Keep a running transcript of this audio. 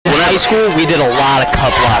high school, we did a lot of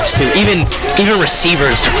cut blocks too. Even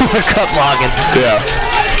receivers were cut blocking. Yeah.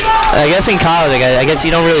 I guess in college, I guess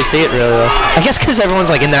you don't really see it really though. I guess because everyone's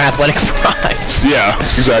like in their athletic primes. Yeah,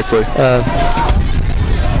 exactly.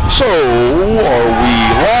 So, are we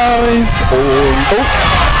live? Oh,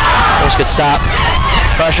 that was a good stop.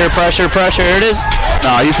 Pressure. Here it is.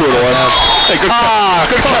 Nah, he threw it away. Hey, good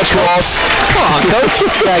catch, Ross. Come on, coach.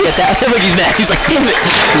 Gotta get that. Look, he's mad. He's like, damn it.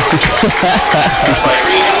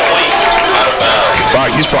 Wow,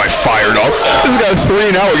 he's probably fired up. This guy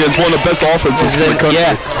 3 now against one of the best offenses in the country.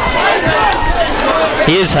 Yeah.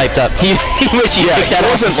 He is hyped up. He wish he picked that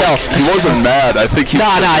up himself. He wasn't mad. I think he.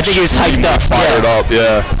 I think he was hyped up. Fired up.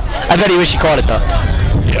 Yeah. I bet he wish he caught it though.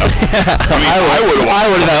 Yeah. I would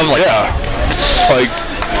have. I'm like, yeah. Like,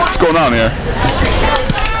 what's going on here?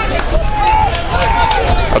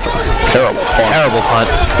 That's a terrible punt. Terrible punt.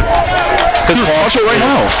 Good call. Touch it right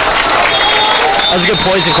now. That was a good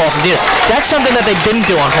poison call from Dina. That's something that they didn't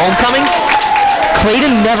do on homecoming.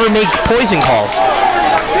 Clayton never made poison calls,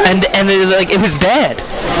 and it was bad.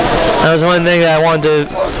 That was one thing that I wanted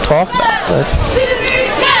to talk about. But,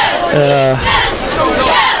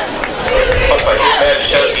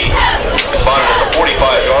 spotted at the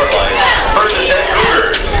 45-yard line. First and 10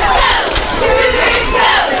 Cougars.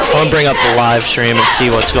 I'm gonna bring up the live stream and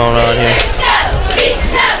see what's going on here.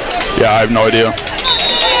 Yeah, I have no idea.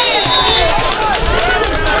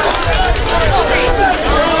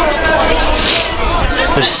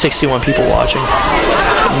 There's 61 people watching.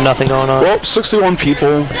 Nothing going on. Well, 61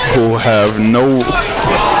 people who have no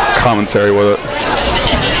commentary with it.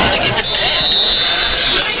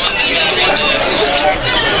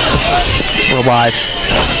 We're live.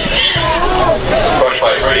 Rushed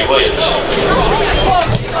by Brady Williams.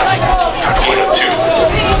 Gain of 2.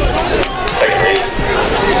 Second 8.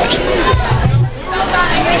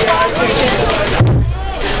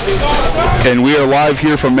 And we are live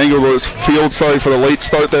here from Mangaro's Field. Sorry for the late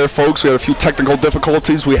start there, folks. We had a few technical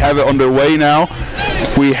difficulties. We have it underway now.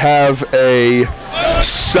 We have a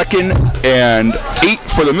 2nd and 8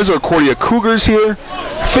 for the Misericordia Cougars here,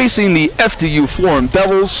 facing the FDU Florham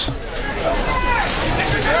Devils.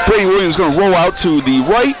 Brady Williams is going to roll out to the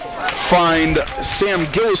right, find Sam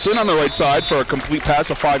Gillison on the right side for a complete pass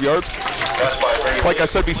of 5 yards. Like I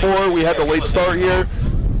said before, we had the late start here.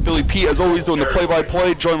 Billy Pete, as always, doing the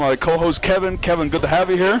play-by-play, joined by my co-host Kevin. Kevin, good to have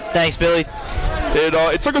you here. Thanks, Billy.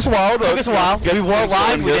 It took us a while. We weren't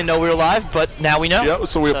live. We didn't know we were live, but now we know. Yeah,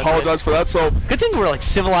 so we apologize for that. So good thing we're like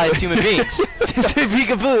civilized human beings. To be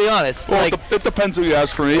completely honest. Well, it depends who you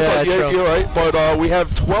ask for me. Yeah, but you're right. But we have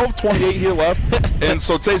 12:28 here left, and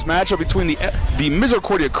so today's matchup between the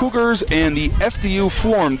Misericordia Cougars and the FDU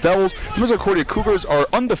Florham Devils. The Misericordia Cougars are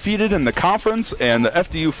undefeated in the conference, and the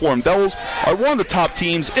FDU Florham Devils are one of the top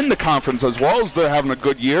teams in the conference as well, as they're having a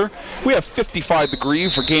good year. We have 55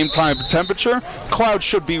 degrees for game time temperature. Clouds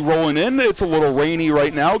should be rolling in. It's a little rainy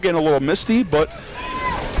right now, getting a little misty, but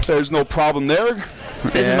there's no problem there.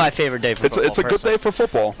 This is my favorite day for football. It's a good day for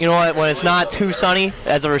football. You know what? When it's not too sunny,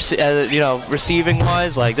 as receiving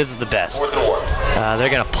wise, like this is the best. They're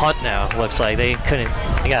gonna punt now. Looks like they couldn't.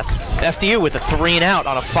 They got FDU with a 3-and-out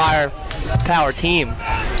on a firepower team.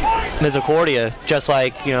 Misericordia, just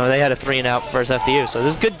like they had a 3-and-out versus FDU. So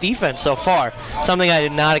this is good defense so far. Something I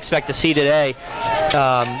did not expect to see today.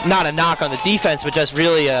 Not a knock on the defense, but just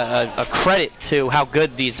really a credit to how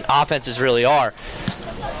good these offenses really are.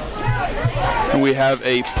 And we have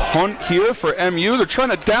a punt here for MU. They're trying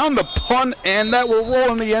to down the punt, and that will roll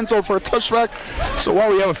in the end zone for a touchback. So while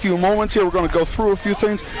we have a few moments here, we're going to go through a few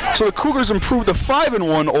things. So the Cougars improved to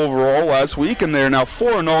 5-1 overall last week, and they're now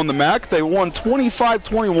 4-0 in the MAC. They won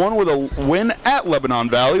 25-21 with a win at Lebanon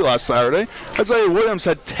Valley last Saturday. Isaiah Williams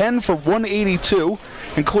had 10 for 182,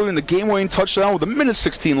 including the game-winning touchdown with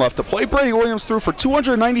 1:16 left to play. Brady Williams threw for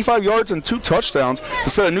 295 yards and 2 touchdowns to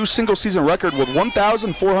set a new single-season record with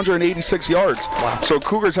 1,486 yards. Wow. So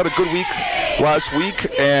Cougars had a good week last week,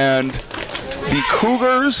 and the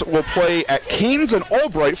Cougars will play at Canes and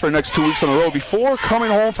Albright for the next 2 weeks in a row before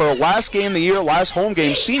coming home for the last game of the year, last home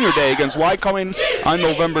game, Senior Day against Lycoming on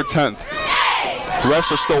November 10th. The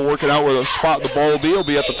refs are still working out where the spot the ball will be. It'll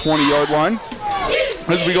be at the 20-yard line.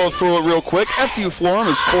 As we go through it real quick, FDU Florham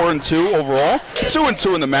is 4-2 overall,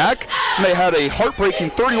 2-2 in the MAC, and they had a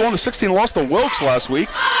heartbreaking 31-16 loss to Wilkes last week.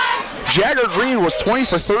 Jagger Green was 20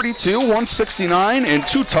 for 32, 169, and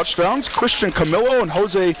 2 touchdowns. Christian Camillo and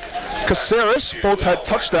Jose Caceres both had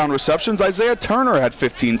touchdown receptions. Isaiah Turner had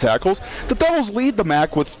 15 tackles. The Devils lead the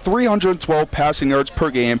MAC with 312 passing yards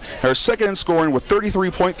per game and are second in scoring with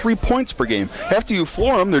 33.3 points per game. FDU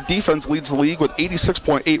Florham, their defense leads the league with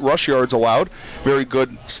 86.8 rush yards allowed. Very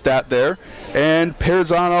good stat there. And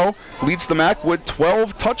Perzano leads the MAC with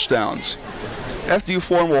 12 touchdowns. FDU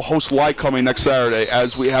Florham will host Lycoming next Saturday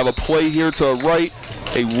as we have a play here to the right,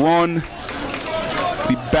 a run.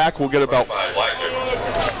 The back will get about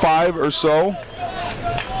 5 or so.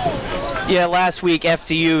 Yeah, last week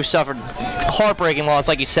FDU suffered heartbreaking loss,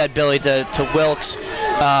 like you said, Billy, to Wilkes.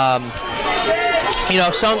 You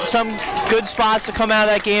know, some good spots to come out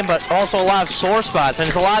of that game, but also a lot of sore spots, and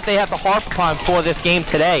there's a lot they have to harp upon for this game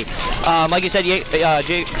today. Like you said,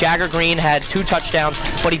 Jagger Green had 2 touchdowns,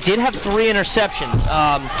 but he did have 3 interceptions.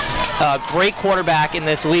 Great quarterback in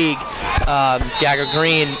this league, Jagger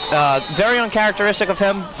Green. Very uncharacteristic of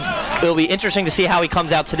him. It'll be interesting to see how he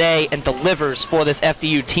comes out today and delivers for this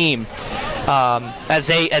FDU team as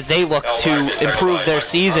they look to improve their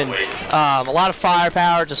season. A lot of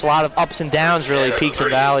firepower, just a lot of ups and downs, really, peaks and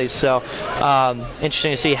valleys. So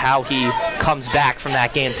interesting to see how he comes back from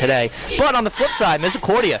that game today. But on the flip side,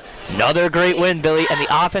 Misericordia, another great win, Billy, and the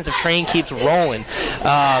offensive train keeps rolling.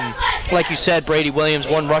 Like you said, Brady Williams,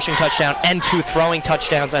 1 rushing touchdown and 2 throwing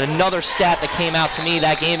touchdowns. And another stat that came out to me,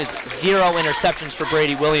 that game is 0 interceptions for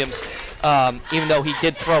Brady Williams, even though he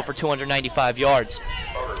did throw for 295 yards.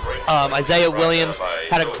 Isaiah Williams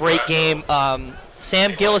had a great game.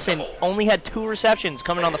 Sam Gillison only had 2 receptions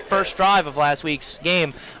coming on the first drive of last week's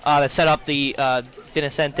game that set up the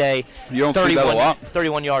Dinacente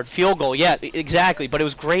 31-yard field goal. Yeah, exactly. But it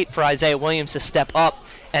was great for Isaiah Williams to step up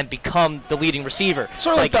and become the leading receiver.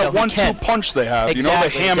 Sort of like that 1-2 punch they have.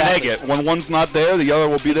 Exactly, you know, they ham egg it. When one's not there, the other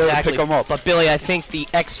will be there to pick them up. But, Billy, I think the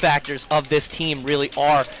X factors of this team really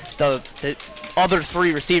are the other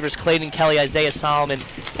 3 receivers, Clayton Kelly, Isaiah Solomon,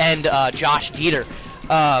 and Josh Dieter.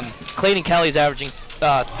 Clayton Kelly's averaging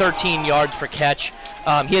 13 yards per catch.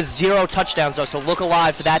 He has 0 touchdowns, though, so look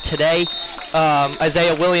alive for that today.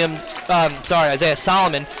 Isaiah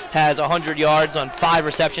Solomon has 100 yards on 5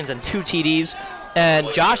 receptions and 2 TDs.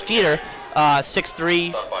 And Josh Dieter,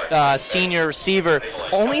 6'3", senior receiver,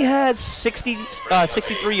 only has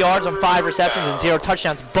 63 yards on 5 receptions and 0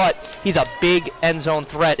 touchdowns, but he's a big end zone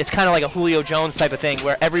threat. It's kind of like a Julio Jones type of thing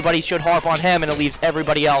where everybody should harp on him and it leaves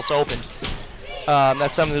everybody else open.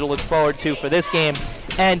 That's something to look forward to for this game.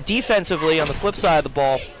 And defensively, on the flip side of the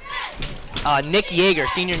ball, Nick Yeager,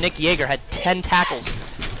 senior Nick Yeager, had 10 tackles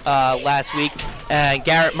last week, and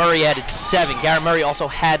Garrett Murray added 7. Garrett Murray also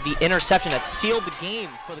had the interception that sealed the game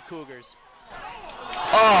for the Cougars.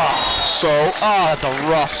 That's a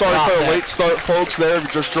rough. Sorry for the late start, folks. There, if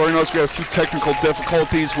you're just joining us, we had a few technical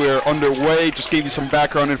difficulties. We're underway. Just gave you some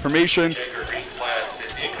background information.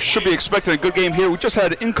 Should be expecting a good game here. We just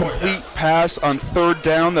had an incomplete pass on 3rd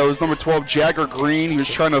down. That was number 12, Jagger Green. He was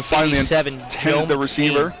trying to find the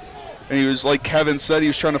receiver. And he was, like Kevin said, he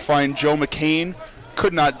was trying to find Joe McCain.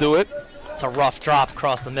 Could not do it. It's a rough drop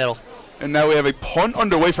across the middle. And now we have a punt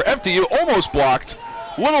underway for FDU. Almost blocked.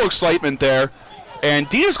 Little excitement there. And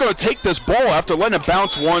D is going to take this ball after letting it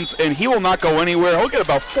bounce once, and he will not go anywhere. He'll get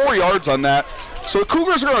about 4 yards on that. So the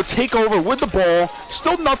Cougars are going to take over with the ball.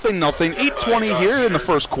 Still nothing. 8:20 here in the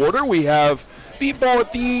first quarter. We have the ball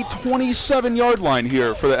at the 27-yard line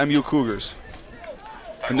here for the MU Cougars.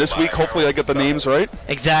 And this week, hopefully I get the names right.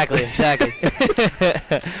 Exactly.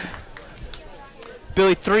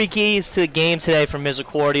 Billy, 3 keys to the game today from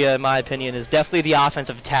Misericordia, in my opinion, is definitely the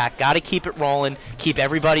offensive attack. Got to keep it rolling, keep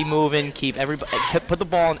everybody moving, put the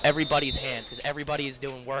ball in everybody's hands, because everybody is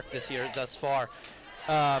doing work this year thus far.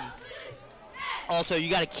 Also, you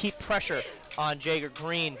got to keep pressure on Jagger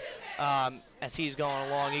Green as he's going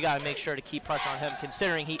along. You got to make sure to keep pressure on him,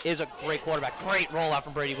 considering he is a great quarterback. Great rollout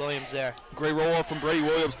from Brady Williams there. Great rollout from Brady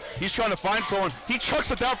Williams. He's trying to find someone. He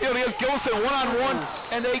chucks it downfield. He has Gillison one-on-one,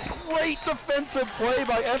 and a great defensive play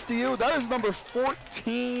by FDU. That is number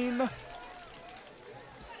 14.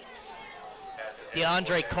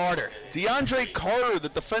 DeAndre Carter. DeAndre Carter, the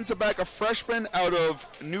defensive back, a freshman out of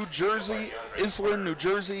New Jersey, Iselin, New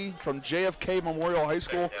Jersey, from JFK Memorial High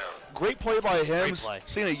School. Great play by him.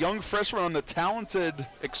 Seeing a young freshman on the talented,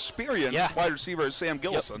 experienced wide receiver Sam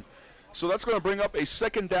Gillison. Yep. So that's going to bring up a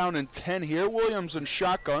 2nd down and 10 here. Williams in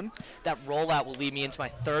shotgun. That rollout will lead me into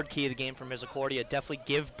my 3rd key of the game for Misericordia. Definitely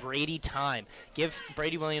give Brady time. Give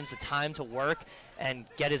Brady Williams the time to work and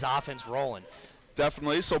get his offense rolling.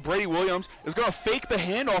 Definitely. So Brady Williams is going to fake the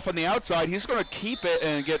handoff on the outside. He's going to keep it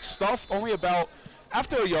and get stuffed only about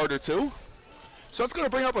after a yard or 2. So that's going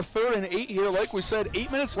to bring up a 3rd and 8 here. Like we said,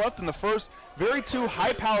 8 minutes left in the first. Very two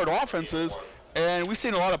high-powered offenses, and we've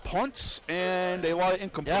seen a lot of punts and a lot of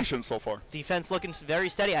incompletions so far. Defense looking very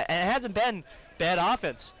steady, and it hasn't been bad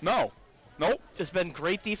offense. No. Nope. Just been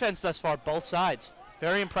great defense thus far, both sides.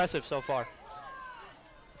 Very impressive so far.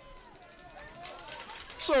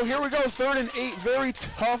 So here we go, 3rd and 8. Very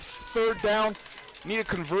tough 3rd down. Need a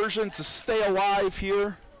conversion to stay alive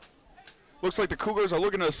here. Looks like the Cougars are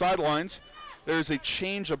looking to the sidelines. There's a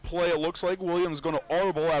change of play, it looks like. Williams going to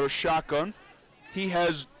audible out of shotgun. He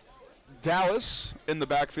has Dallas in the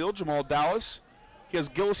backfield, Jamal Dallas. He has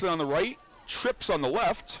Gillison on the right, Trips on the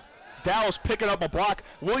left. Dallas picking up a block.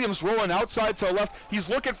 Williams rolling outside to the left. He's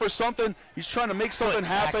looking for something. He's trying to make something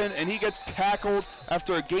happen, and he gets tackled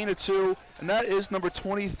after a gain of 2. And that is number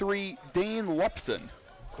 23, Dane Lupton.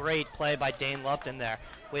 Great play by Dane Lupton there.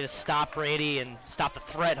 Way to stop Brady and stop the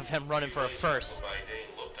threat of him running for a first.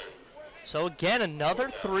 So again, another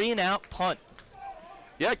 3-and-out punt.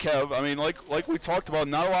 Yeah, Kev. I mean, like we talked about,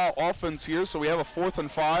 not a lot of offense here, so we have a 4th and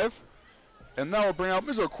 5. And now we'll bring out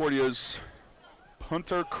Misericordia's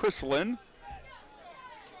punter, Chris Lynn.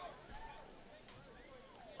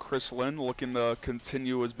 Chris Lynn looking to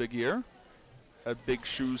continue his big year. Had big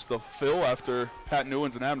shoes to fill after Pat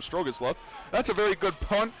Newens and Adam Strogas left. That's a very good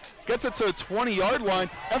punt. Gets it to the 20-yard line.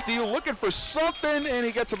 FDU looking for something, and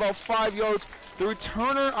he gets about 5 yards. The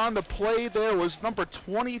returner on the play there was number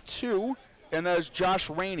 22, and that is Josh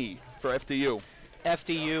Rainey for FDU.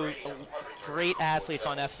 FDU, great athletes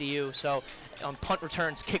on FDU. So on punt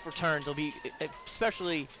returns, kick returns, it'll be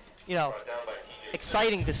especially,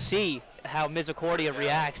 exciting to see how Misericordia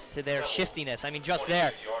reacts to their shiftiness. I mean, just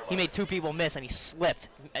there, he made 2 people miss, and he slipped.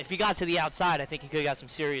 If he got to the outside, I think he could have got some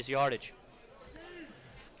serious yardage.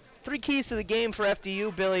 3 keys to the game for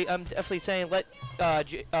FDU, Billy. I'm definitely saying let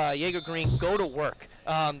Jaeger Green go to work.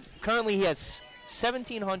 Currently, he has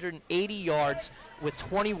 1,780 yards with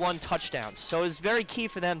 21 touchdowns. So it's very key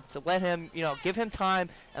for them to let him, give him time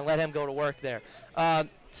and let him go to work there.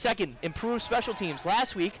 Second, improve special teams.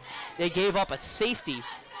 Last week, they gave up a safety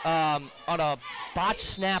on a botched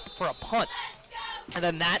snap for a punt. And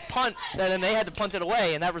then that punt, then they had to punt it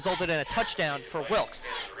away, and that resulted in a touchdown for Wilkes.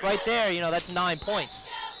 Right there, that's 9 points.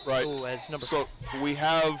 Right. Ooh, as number so we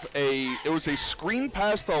have it was a screen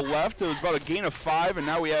pass to the left. It was about a gain of 5, and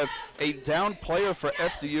now we have a down player for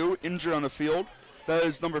FDU injured on the field. That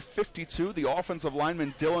is number 52, the offensive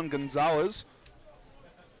lineman Dylan Gonzalez.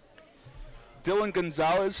 Dylan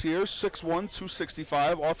Gonzalez here, 6'1",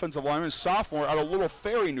 265, offensive lineman, sophomore out of Little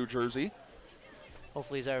Ferry, New Jersey.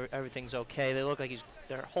 Hopefully everything's okay. They look like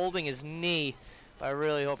they're holding his knee, but I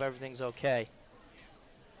really hope everything's okay.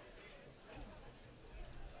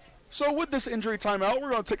 So with this injury timeout,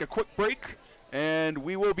 we're going to take a quick break, and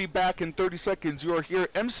we will be back in 30 seconds. You are here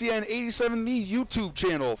at MCN 87, the YouTube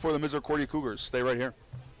channel for the Misericordia Cougars. Stay right here.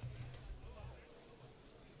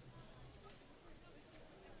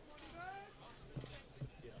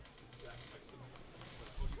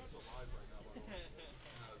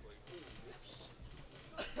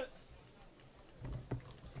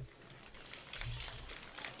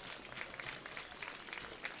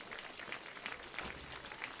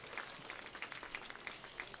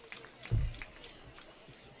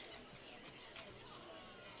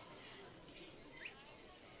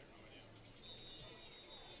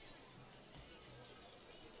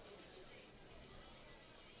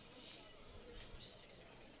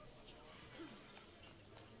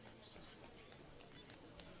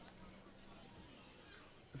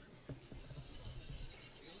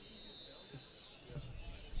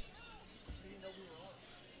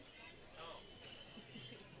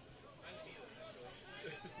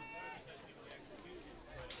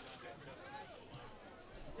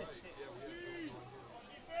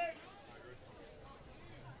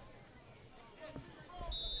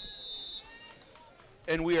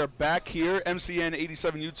 And we are back here. MCN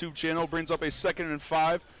 87 YouTube channel brings up a 2nd and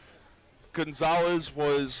 5. Gonzalez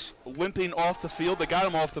was limping off the field. They got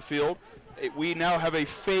him off the field. We now have a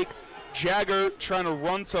fake Jagger trying to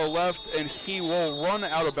run to the left, and he will run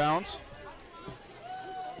out of bounds.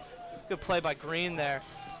 Good play by Green there.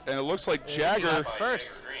 And it looks like Jagger first.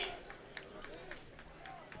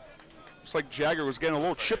 Looks like Jagger was getting a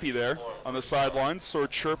little chippy there on the sideline, sort of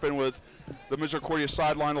chirping with the Misericordia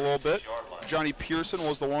sideline a little bit. Johnny Pearson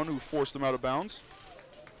was the one who forced him out of bounds.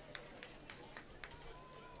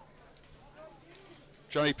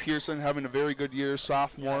 Johnny Pearson having a very good year,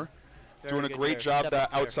 sophomore, doing a great job that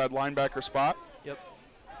outside linebacker spot. Yep.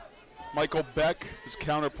 Michael Beck, his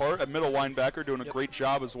counterpart, at middle linebacker, doing a great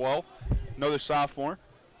job as well. Another sophomore.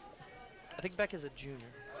 I think Beck is a junior.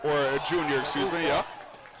 Or a junior, excuse me, yeah.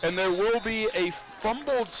 And there will be a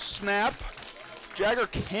fumbled snap. Jagger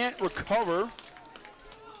can't recover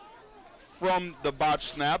from the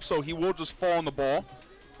botched snap, so he will just fall on the ball.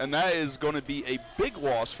 And that is going to be a big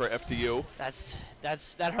loss for FDU.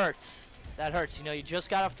 That hurts. That hurts. You know, you just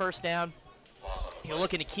got a first down. You're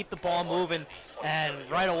looking to keep the ball moving, and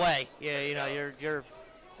right away, you're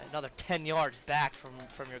another 10 yards back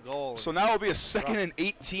from your goal. So now it'll be a 2nd and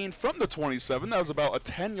 18 from the 27. That was about a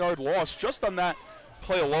 10-yard loss just on that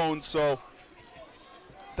play alone. So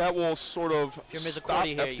that will sort of stop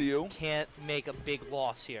FDU. You can't make a big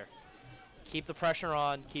loss here. Keep the pressure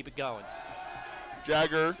on. Keep it going.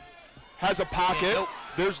 Jagger has a pocket. Nope.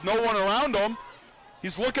 There's no one around him.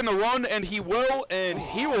 He's looking to run, and he will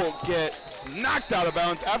get knocked out of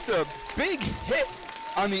bounds after a big hit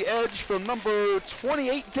on the edge from number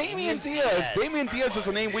 28, Damian Diaz. Damian Diaz is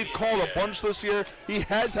a name we've called a bunch this year. He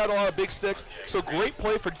has had a lot of big sticks, so great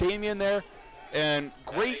play for Damian there, and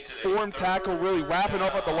great form tackle, really wrapping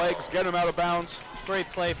up at the legs, getting him out of bounds. Great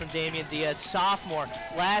play from Damian Diaz, sophomore.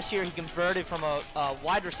 Last year he converted from a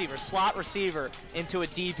wide receiver, slot receiver, into a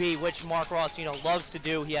DB, which Mark Ross, loves to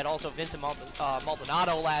do. He had also Vincent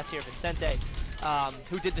Maldonado last year, Vincente,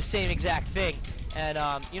 who did the same exact thing. And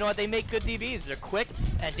you know what? They make good DBs. They're quick,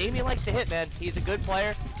 and Damian likes to hit, man. He's a good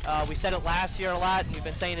player. We said it last year a lot, and we've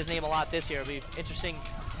been saying his name a lot this year. It'll be interesting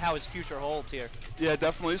how his future holds here. Yeah,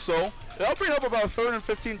 definitely. So that'll bring up about 3rd and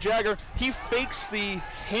 15. Jagger, he fakes the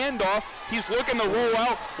handoff. He's looking to roll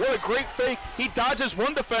out. What a great fake. He dodges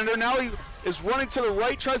one defender. Now he is running to the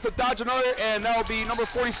right, tries to dodge another, and that'll be number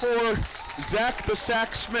 44, Zach the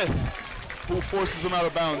Sack Smith, who forces him out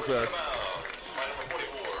of bounds there.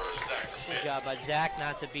 Good job by Zach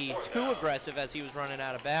not to be too aggressive as he was running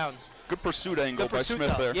out of bounds. Good pursuit angle by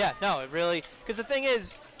Smith there. Yeah, no, it really, because the thing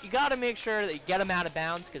is, you got to make sure that you get him out of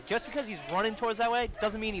bounds, because just because he's running towards that way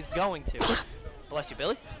doesn't mean he's going to. Bless you,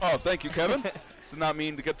 Billy. Oh, thank you, Kevin. Did not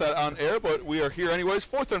mean to get that on air, but we are here anyways.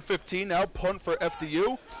 4th and 15 now, punt for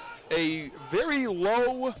FDU. A very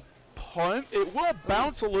low punt. It will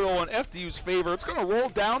bounce a little in FDU's favor. It's going to roll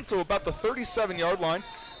down to about the 37-yard line.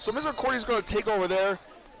 So Misericordia is going to take over there.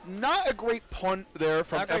 Not a great punt there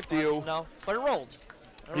from FDU. Punt, no, but it rolled.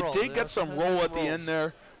 It did get some roll at the end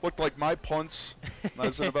there. Looked like my punts. I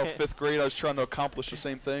was in about 5th grade. I was trying to accomplish the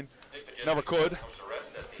same thing. Never could.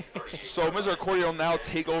 So Misericordia will now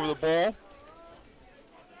take over the ball.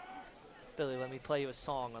 Billy, let me play you a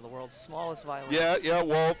song on the world's smallest violin. Yeah,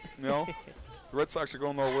 well, the Red Sox are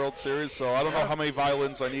going to a World Series, so I don't know how many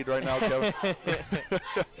violins I need right now, Kevin.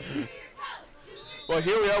 Well,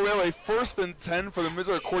 here we are. We have a 1st and 10 for the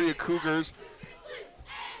Misericordia Cougars.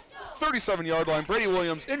 37-yard line. Brady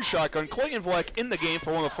Williams in shotgun. Clayton Vleck in the game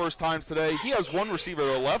for one of the first times today. He has one receiver to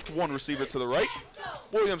the left, one receiver to the right.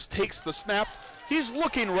 Williams takes the snap. He's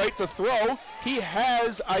looking right to throw. He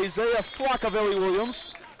has Isaiah Flockavelli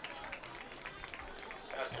Williams.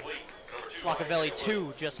 Flockavelli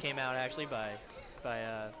 2 just came out, actually, by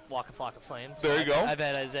Waka Flocka Flames. There you go. I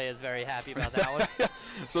bet Isaiah's very happy about that one.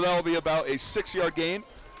 So that will be about a 6-yard gain.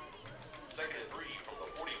 2nd and 3 from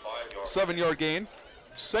the 45-yard. 7-yard gain.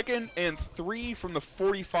 2nd and 3 from the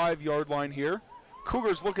 45-yard line here.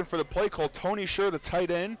 Cougars looking for the play call. Tony Scher, the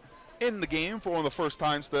tight end, in the game for one of the first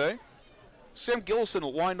times today. Sam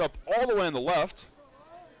Gillison lined up all the way on the left.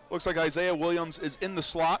 Looks like Isaiah Williams is in the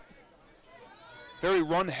slot. Very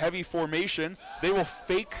run-heavy formation. They will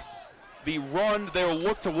fake the run. They will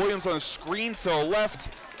look to Williams on the screen to the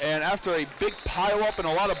left. And after a big pile-up and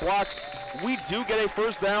a lot of blocks, we do get a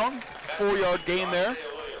first down. 4-yard gain there.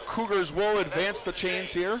 Cougars will advance the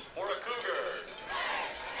chains here.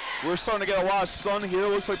 We're starting to get a lot of sun here.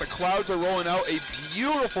 Looks like the clouds are rolling out. A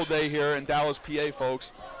beautiful day here in Dallas, PA,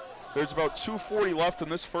 folks. There's about 2:40 left in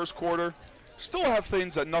this first quarter. Still have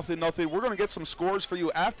things at 0-0. We're going to get some scores for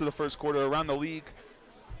you after the first quarter around the league.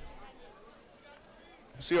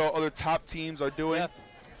 See how other top teams are doing. Yep.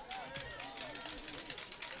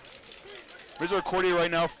 Misericordia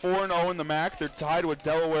right now 4-0 in the MAC. They're tied with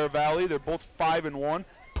Delaware Valley. They're both 5-1.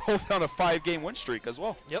 Both on a 5-game win streak as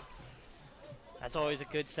well. Yep. That's always a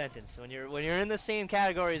good sentence. When you're in the same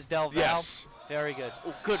category as Del Val. Yes. Very good.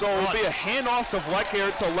 Ooh, good so run. it'll be a handoff to Vleck here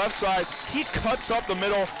to the left side. He cuts up the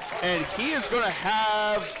middle, and he is going to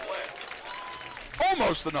have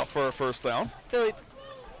almost enough for a first down. Billy,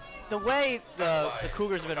 the way the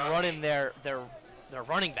Cougars have been running their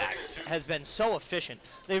running backs has been so efficient.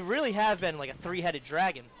 They really have been like a three-headed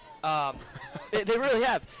dragon. They really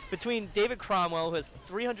have. Between David Cromwell, who has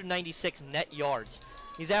 396 net yards,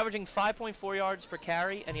 he's averaging 5.4 yards per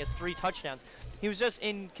carry, and he has 3 touchdowns. He was just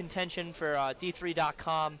in contention for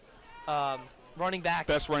D3.com running back.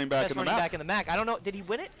 Best running back in the MAC. Back in the MAC. I don't know. Did he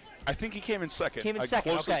win it? I think he came in second.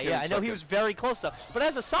 Okay, yeah, I know he was very close though. But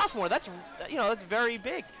as a sophomore, that's very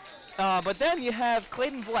big. But then you have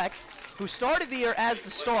Clayton Vleck, who started the year as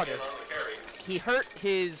the starter. He hurt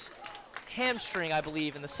his hamstring, I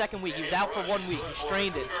believe, in the second week. He was out for 1 week. He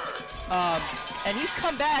strained it. And he's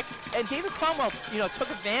come back, and David Cromwell, took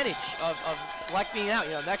advantage of Vleck being out.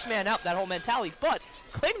 Next man out, that whole mentality. But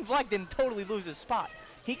Clayton Vleck didn't totally lose his spot.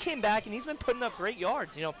 He came back, and he's been putting up great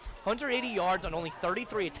yards. 180 yards on only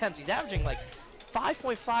 33 attempts. He's averaging like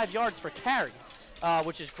 5.5 yards per carry,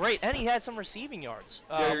 which is great. And he has some receiving yards,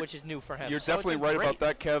 which is new for him. You're definitely right about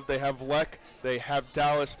that, Kev. They have Vleck, they have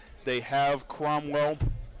Dallas, they have Cromwell.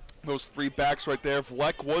 Those three backs right there.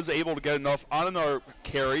 Vleck was able to get enough on another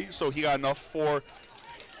carry, so he got enough for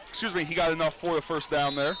the first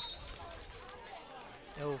down there.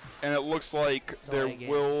 Oof. And it looks like there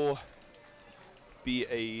will be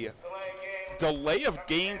a delay of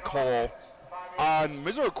game call on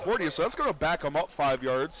Misericordia, so that's going to back them up 5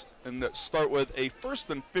 yards and start with a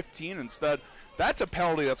 1st and 15 instead. That's a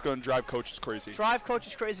penalty that's going to drive coaches crazy. Drive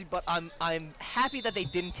coaches crazy, but I'm happy that they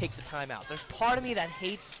didn't take the timeout. There's part of me that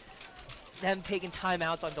hates them taking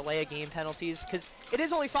timeouts on delay of game penalties because it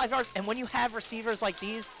is only 5 yards, and when you have receivers like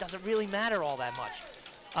these, doesn't really matter all that much.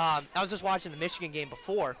 I was just watching the Michigan game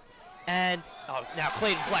before, and now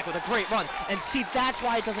Clayton Vleck with a great run, and see, that's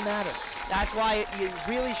why it doesn't matter. That's why you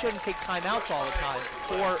really shouldn't take timeouts all the time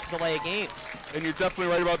for delay of games. And you're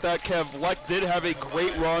definitely right about that, Kev. Vleck did have a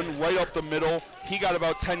great run right up the middle. He got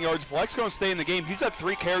about 10 yards. Vleck's going to stay in the game. He's had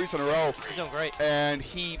 3 carries in a row. He's doing great. And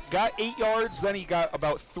he got 8 yards. Then he got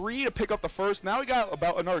about 3 to pick up the first. Now he got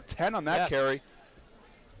about another 10 on that carry.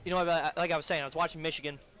 Like I was saying, I was watching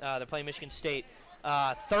Michigan. They're playing Michigan State.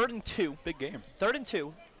 3rd and 2. Big game. 3rd and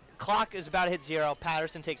 2. Clock is about to hit 0.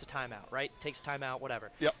 Patterson takes a timeout, right? Takes a timeout,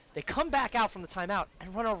 whatever. Yep. They come back out from the timeout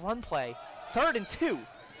and run a run play. 3rd and 2.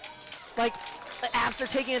 Like, after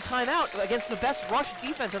taking a timeout against the best rush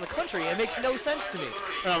defense in the country, it makes no sense to me.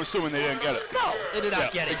 And I'm assuming they didn't get it. No, they did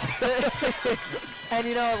not get it. And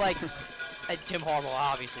Jim Harbaugh,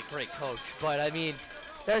 obviously great coach, but I mean,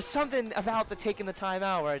 there's something about the taking the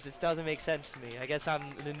timeout where it just doesn't make sense to me. I guess I'm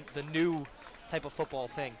the new type of football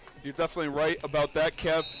thing. You're definitely right about that,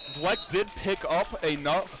 Kev. Vleck did pick up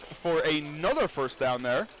enough for another first down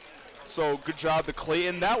there. So good job to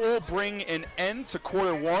Clayton. That will bring an end to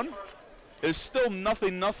quarter 1. It's still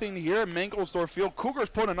nothing here at Mangelsdorf Field. Cougars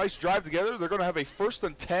put a nice drive together. They're going to have a 1st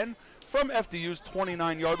and 10 from FDU's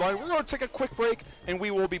 29-yard line. We're going to take a quick break, and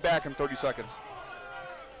we will be back in 30 seconds.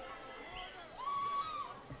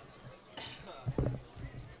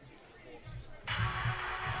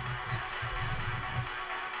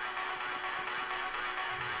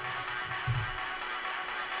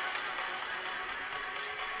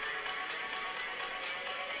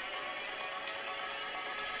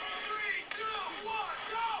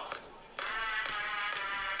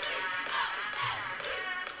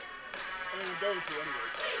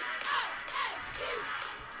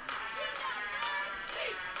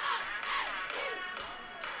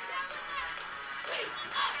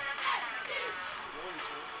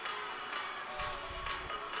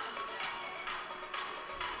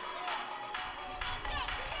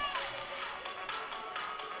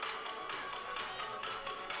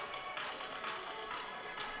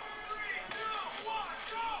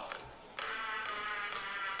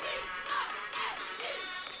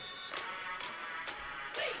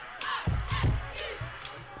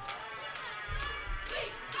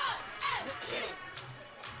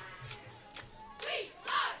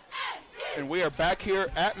 And we are back here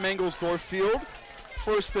at Mangelsdorf Field.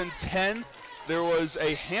 1st and 10. There was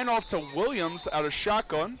a handoff to Williams out of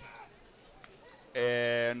shotgun.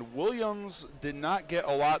 And Williams did not get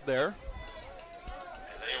a lot there.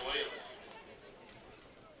 Isaiah Williams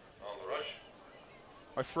on the rush.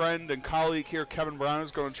 My friend and colleague here, Kevin Brown,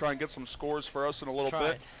 is going to try and get some scores for us in a little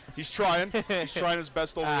bit. He's trying. He's trying his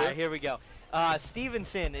best over here. Here we go.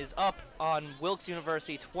 Stevenson is up on Wilkes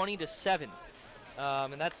University 20-7.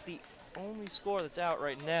 And that's the only score that's out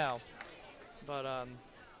right now. But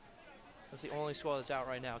that's the only score that's out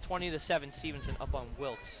right now. 20-7, Stevenson up on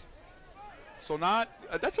Wilkes. So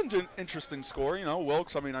that's an interesting score.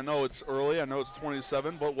 Wilkes, I know it's early. I know it's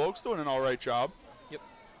 20-7, but Wilkes doing an all right job. Yep.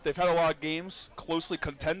 They've had a lot of games closely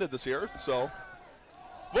contended this year.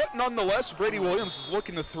 But nonetheless, Brady Williams is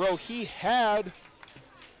looking to throw. He had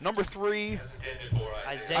number 3,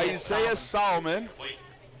 Isaiah Solomon.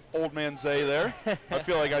 Old man Zay there. I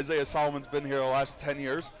feel like Isaiah Solomon's been here the last 10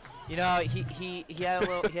 years. He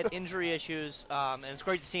had injury issues, and it's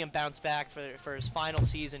great to see him bounce back for his final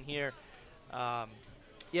season here.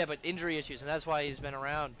 Yeah, but injury issues, and that's why he's been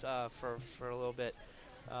around for a little bit.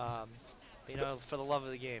 You know, for the love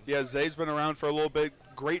of the game. Yeah, Zay's been around for a little bit.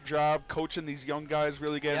 Great job coaching these young guys,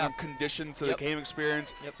 really getting them conditioned to the game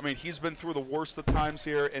experience. I mean, he's been through the worst of times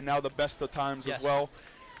here and now the best of times as well.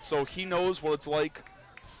 So he knows what it's like.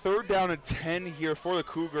 3rd down and 10 here for the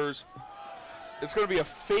Cougars. It's going to be a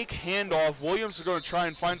fake handoff. Williams is going to try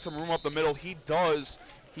and find some room up the middle. He does.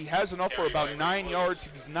 He has enough for about 9 yards.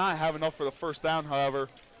 He does not have enough for the first down, however.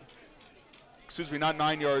 Excuse me, not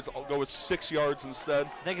 9 yards. I'll go with 6 yards instead.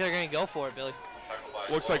 I think they're going to go for it, Billy.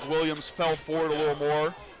 Looks like Williams fell forward a little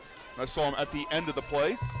more. I saw him at the end of the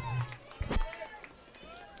play.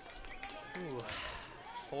 Ooh.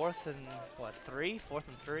 4th and, what, 3? 4th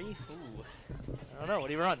and 3? Ooh. I don't know. What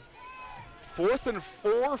do you run? 4th and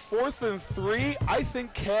 4, 4th and 3. I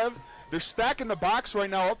think, Kev, they're stacking the box right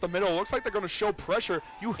now up the middle. Looks like they're going to show pressure.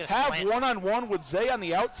 You have one-on-one with Zay on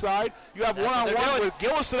the outside. You have one-on-one with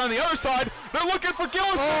Gillison on the other side. They're looking for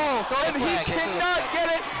Gillison, and he cannot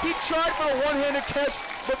get it. He tried for a one-handed catch,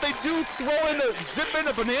 but they do zip in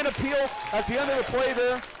a banana peel at the end of the play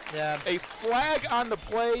there. Yeah. A flag on the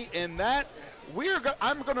play, and that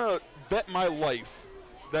I'm going to bet my life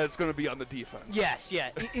that it's going to be on the defense. Yes, yeah.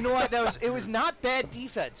 You know what? It was not bad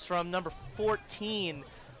defense from number 14,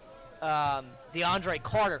 DeAndre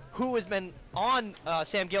Carter, who has been on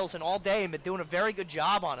Sam Gillison all day and been doing a very good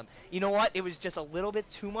job on him. You know what? It was just a little bit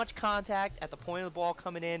too much contact at the point of the ball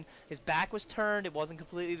coming in. His back was turned. It wasn't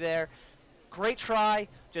completely there. Great try.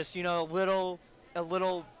 Just, you know, a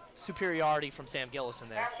little superiority from Sam Gillison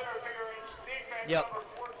there. Yep.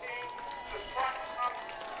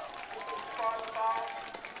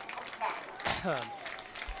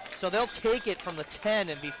 So they'll take it from the 10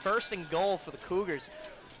 and be 1st and goal for the Cougars.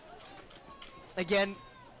 Again,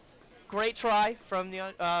 great try from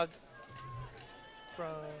DeAndre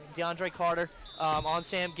Carter on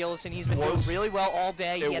Sam Gillison. He's been doing really well all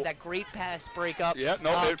day. He had that great pass breakup. Yeah,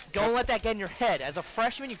 don't let that get in your head. As a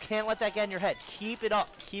freshman, you can't let that get in your head. Keep it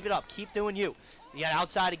up. Keep it up. Keep doing you. You got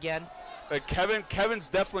outside again. Kevin's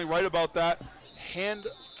definitely right about that.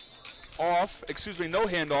 No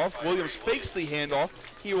handoff. Williams fakes the handoff.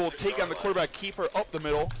 He will take on the quarterback keeper up the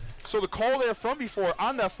middle. So the call there from before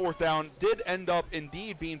on that 4th down did end up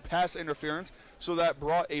indeed being pass interference. So that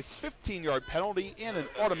brought a 15-yard penalty and an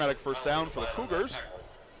automatic 1st down for the Cougars.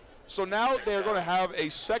 So now they're going to have a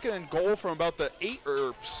 2nd and goal from about the 8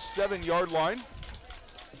 or 7-yard line.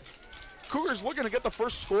 Cougars looking to get the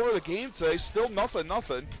first score of the game today. Still nothing.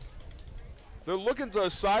 They're looking to a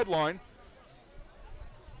sideline.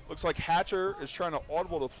 Looks like Hatcher is trying to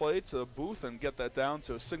audible the play to the booth and get that down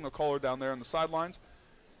to a signal caller down there on the sidelines.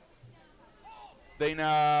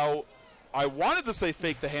 I wanted to say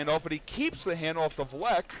fake the handoff, but he keeps the handoff to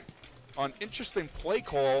Vlek on interesting play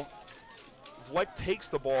call. Vlek takes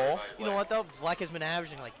the ball. You know what, though? Vlek has been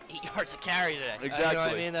averaging like 8 yards a carry today. Exactly. You know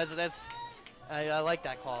what I mean? I like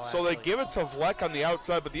that call. So they give it to Vlek on the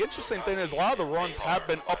outside, but the interesting thing is a lot of the runs have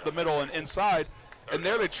been up the middle and inside. And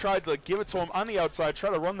there they tried to give it to him on the outside,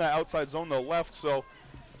 try to run that outside zone to the left. So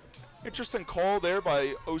interesting call there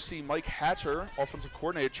by OC Mike Hatcher, offensive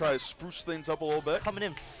coordinator, try to spruce things up a little bit. Coming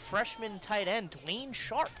in, freshman tight end, Dwayne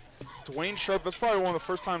Sharp. Dwayne Sharp, that's probably one of the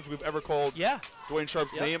first times we've ever called Dwayne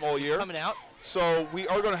Sharp's name all year. Coming out. So we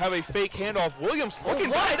are going to have a fake handoff. Williams looking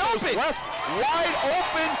wide open. Left, wide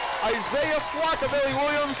open. Isaiah Flockavelli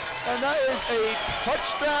Williams, and that is a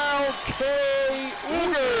touchdown, K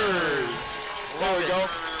Cougars. There we go.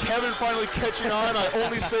 Kevin finally catching on. I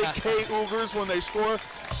only say K Cougars when they score.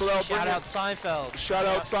 So that'll shout out Seinfeld. Shout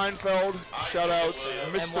out Seinfeld. Shout out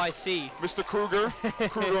Mr.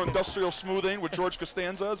 Kruger Industrial Smoothing with George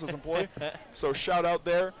Costanza as his employee. So shout out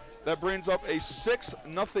there. That brings up a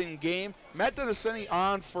 6-0 game. Matt Denniseni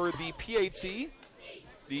on for the PAT,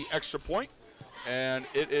 the extra point. And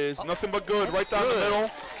it is nothing but good right down the middle.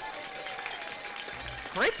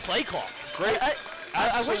 Great play call. Great.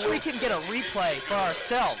 I wish we could get a replay for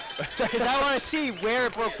ourselves because I want to see where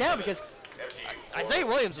it broke down because Isaiah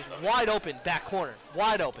Williams was wide open back corner.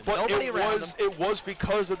 Wide open. But nobody around him. It was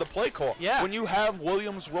because of the play call. Yeah. When you have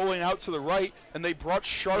Williams rolling out to the right and they brought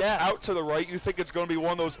Sharp out to the right, you think it's going to be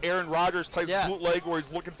one of those Aaron Rodgers type bootleg where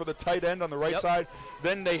he's looking for the tight end on the right side.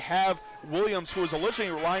 Then they have Williams, who was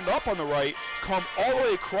originally lined up on the right, come all the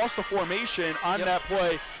way across the formation on that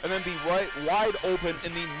play and then be wide open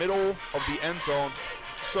in the middle of the end zone.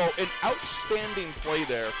 So an outstanding play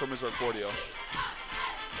there from Misericordia.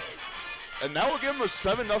 And that will give him a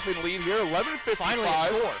 7-0 lead here. 11:55. Finally a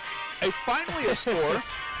score. Finally a score.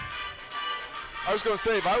 I was going to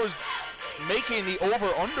say, if I was making the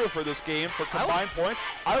over-under for this game for combined points.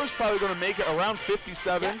 I was probably going to make it around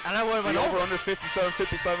 57. Yeah, and I would have went over-under 57,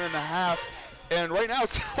 57 and a half. And right now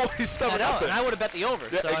it's only 7 nothing. And I would have bet the over.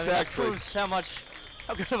 Yeah, so I mean, that exactly. proves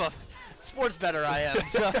how good of a sports bettor I am.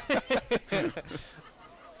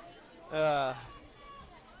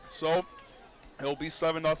 So it'll be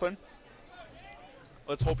 7-0.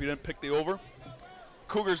 Let's hope you didn't pick the over.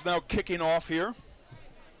 Cougars now kicking off here.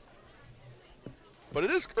 But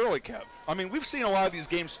it is early, Kev. I mean, we've seen a lot of these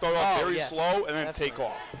games start off very slow and then take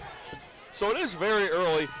off. So it is very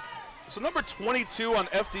early. So number 22 on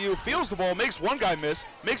FDU feels the ball, makes one guy miss,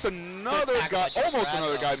 makes another guy, almost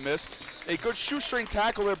another guy miss. A good shoestring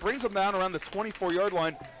tackle there, brings him down around the 24-yard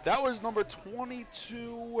line. That was number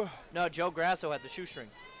 22. No, Joe Grasso had the shoestring.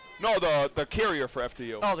 No, the carrier for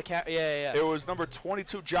FDU. Oh, yeah. It was number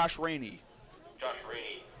 22, Josh Rainey. Josh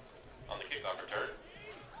Rainey on the kickoff return.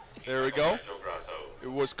 There we go. Joe Grasso.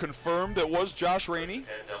 It was confirmed it was Josh Rainey.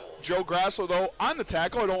 Joe Grasso, though, on the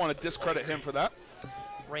tackle. I don't want to discredit him for that.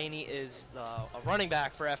 Rainey is a running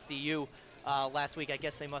back for FDU. Last week, I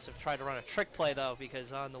guess they must have tried to run a trick play, though,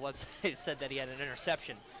 because on the website it said that he had an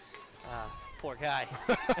interception. Poor guy.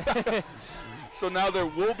 So now there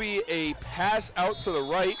will be a pass out to the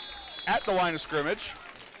right at the line of scrimmage.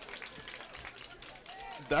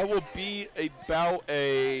 That will be about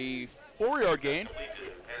a 4-yard gain.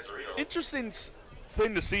 Interesting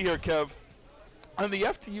thing to see here, Kev. On the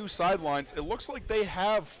FDU sidelines, it looks like they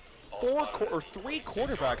have 3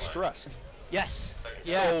 quarterbacks dressed. Yes.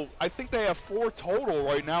 Yeah. So I think they have 4 total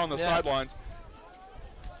right now on the sidelines.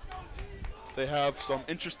 They have some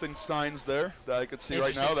interesting signs there that I could see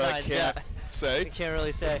right now that I can't say. You can't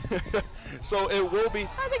really say. So it will be.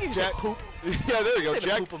 I think you said poop. Yeah, there you go.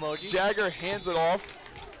 Say the poop emoji. Jagger hands it off.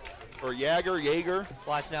 Or Jaeger.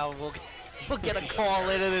 Watch now. We'll get a call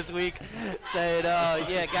later this week saying,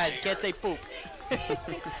 yeah, guys, can't say poop.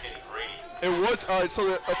 It was, so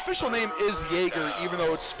the official name is Jaeger, even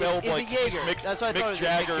though it's spelled like he's That's what I thought. Mick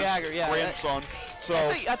Jagger's grandson. So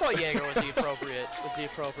I thought Jaeger was the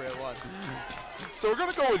appropriate one. So we're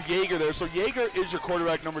gonna go with Jaeger there. So Jaeger is your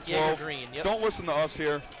quarterback, number 12. Jaeger Green. Yep. Don't listen to us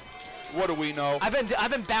here. What do we know? I've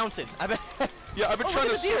been bouncing. I've been trying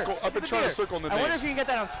to circle. I've been trying to circle in the names. I wonder if you can get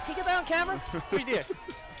that on. Can you get that on camera? What do you do?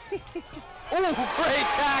 Oh, great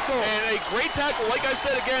tackle! And a great tackle. Like I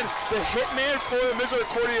said again, the hitman for the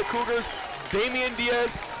Misericordia Cougars, Damian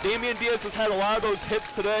Diaz. Damian Diaz has had a lot of those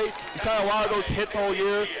hits today. He's had a lot of those hits all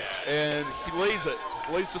year, and he lays it.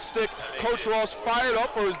 Lays the stick. Coach Ross fired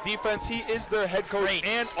up for his defense. He is their head coach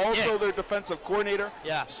and also their defensive coordinator.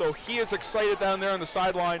 Yeah. So he is excited down there on the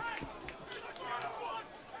sideline.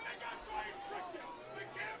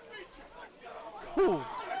 Whew.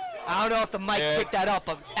 I don't know if the mic picked that up,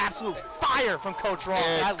 but absolute fire from Coach Ross.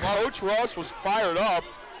 And Coach Ross was fired up,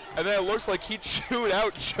 and then it looks like he chewed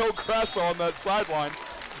out Joe Grasso on that sideline.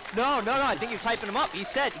 No, I think he was hyping him up. He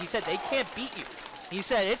said they can't beat you. He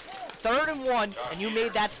said it's 3rd and 1, and you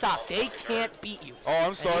made that stop. They can't beat you. Oh,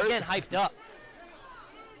 I'm sorry. And he's getting hyped up.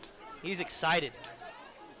 He's excited.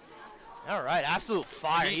 All right, absolute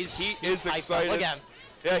fire. He he's is excited. Look at him.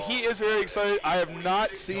 Yeah, he is very excited. I have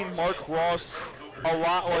not seen Mark Ross a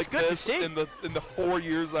lot like this in the 4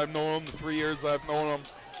 years I've known him, the 3 years I've known him.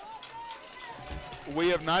 We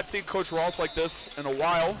have not seen Coach Ross like this in a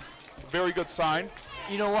while. Very good sign.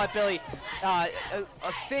 You know what, Billy? A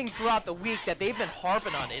thing throughout the week that they've been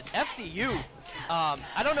harping on is FDU.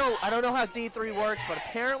 I don't know how D3 works, but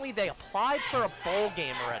apparently they applied for a bowl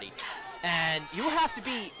game already, and you have to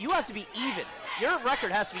be even. Your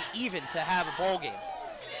record has to be even to have a bowl game.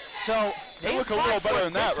 So they look a little better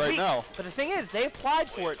than that right now. But the thing is, they applied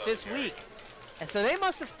for it this week, and so they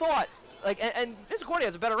must have thought, and Misericordia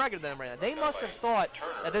has a better record than them right now. They must have thought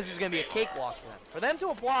that this was going to be a cakewalk for them. For them to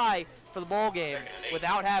apply for the bowl game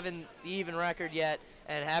without having the even record yet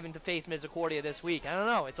and having to face Misericordia this week, I don't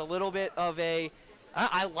know. It's a little bit of a.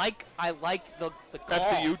 I like the gall.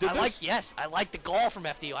 FDU did this? Yes, I like the gall from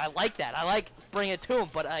FDU. I like that. I like bringing it to them,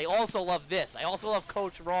 but I also love this. I also love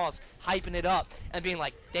Coach Ross hyping it up and being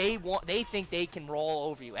like, they think they can roll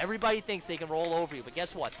over you. Everybody thinks they can roll over you, but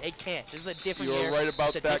guess what? They can't. This is a different year. You're right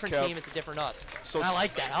about that, Kev. It's a different team. It's a different us. So and I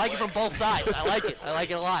like that. I like it from both sides. I like it. I like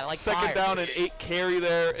it a lot. I like second fire. down and 8 carry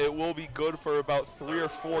there. It will be good for about 3 or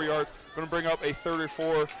 4 yards. Going to bring up a 3rd and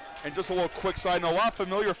 4. And just a little quick side note, a lot of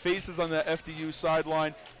familiar faces on the FDU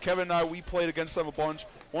sideline. Kevin and I, we played against them a bunch.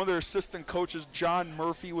 One of their assistant coaches, John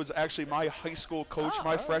Murphy, was actually my high school coach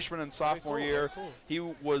my freshman and sophomore year. Cool. He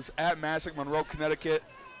was at Massac, Monroe, Connecticut,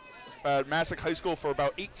 at Massac High School for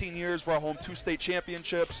about 18 years, brought home 2 state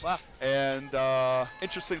championships. Wow. And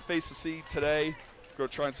interesting face to see today. Go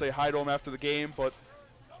try and say hi to him after the game, but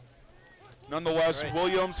Nonetheless, Right.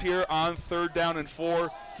 Williams here on 3rd down and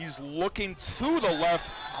 4. He's looking to the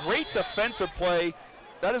left. Great defensive play.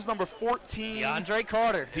 That is number 14. DeAndre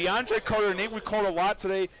Carter. DeAndre Carter, a name we called a lot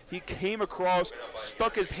today. He came across,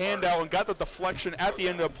 stuck his hand out, and got the deflection at the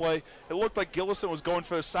end of the play. It looked like Gillison was going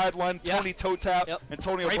for the sideline. Yeah. Tony toe tap, Yep.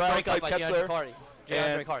 Antonio Great Brown breakup type by catch DeAndre there. Carter.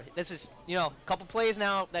 DeAndre Carter. This is, a couple plays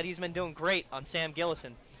now that he's been doing great on Sam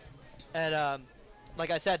Gillison. And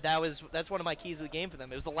like I said, that's one of my keys of the game for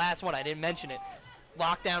them. It was the last one. I didn't mention it.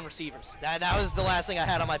 Lockdown receivers. That was the last thing I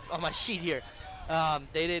had on my sheet here.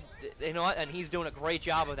 They did, you know what? And he's doing a great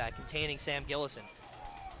job of that, containing Sam Gillison.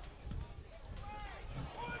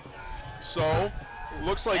 So,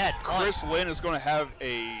 looks like Bad punt. Chris Lynn is going to have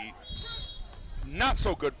a not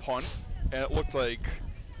so good punt, and it looked like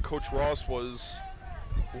Coach Ross was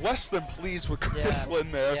less than pleased with Chris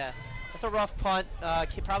Lynn there. Yeah, that's a rough punt.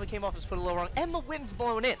 Probably came off his foot a little wrong, and the wind's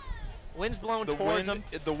blowing in. Wind's blowing towards him.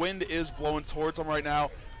 The wind is blowing towards him right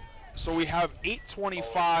now. So we have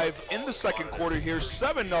 8:25 in the second quarter here,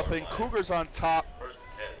 7-0. Cougars on top.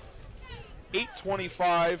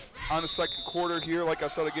 8:25 on the second quarter here, like I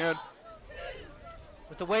said again.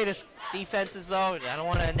 With the way this defense is, though, I don't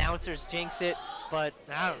want to announcers jinx it, but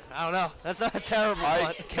I don't know. That's not a terrible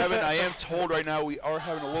punt. Kevin, I am told right now we are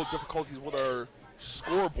having a little difficulties with our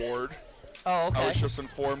scoreboard. Oh, okay. I was just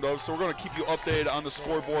informed of. So we're going to keep you updated on the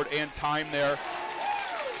scoreboard and time there.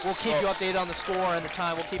 We'll keep you updated on the score and the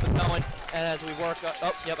time. We'll keep it going, and as we work.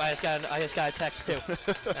 Yep. I just got a text too.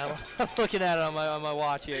 I'm looking at it on my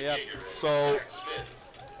watch here. Yep. So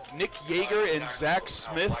Nick Yeager and Zach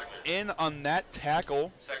Smith in on that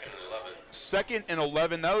tackle. 2nd and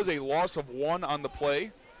 11. That was a loss of 1 on the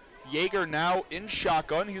play. Yeager now in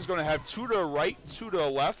shotgun. He's going to have 2 to the right, 2 to the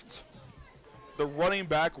left. The running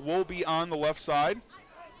back will be on the left side.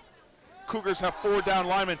 Cougars have 4 down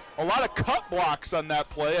linemen. A lot of cut blocks on that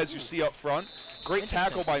play, as you see up front. Great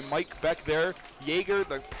tackle by Mike Beck there. Yeager,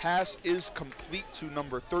 the pass is complete to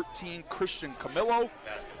number 13, Christian Camillo.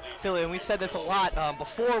 Billy, and we said this a lot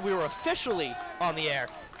before we were officially on the air.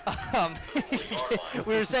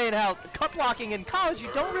 We were saying how cut blocking in college, you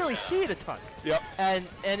don't really see it a ton. Yep. And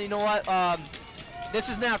you know what? This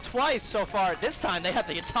is now twice so far. This time they had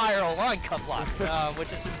the entire O-line cut block, which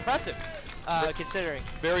is impressive, considering.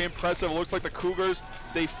 Very impressive. It looks like the Cougars,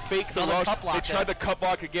 they faked the rush. They tried the cut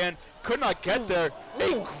block again. Could not get there.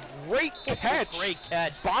 A great catch. Great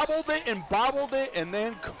catch. Bobbled it, and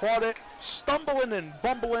then caught it. Stumbling and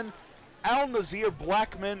bumbling. Al Nazir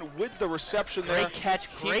Blackman with the reception there. Great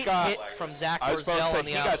catch. Great hit from Zach I was about to Orzel say, on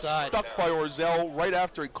the he outside. got stuck by Orzel right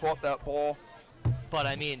after he caught that ball. But,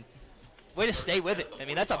 I mean, way to stay with it. I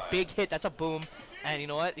mean, that's a big hit. That's a boom. And you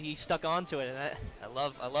know what? He stuck onto it. And I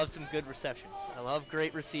love some good receptions. I love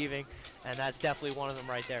great receiving. And that's definitely one of them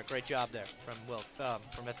right there. Great job there from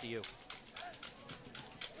from FDU.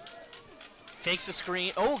 Fakes the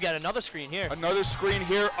screen. Oh, got another screen here. Another screen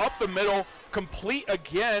here, up the middle, complete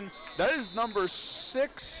again. That is number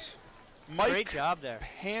 6, Mike. Great job there.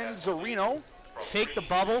 Panzarino. Fake the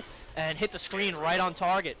bubble and hit the screen right on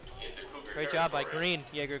target. Great job by Green,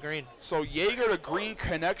 Yeager Green. So Yeager to Green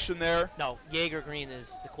connection there. No, Yeager Green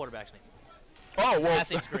is the quarterback's name. Oh, His well.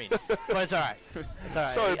 last name's Green, but it's all right. It's all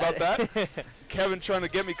right. Sorry about that. Kevin trying to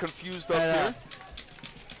get me confused up here.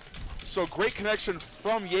 So great connection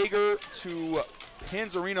from Yeager to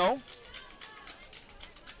Panzarino.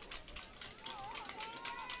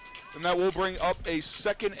 And that will bring up a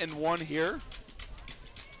 2nd and 1 here.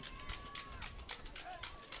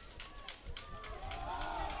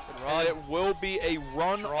 And it will be a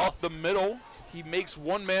run up the middle. He makes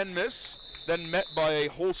one man miss, then met by a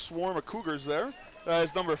whole swarm of Cougars there. That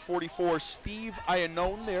is number 44, Steve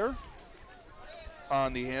Iannone there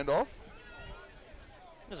on the handoff.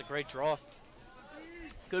 That was a great draw.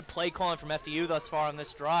 Good play calling from FDU thus far on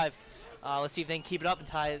this drive. Let's see if they can keep it up and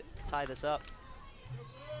tie this up.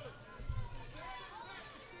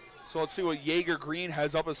 So let's see what Yeager Green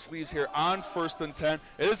has up his sleeves here on 1st and 10.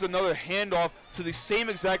 It is another handoff to the same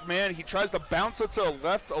exact man. He tries to bounce it to the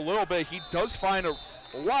left a little bit. He does find a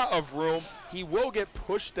lot of room. He will get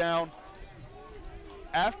pushed down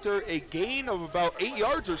after a gain of about 8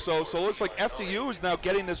 yards or so. So it looks like FDU is now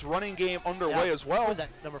getting this running game underway as well. What was that,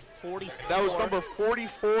 number 44? That was number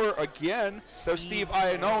 44 again. So Steve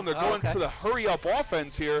Iannone. They're going to the hurry-up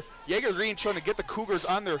offense here. Yeager Green trying to get the Cougars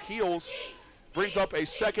on their heels. Brings up a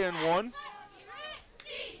 2nd and 1.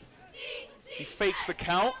 He fakes the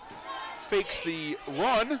count, fakes the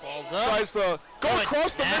run, tries to go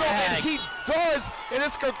across the middle, and he does. And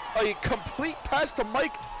it's a complete pass to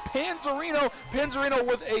Mike Panzarino. Panzarino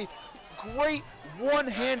with a great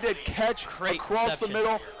one-handed catch Great across the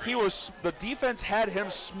reception. middle. The defense had him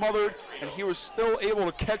smothered, and he was still able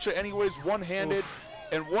to catch it anyways, one-handed. Oof.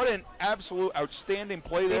 And what an absolute outstanding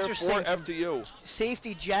play there for Interesting. FTU.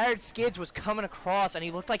 Safety Jared Skids was coming across, and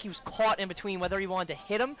he looked like he was caught in between whether he wanted to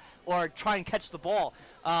hit him or try and catch the ball.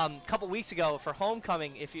 A couple weeks ago for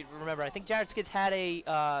homecoming, if you remember, I think Jared Skids had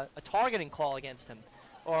a targeting call against him,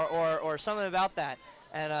 or something about that,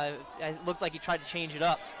 and it looked like he tried to change it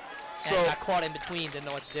up, and got caught in between, didn't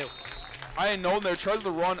know what to do. I know there tries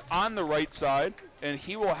to run on the right side, and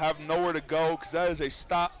he will have nowhere to go because that is a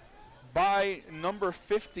stop by number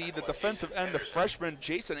 50, the defensive end, the freshman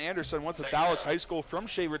Jason Anderson, went to Dallas High School from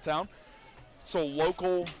Shavertown. So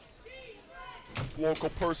local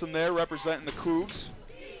person there representing the Cougs.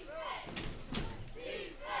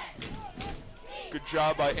 Good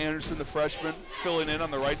job by Anderson, the freshman, filling in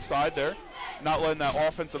on the right side there. Not letting that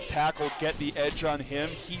offensive tackle get the edge on him.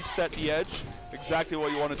 He set the edge, exactly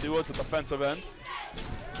what you want to do as a defensive end.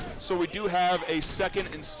 So we do have a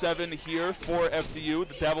 2nd and 7 here for FDU,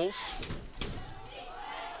 the Devils.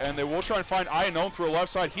 And they will try and find Iannone through the left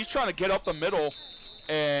side. He's trying to get up the middle,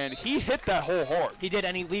 and he hit that hole hard. He did,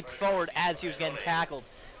 and he leaped forward as he was getting tackled.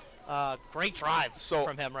 Great drive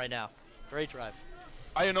from him right now. Great drive.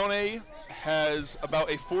 Iannone has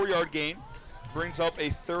about a 4-yard gain, brings up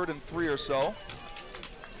a 3rd and 3 or so.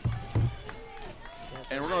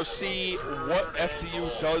 And we're going to see what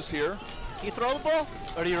FDU does here. Do you throw the ball,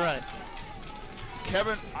 or do you run it?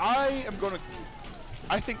 Kevin, I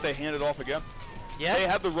think they hand it off again. Yeah. They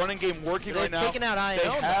have the running game working right now. They're taking out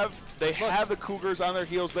Iannone. They have the Cougars on their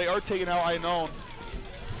heels. They are taking out Iannone.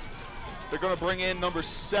 They're going to bring in number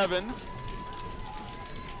 7,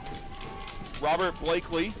 Robert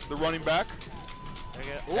Blakely, the running back.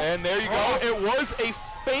 And there you go. It was a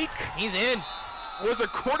fake. He's in. Was a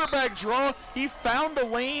quarterback draw. He found the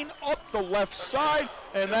lane up the left side,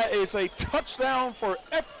 and that is a touchdown for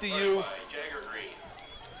FDU.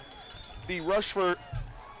 The rush for,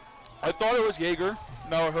 I thought it was Jaeger.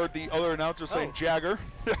 Now I heard the other announcer saying Jagger.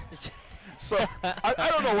 So I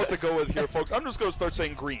don't know what to go with here, folks. I'm just going to start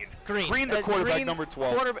saying Green. Green, the quarterback, number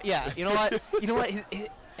 12. Yeah, you know what? You know what?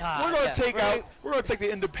 We're going to take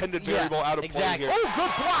the independent variable out of play here. Oh,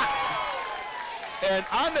 good block. And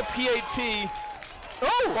on the PAT,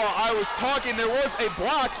 while I was talking, there was a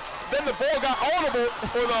block. Then the ball got audible,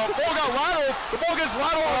 or the ball got lateral. The ball gets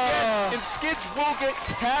lateral again, and Skids will get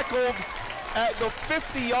tackled at the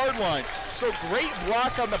 50-yard line. So great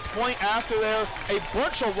block on the point after there. A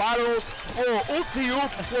bunch of laterals, a little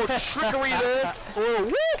oop-de-oop, a little trickery there, a little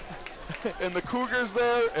whoop. And the Cougars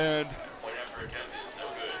there, and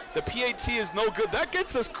the PAT is no good. That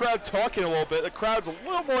gets this crowd talking a little bit. The crowd's a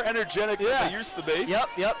little more energetic than they used to be. Yep.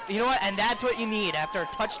 You know what? And that's what you need. After a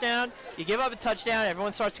touchdown, you give up a touchdown,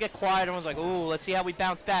 everyone starts to get quiet. Everyone's like, ooh, let's see how we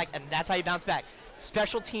bounce back. And that's how you bounce back.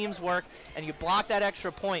 Special teams work, and you block that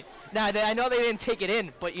extra point. Now, I know they didn't take it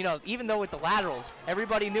in, but, you know, even though with the laterals,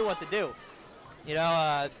 everybody knew what to do, you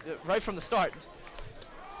know, right from the start.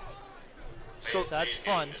 So that's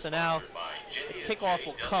fun. So now the kickoff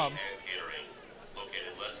will come.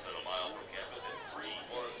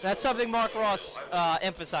 That's something Mark Ross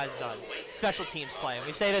emphasizes on, special teams playing.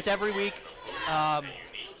 We say this every week, and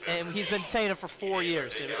he's been saying it for 4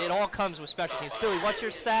 years. It all comes with special teams. Billy, what's your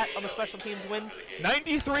stat on the special teams wins?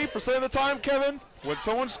 93% of the time, Kevin, when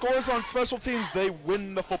someone scores on special teams, they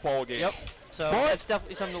win the football game. Yep. So that's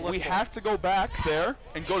definitely something to look for. We have to go back there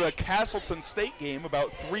and go to a Castleton State game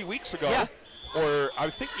about 3 weeks ago. Yeah. Or I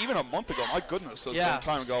think even a month ago. My goodness, that was a long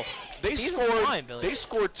time ago. They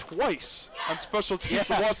scored twice on special teams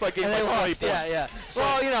and lost that game by 20 points. Yeah. So,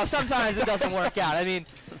 well, you know, sometimes it doesn't work out. I mean,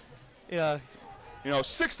 you know,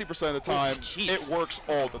 60% of the time, it works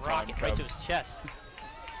all the time. Rocket right to his chest.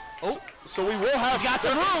 So we will have. He's got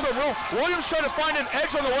some room. Williams trying to find an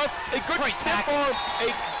edge on the left. A good stiff arm.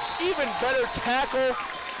 A even better tackle.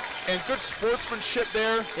 And good sportsmanship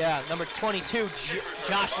there. Yeah, number 22,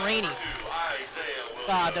 Josh Rainey.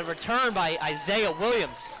 The return by Isaiah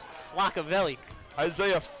Williams. Flaccavelli.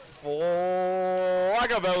 Isaiah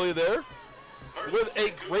Flaccavelli there. With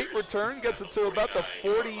a great return. Gets it to about the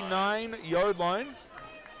 49-yard line.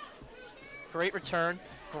 Great return.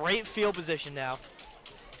 Great field position now.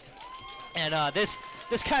 And this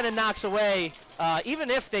kind of knocks away,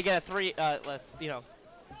 even if they get a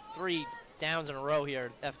 3 downs in a row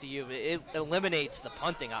here at FDU, it eliminates the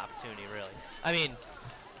punting opportunity, really. I mean,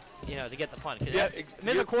 to get the punt.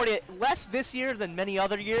 Misericordia, less this year than many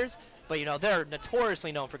other years, but, they're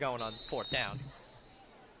notoriously known for going on 4th down.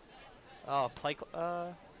 Oh,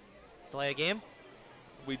 delay a game?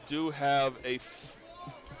 We do have a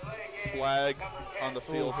flag on the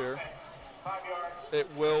field here. it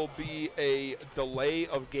will be a delay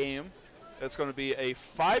of game. It's going to be a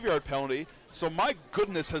 5-yard penalty. So my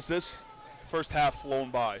goodness, has this first half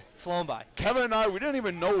flown by. Flown by. Kevin and I, we didn't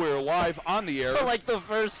even know we were live on the air. For like the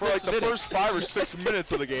first 6 minutes. First 5 or 6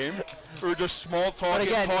 minutes of the game. We were just small talking,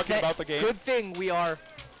 talking about the game. Good thing we are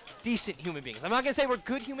decent human beings. I'm not going to say we're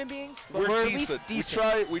good human beings, but we're at least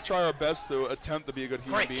decent. We try our best to attempt to be a good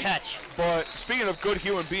human being. Great catch. But speaking of good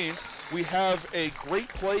human beings, we have a great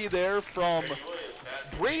play there from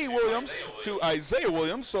Brady Williams to Isaiah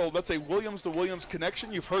Williams. So that's a Williams to Williams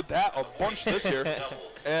connection. You've heard that a bunch this year.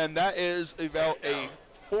 And that is about a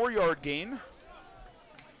 4-yard gain.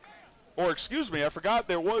 Or excuse me, I forgot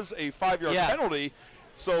there was a 5-yard penalty.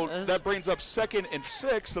 So that brings up 2nd and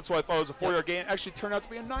 6. That's why I thought it was a 4-yard gain. Actually turned out to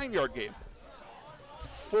be a 9-yard gain.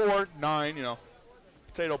 4, 9, you know,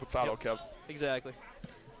 potato, Kev. Exactly.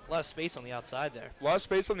 A lot of space on the outside there. A lot of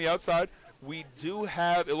space on the outside. We do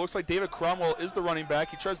have, it looks like David Cromwell is the running back.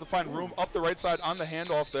 He tries to find room up the right side on the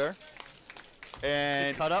handoff there.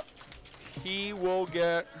 And cut up. He will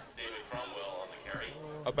get David Cromwell on the carry.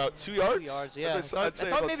 About 2 yards. 2 yards, yeah. I'd say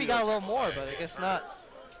I thought maybe he got a little more, but I guess not.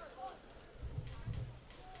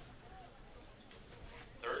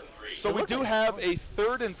 So we do have a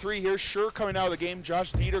 3rd and 3 here. Sure coming out of the game.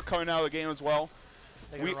 Josh Dieter coming out of the game as well.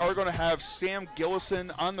 We are going to have Sam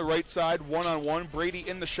Gillison on the right side, one-on-one. Brady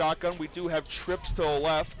in the shotgun. We do have trips to the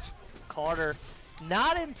left. Carter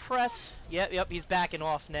not impressed. Yep, he's backing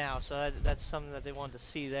off now. So that's something that they wanted to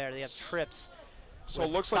see there. They have trips. So it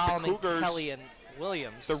looks Solomon, like the Cougars, Kelly, and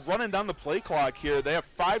Williams. They're running down the play clock here. They have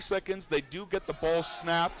 5 seconds. They do get the ball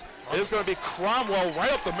snapped. It is going to be Cromwell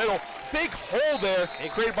right up the middle. Big hole there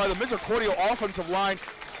created by the Misericordia offensive line.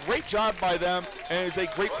 Great job by them, and it's a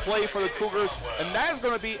great play for the Cougars. And that is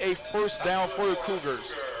going to be a first down for the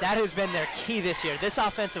Cougars. That has been their key this year. This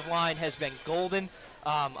offensive line has been golden.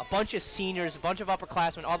 A bunch of seniors, a bunch of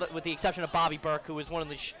upperclassmen, with the exception of Bobby Burke, who is one of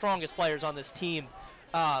the strongest players on this team.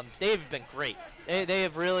 They've been great. They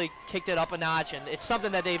have really kicked it up a notch, and it's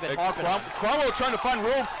something that they've been harping on. Cromwell trying to find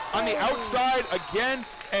room on the outside again,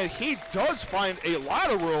 and he does find a lot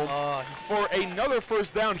of room for another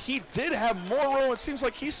first down. He did have more room. It seems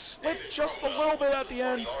like he slipped just a little bit at the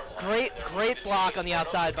end. Great block on the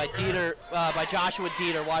outside by by Joshua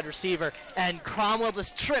Dieter, wide receiver, and Cromwell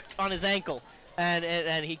just tripped on his ankle,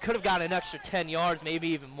 and he could have gotten an extra 10 yards, maybe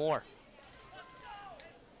even more.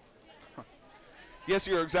 Yes,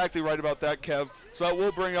 you're exactly right about that, Kev. So that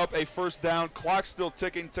will bring up a first down. Clock still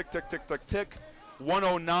ticking. Tick, tick, tick, tick, tick.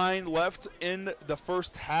 1:09 left in the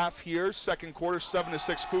first half here. Second quarter,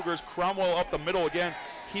 7-6 Cougars. Cromwell up the middle again.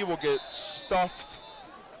 He will get stuffed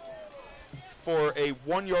for a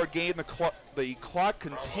 1-yard gain. The clock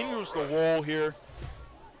continues to roll here.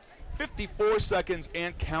 54 seconds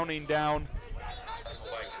and counting down.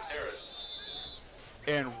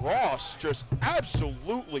 And Ross just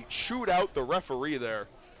absolutely chewed out the referee there.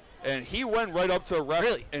 And he went right up to the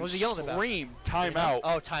ref and screamed timeout.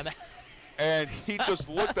 Oh, timeout. And he just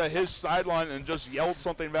looked at his sideline and just yelled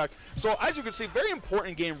something back. So as you can see, very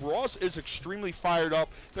important game. Ross is extremely fired up.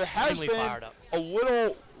 There has been a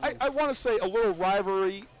little, I want to say a little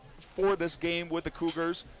rivalry for this game with the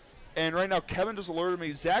Cougars. And right now Kevin just alerted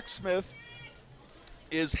me, Zach Smith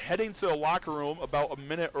is heading to the locker room about a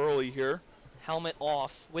minute early here. Helmet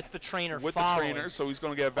off with the trainer with following. The trainer, so he's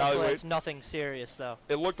going to get evaluated. It's nothing serious, though.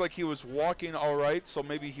 It looked like he was walking all right, so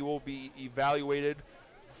maybe he will be evaluated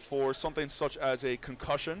for something such as a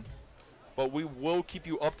concussion. But we will keep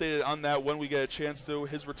you updated on that when we get a chance to.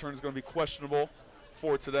 His return is going to be questionable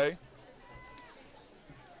for today.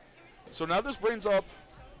 So now this brings up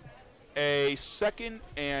a 2nd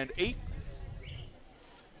and 8.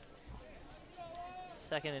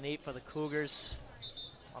 2nd and 8 for the Cougars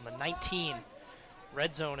on the 19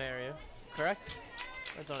 red zone area, correct?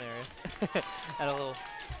 Red zone area. Had a little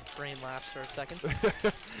brain lapse for a second.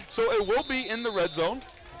 So it will be in the red zone,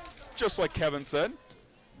 just like Kevin said.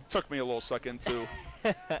 Took me a little second to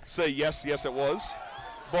say yes it was.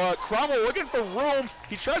 But Cromwell looking for room.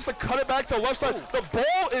 He tries to cut it back to the left side. The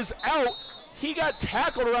ball is out. He got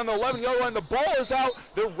tackled around the 11-yard line. The ball is out.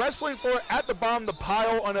 They're wrestling for it at the bottom of the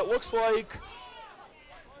pile, and it looks like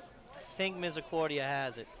I think Misericordia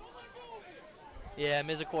has it. Yeah,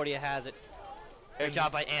 Misericordia has it. Great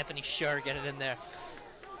job by Anthony Scher getting in there.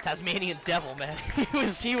 Tasmanian Devil, man.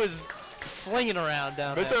 he was flinging around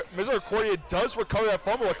down there. Misericordia does recover that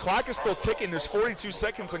fumble. The clock is still ticking. There's 42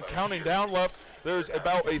 seconds and counting down left. There's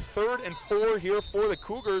about a 3rd and 4 here for the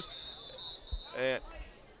Cougars. And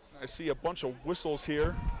I see a bunch of whistles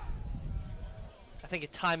here. I think a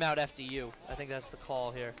timeout FDU. I think that's the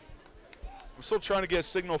call here. I'm still trying to get a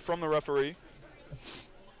signal from the referee.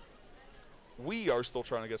 We are still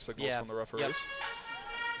trying to get signals from the referees. Yep.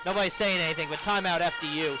 Nobody's saying anything, but timeout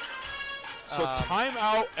FDU. So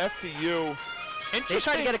timeout FDU. They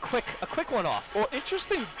tried to get a quick one off. Well,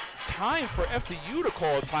 interesting time for FDU to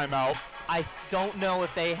call a timeout. I don't know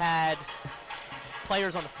if they had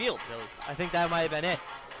players on the field, really. I think that might have been it.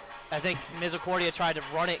 I think Misericordia tried to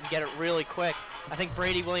run it and get it really quick. I think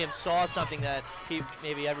Brady Williams saw something that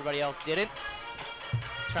maybe everybody else didn't.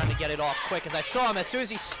 Trying to get it off quick. As I saw him, as soon as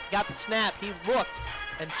he got the snap, he looked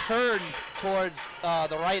and turned towards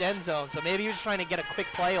the right end zone. So maybe he was trying to get a quick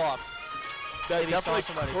play off. That definitely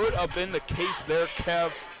could have been the case there,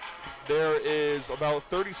 Kev. There is about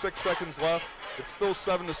 36 seconds left. It's still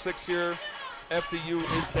 7-6 here. FDU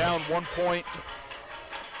is down 1 point.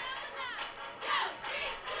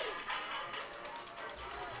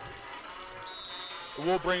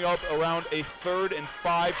 We'll bring up around a 3rd and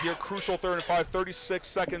 5 here. Crucial 3rd and 5, 36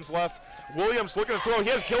 seconds left. Williams looking to throw. He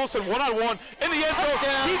has Gillison one-on-one in the end zone.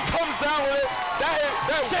 He comes down with it. That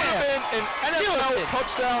would have been an NFL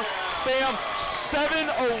touchdown. Sam,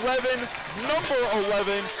 7-11, number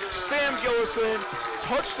 11. Sam Gillison,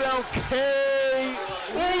 touchdown K.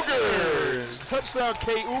 Ugers. Touchdown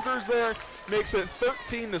K. Ugers there. Makes it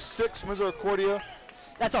 13-6 Misericordia.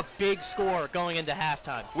 That's a big score going into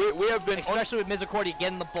halftime. We have been, especially with Misericordia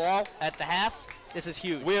getting the ball at the half. This is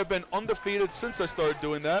huge. We have been undefeated since I started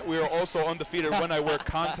doing that. We are also undefeated when I wear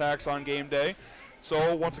contacts on game day.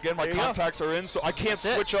 So once again, my contacts are in, so I can't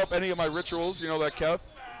switch up any of my rituals. You know that, Kev?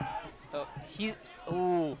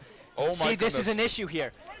 Oh my See, this is an issue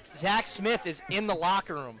here. Zach Smith is in the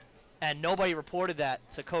locker room, and nobody reported that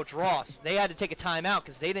to Coach Ross. They had to take a timeout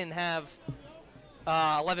because they didn't have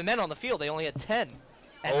 11 men on the field. They only had 10.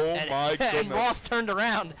 And, my goodness. And Ross turned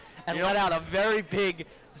around and let out a very big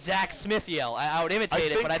Zach Smith yell. I would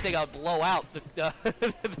imitate it, but I think I would blow out the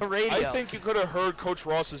radio. I think you could have heard Coach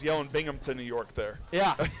Ross's yell in Binghamton, New York there.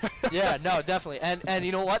 Yeah. Yeah, no, definitely. And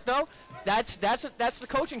you know what, though? That's the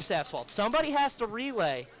coaching staff's fault. Somebody has to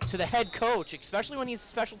relay to the head coach, especially when he's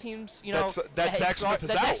special teams, you know. That Zach Smith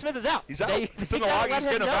is out. Zach Smith is out. He's out. He's in the log. He's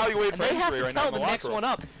getting evaluated for injury right now in the locker room. They have to tell the next one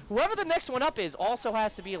up. Whoever the next one up is also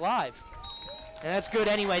has to be alive. And that's good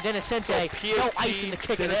anyway. Dennis Sente, no ice in the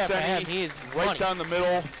kicker there for him. He is right down the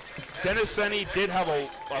middle. Dennis Sente did have a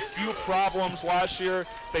few problems last year.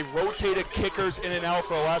 They rotated kickers in and out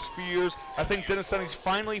for the last few years. I think Dennis Sente's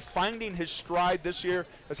finally finding his stride this year.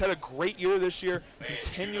 Has had a great year this year.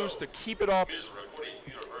 Continues to keep it up. Misericordia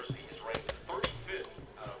University is ranked 35th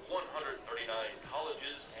out of 139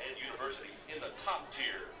 colleges and universities in the top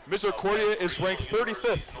tier. Misericordia is ranked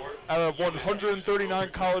 35th out of 139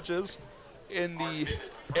 colleges in the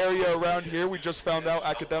area around here. We just found out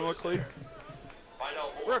academically.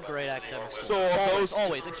 We're a great academic school. So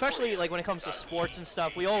always, especially like when it comes to sports and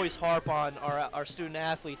stuff, we always harp on our student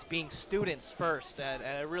athletes being students first, and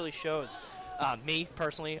it really shows. Me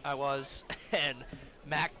personally, I was and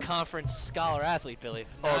MAC conference scholar athlete, Billy.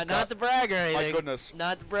 Not to brag or anything. My goodness.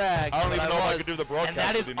 Not to brag. I don't even know if I could do the broadcast. And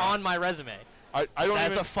that is on my resume. I don't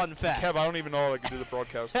That's a fun fact. Kev, I don't even know if I could do the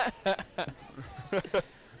broadcast.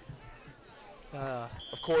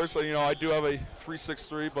 Of course, you know, I do have a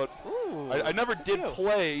 3.63, but I never did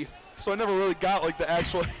play, so I never really got like the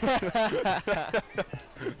actual.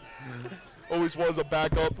 Always was a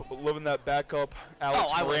backup, living that backup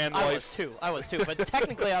Alex Moran life. I was too. But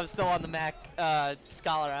technically, I was still on the MAC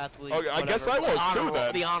scholar athlete. Okay, I guess I was too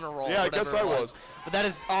then. The honor roll. Yeah, I guess I was. But that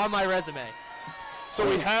is on my resume. So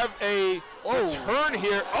we have a return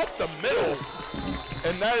here up the middle,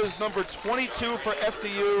 and that is number 22 for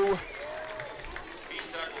FDU.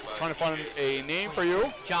 Trying to find a name for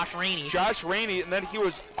you. Josh Rainey. Josh Rainey, and then he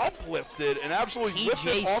was uplifted and absolutely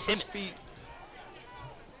lifted off his feet.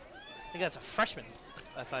 I think that's a freshman.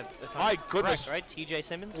 My goodness. Correct, right? TJ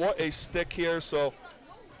Simmons. What a stick here. So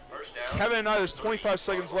Kevin and I, there's 25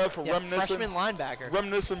 seconds left for reminiscing. Freshman linebacker.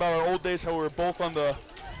 Reminiscing about our old days, how we were both on the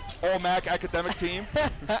All-MAC academic team.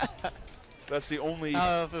 That's the only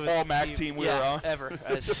All-MAC team we were on. Ever.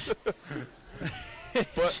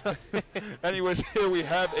 But anyways, here we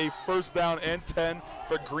have a 1st down and 10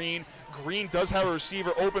 for Green. Green does have a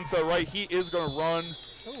receiver open to the right. He is going to run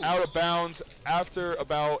out of bounds after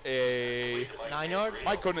about a 9-yard.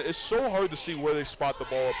 My goodness, it's so hard to see where they spot the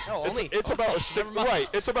ball. It's about a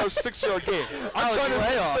It's about a 6-yard game. I'm trying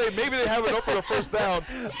to say maybe they have it up for the 1st down.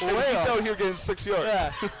 And he's out here getting 6 yards.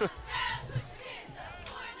 Yeah.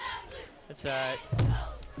 It's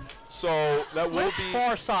So that will be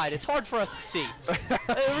far side. It's hard for us to see. It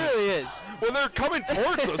really is. Well, they're coming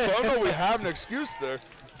towards us, so I don't know if we have an excuse there.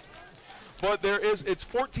 But it's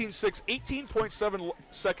 14-6, 18.7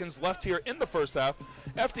 seconds left here in the 1st half.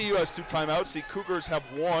 FDU has 2 timeouts. The Cougars have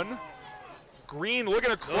 1. Green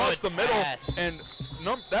looking across Good the middle, pass. and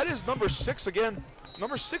that is number 6 again.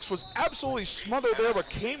 Number 6 was absolutely smothered there, but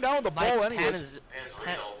came down with the ball anyways.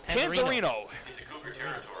 Panzarino. Into Cougar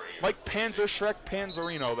territory. Mike Panzer, Shrek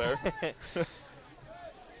Panzarino there.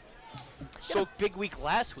 So big week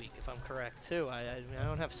last week, if I'm correct, too. I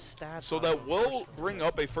don't have stats. So on that them. will bring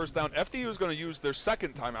up a first down. FDU is going to use their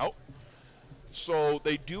second timeout. So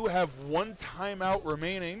they do have 1 timeout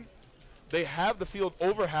remaining. They have the field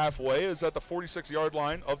over halfway. It's at the 46-yard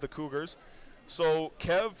line of the Cougars. So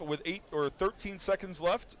Kev, with 8 or 13 seconds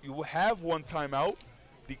left, you have 1 timeout.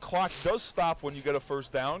 The clock does stop when you get a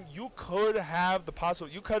first down. You could have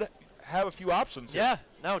you could have a few options here. Yeah,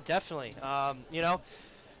 no, definitely. You know,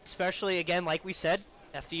 especially again, like we said,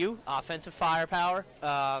 FDU offensive firepower.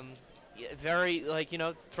 Very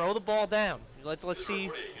throw the ball down. Let's see,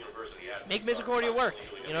 make Misericordia work.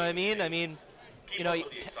 You know what I mean?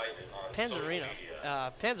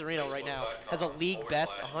 Panzarino right now has a league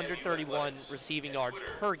best 131 receiving yards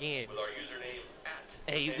per game.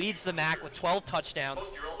 He leads the MAC with 12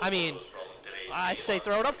 touchdowns. I say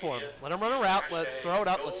throw it up for him. Let him run a route. Let's throw it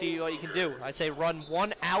up. Let's see what you can do. I say run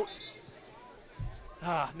 1 out.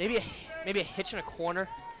 Maybe a hitch in a corner.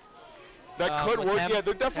 That could work. Yeah,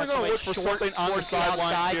 they're definitely going to look for something on the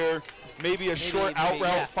sidelines here. Maybe a short out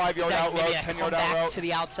route, 5-yard out route, 10-yard out route. To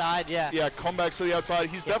the outside, yeah. Yeah, comebacks to the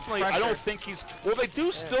outside. He's definitely, I don't think he's, well, they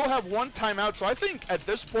do still have 1 timeout, so I think at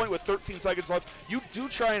this point with 13 seconds left, you do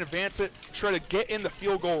try and advance it, try to get in the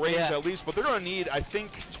field goal range at least, but they're going to need, I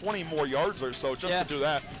think, 20 more yards or so just to do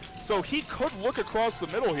that. So he could look across the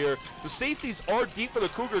middle here. The safeties are deep for the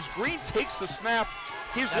Cougars. Green takes the snap.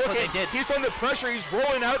 He's looking. He's under pressure. He's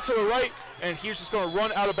rolling out to the right, and he's just going to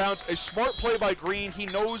run out of bounds. A smart play by Green. He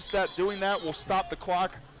knows that doing that will stop the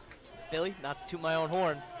clock. Billy, not to toot my own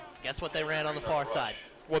horn, guess what they ran on the far side?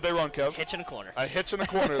 What'd they run, Kev? Hitch in a corner. A hitch in a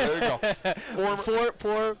corner. There you go.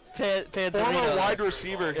 Former wide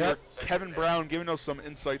receiver here, Kevin Brown, giving us some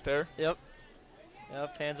insight there. Yep,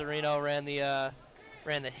 Panzarino ran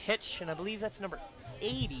the hitch, and I believe that's number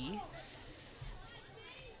 80.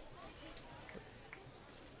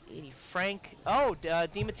 Frank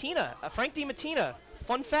DiMattina. Frank DiMattina.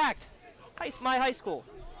 Fun fact. My high school.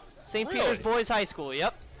 St. Peter's Boys High School,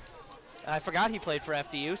 yep. I forgot he played for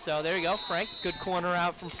FDU, so there you go. Frank, good corner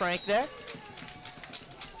out from Frank there.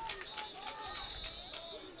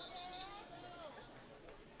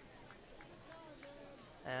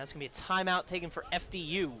 And that's going to be a timeout taken for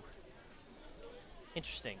FDU.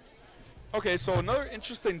 Interesting. Okay, so another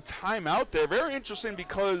interesting timeout there. Very interesting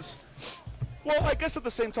because, well, I guess at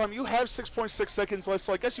the same time, you have 6.6 seconds left,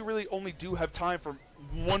 so I guess you really only do have time for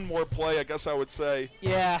 1 more play, I guess I would say.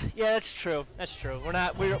 Yeah, that's true. That's true.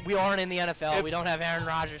 We aren't in the NFL. We don't have Aaron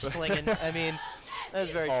Rodgers slinging.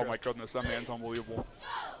 That's very true. Oh, my goodness, that man's unbelievable.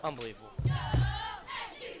 Unbelievable.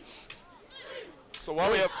 So while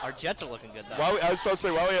we have... Our Jets are looking good, though. I was about to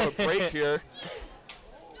say, while we have a break here,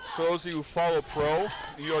 for those of you who follow pro,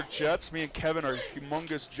 New York Jets, me and Kevin are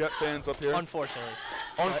humongous Jet fans up here.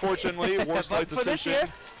 Unfortunately, worst life decision. This year,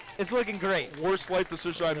 it's looking great. Worst life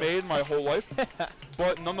decision I made my whole life.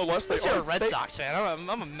 But nonetheless, you're a Red Sox fan. I'm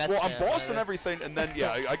a Mets fan. Well, I'm Boston everything, and then,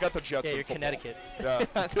 I got the Jets in you're football. Connecticut. Yeah.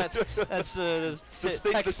 that's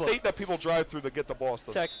the state that people drive through to get to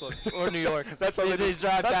Boston. Textbook. Or New York. That's how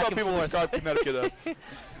people describe Connecticut as.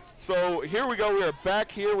 So here we go. We are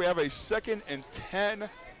back here. We have a 2nd and 10.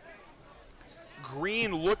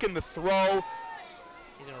 Green looking to throw.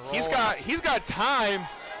 He's got time.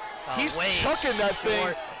 He's chucking that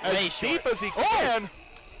thing as deep as he can.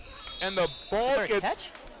 And the ball gets...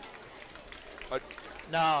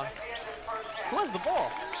 No. Who has the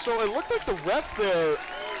ball? So it looked like the ref there,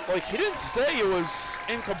 he didn't say it was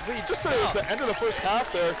incomplete. He just said it was the end of the first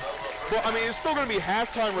half there. But, it's still going to be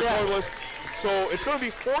halftime regardless. Yeah. So it's going to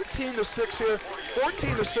be 14-6 here.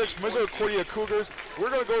 14-6, Misericordia Cougars. We're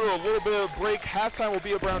going to go to a little bit of a break. Halftime will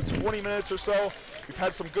be around 20 minutes or so. We've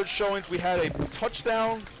had some good showings. We had a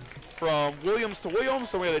touchdown from Williams to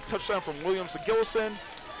Williams. Then we had a touchdown from Williams to Gillison.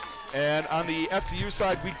 And on the FDU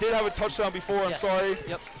side, we did have a touchdown before. I'm sorry.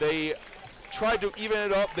 Yep. They tried to even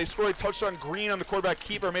it up. They scored a touchdown. Green on the quarterback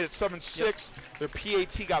keeper made it 7-6. Yep. Their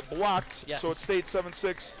PAT got blocked, so it stayed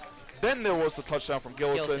 7-6. Then there was the touchdown from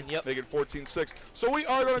Gillison, making it 14-6. So we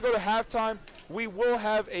are going to go to halftime. We will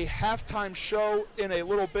have a halftime show in a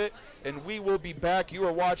little bit, and we will be back. You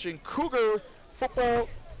are watching Cougar Football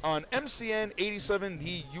on MCN 87,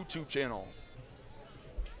 the YouTube channel.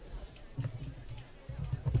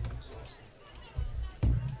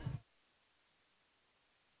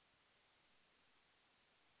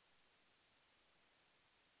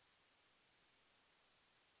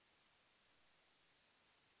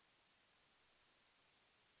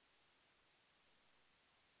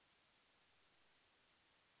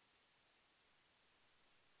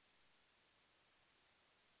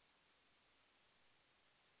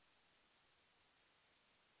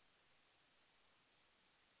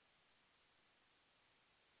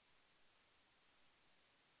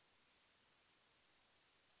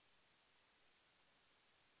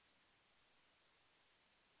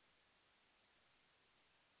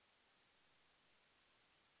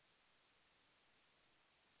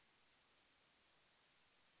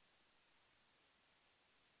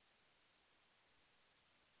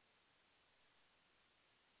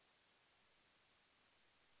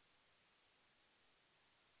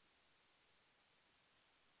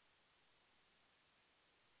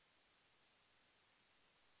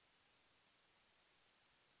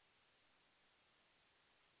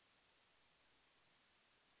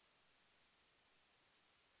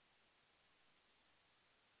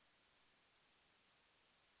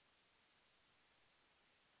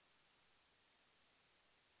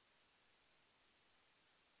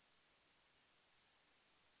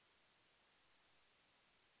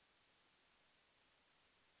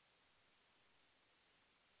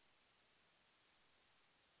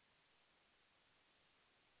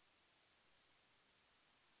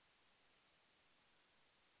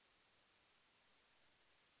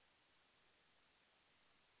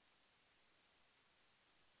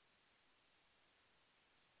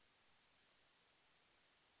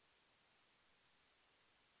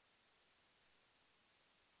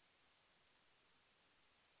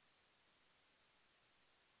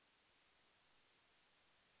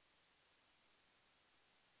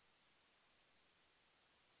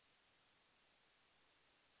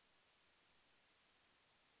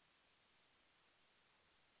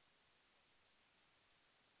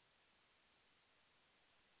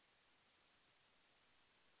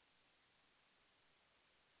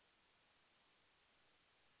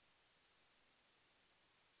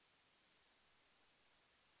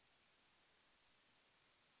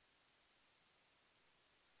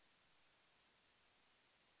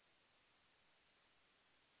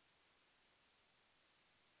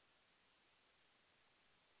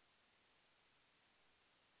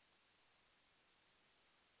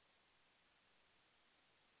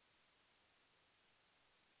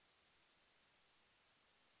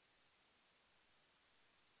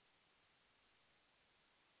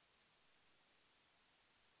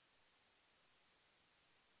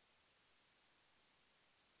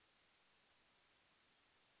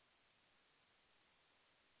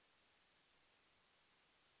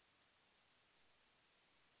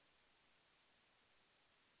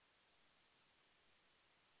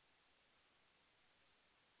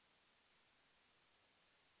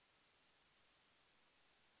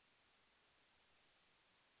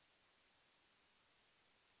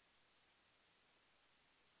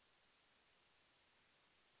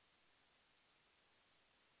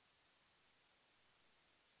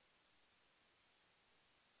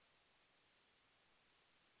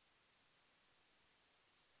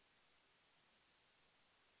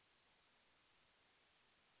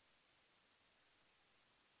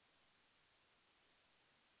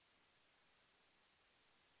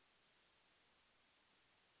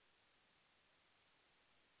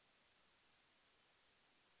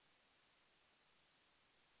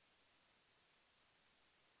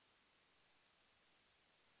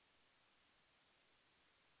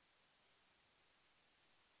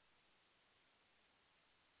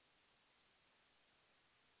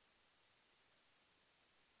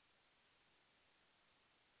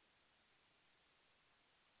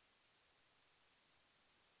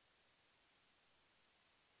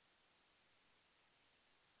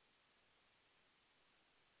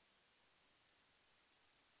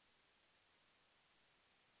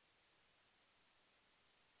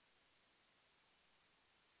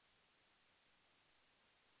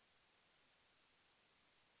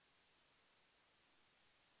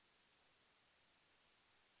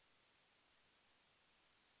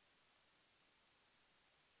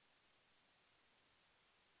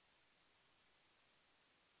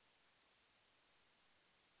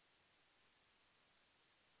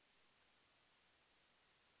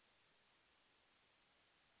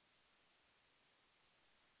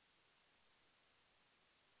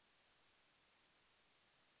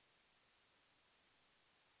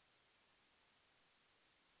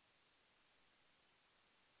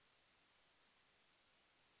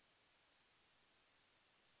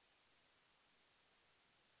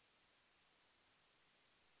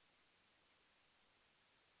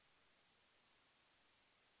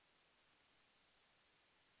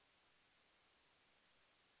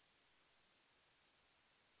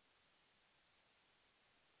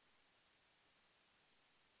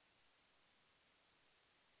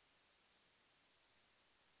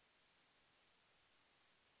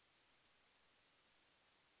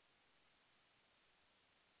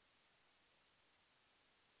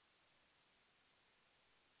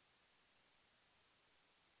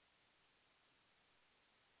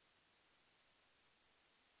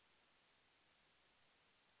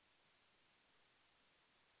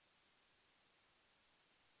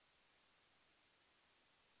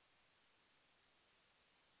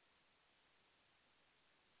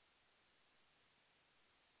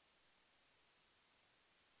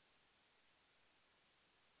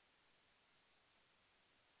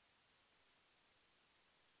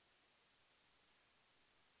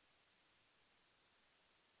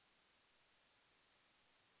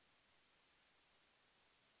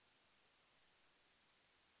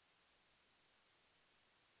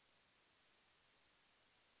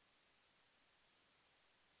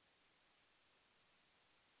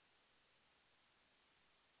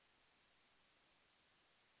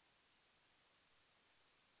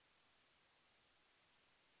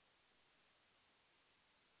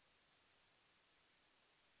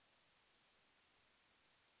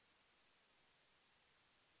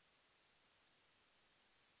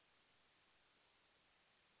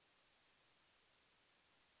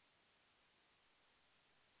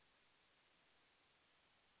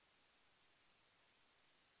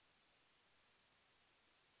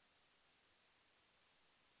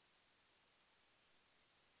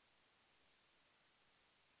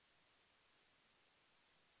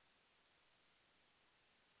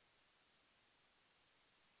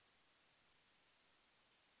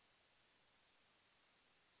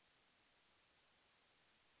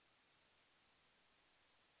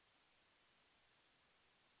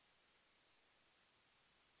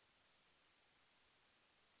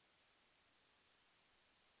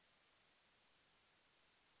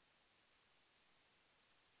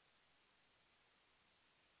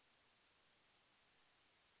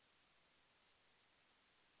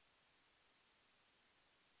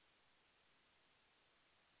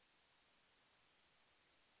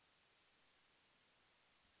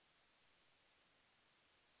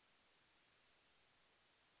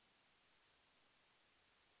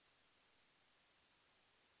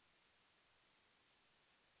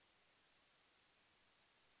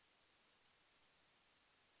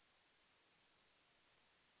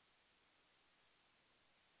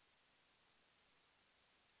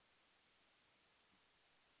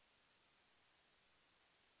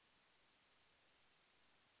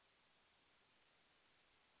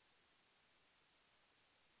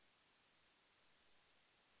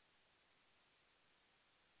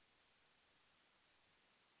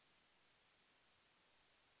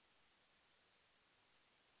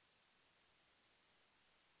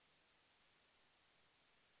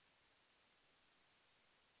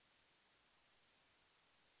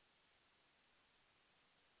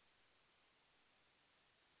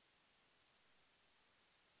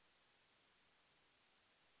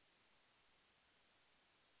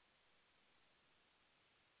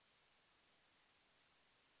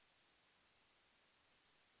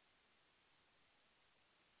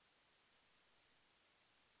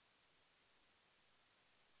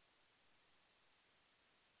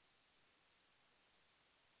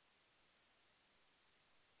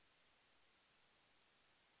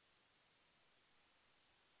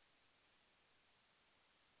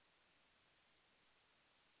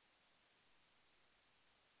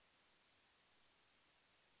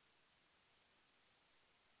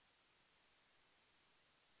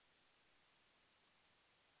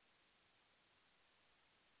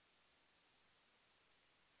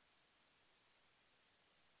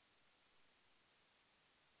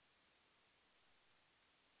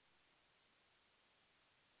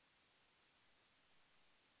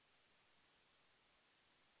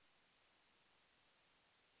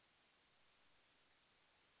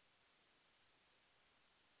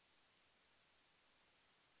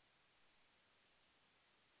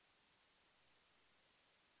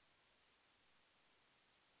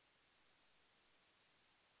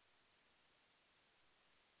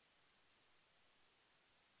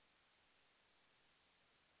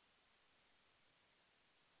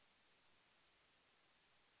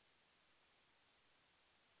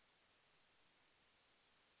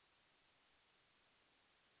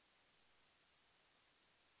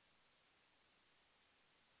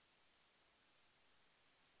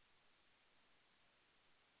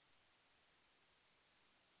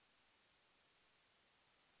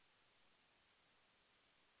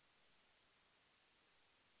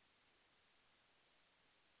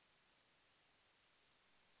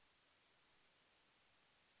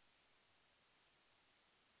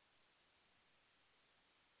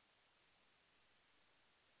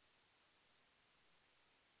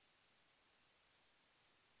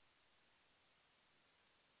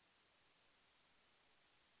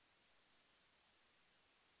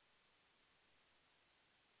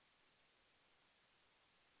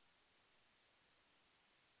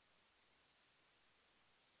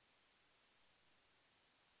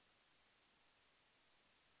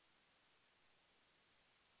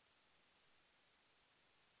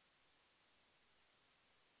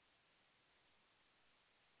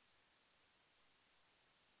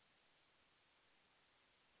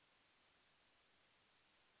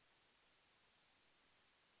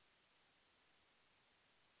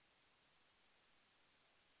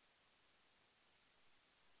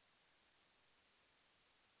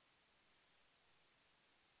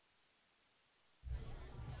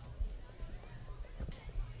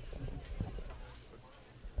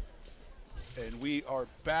 And we are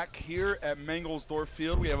back here at Mangelsdorf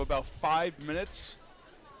Field. We have about 5 minutes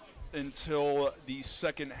until the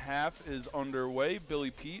second half is underway.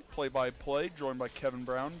 Billy Pete, play-by-play, joined by Kevin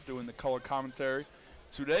Brown, doing the color commentary.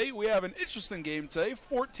 Today, we have an interesting game today.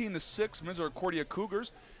 14-6 Misericordia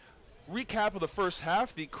Cougars. Recap of the first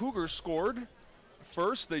half. The Cougars scored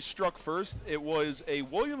first. They struck first. It was a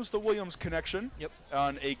Williams-to-Williams connection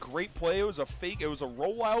on a great play. It was a fake. It was a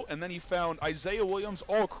rollout, and then he found Isaiah Williams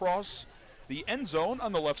all across the end zone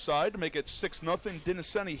on the left side to make it 6-0.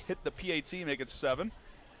 Dinaseni hit the PAT, make it 7.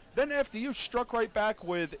 Then FDU struck right back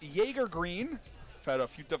with Jaeger Green. I've had a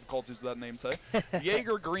few difficulties with that name today.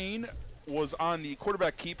 Jaeger Green was on the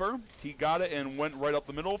quarterback keeper. He got it and went right up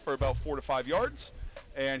the middle for about 4 to 5 yards,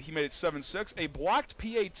 and he made it 7-6. A blocked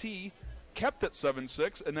PAT kept it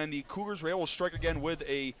 7-6, and then the Cougars were able to strike again with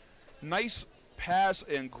a nice pass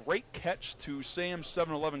and great catch to Sam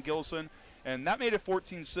 7-11 Gillison, and that made it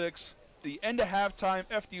 14-6. The end of halftime,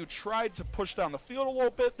 FDU tried to push down the field a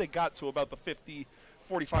little bit. They got to about the 50,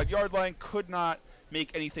 45-yard line, could not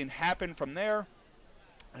make anything happen from there,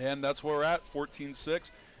 and that's where we're at,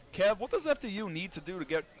 14-6. Kev, what does FDU need to do to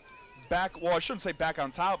get back, well, I shouldn't say back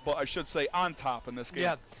on top, but I should say on top in this game?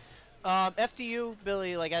 Yeah. FDU,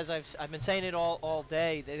 Billy, like as I've been saying it all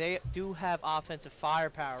day, they do have offensive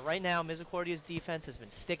firepower. Right now, Misericordia's defense has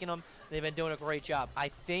been sticking them. They've been doing a great job.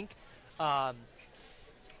 I think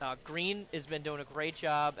Green has been doing a great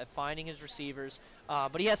job at finding his receivers,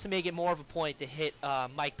 but he has to make it more of a point to hit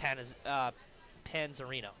Mike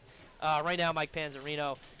Panzarino. Right now, Mike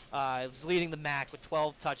Panzarino is leading the MAC with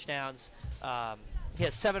 12 touchdowns. He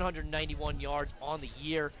has 791 yards on the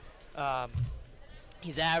year.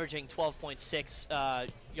 He's averaging 12.6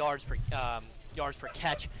 yards per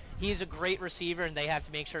catch. He's a great receiver, and they have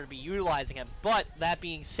to make sure to be utilizing him. But that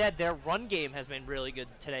being said, their run game has been really good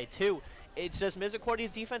today too. It's just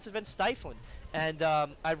Misericordia's defense has been stifling, and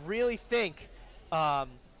I really think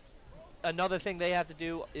another thing they have to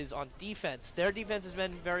do is on defense. Their defense has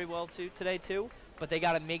been very well today too, but they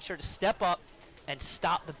got to make sure to step up and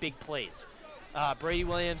stop the big plays. Brady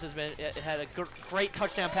Williams had a great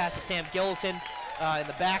touchdown pass to Sam Gillison in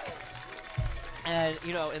the back, and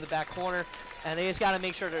in the back corner, and they just got to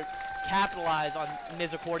make sure to capitalize on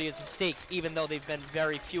Misericordia's mistakes, even though they've been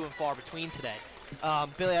very few and far between today.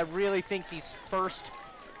 Billy, I really think these first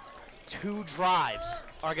 2 drives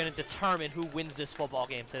are going to determine who wins this football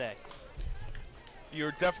game today.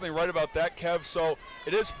 You're definitely right about that, Kev. So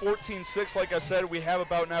it is 14-6. Like I said, we have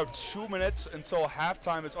about now 2 minutes until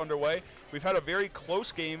halftime is underway. We've had a very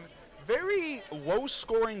close game, very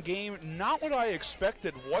low-scoring game, not what I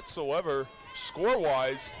expected whatsoever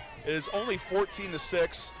score-wise. It is only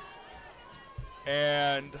 14-6,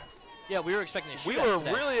 and yeah, we were expecting a shootout. We were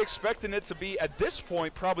today. really expecting it to be, at this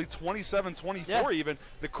point, probably 27-24 even.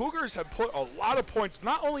 The Cougars have put a lot of points,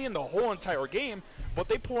 not only in the whole entire game, but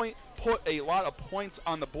they put a lot of points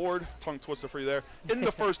on the board, tongue twister for you there, in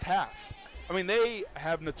the first half. I mean, they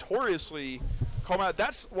have notoriously come out.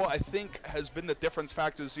 That's what I think has been the difference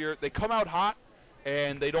factors here. They come out hot,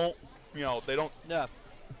 and they don't,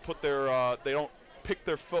 put their, they don't pick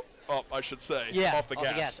their foot up, I should say, off the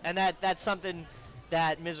gas. And that's something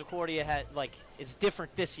that Misericordia is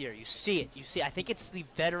different this year. You see it. I think it's the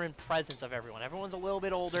veteran presence of everyone. Everyone's a little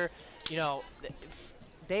bit older.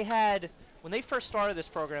 They had, when they first started this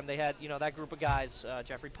program, they had that group of guys,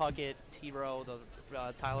 Jeffrey Puckett, T-Rowe,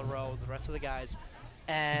 Tyler Rowe, the rest of the guys,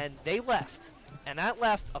 and they left. And that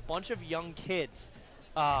left a bunch of young kids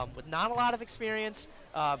with not a lot of experience.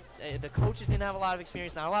 The coaches didn't have a lot of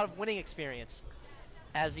experience, not a lot of winning experience.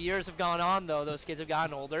 As the years have gone on, though, those kids have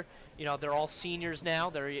gotten older. They're all seniors now.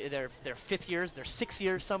 They're 5th years. They're 6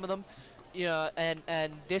 years, some of them.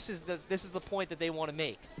 And this is the point that they want to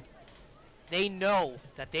make. They know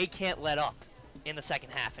that they can't let up in the second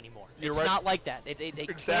half anymore. It's right. Not like that. They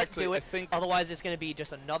can't do it. Otherwise, it's going to be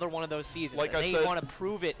just another one of those seasons. Like I they said, want to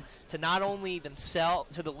prove it to not only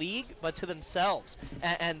themselves, to the league, but to themselves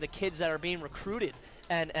and the kids that are being recruited,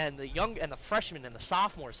 and the young and the freshmen and the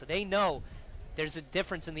sophomores. So they know there's a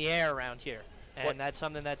difference in the air around here, and that's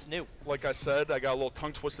something that's new. Like I said, I got a little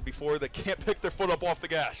tongue twisted before. They can't pick their foot up off the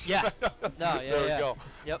gas. Yeah. There we go.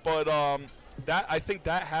 Yep. But I think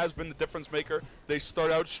that has been the difference maker. They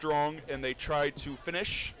start out strong, and they try to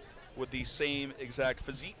finish with the same exact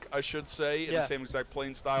physique, I should say, and the same exact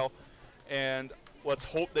playing style. And let's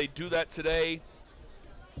hope they do that today.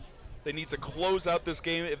 They need to close out this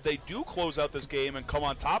game. If they do close out this game and come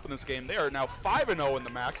on top in this game, they are now 5-0 in the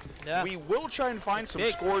MAC. Yeah. We will try and find some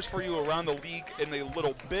scores for you around the league in a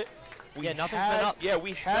little bit. Yeah, nothing's been up. Yeah,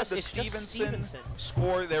 we had Plus, the it's just Stevenson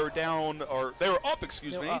score. They were down, or they were up,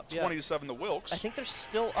 excuse me, up, yeah. 20-7 to Wilkes. I think they're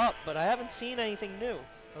still up, but I haven't seen anything new,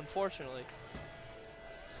 unfortunately.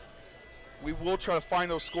 We will try to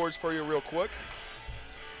find those scores for you real quick.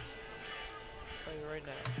 I'll tell you right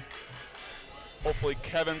now. Hopefully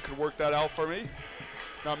Kevin could work that out for me.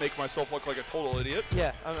 Not make myself look like a total idiot.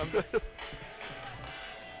 Yeah, I'm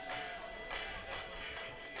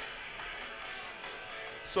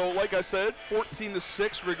So, like I said,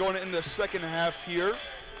 14-6. We're going in the second half here.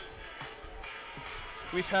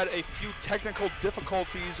 We've had a few technical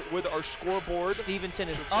difficulties with our scoreboard. Stevenson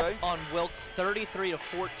is up on Wilkes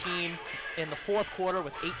 33-14 in the fourth quarter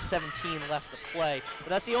with 8:17 left to play. But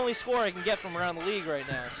that's the only score I can get from around the league right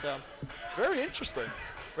now. So very interesting.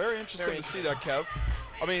 Very interesting to see that, Kev.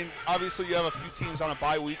 I mean, obviously you have a few teams on a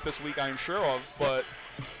bye week this week, I'm sure of, but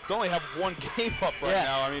to only have one game up right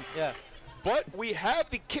now, I mean. Yeah. But we have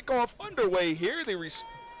the kickoff underway here. The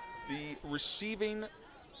receiving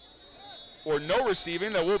or no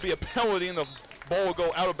receiving, there will be a penalty and the ball will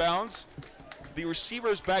go out of bounds. The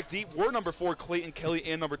receivers back deep were number 4 Clayton Kelly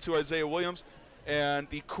and number 2 Isaiah Williams. And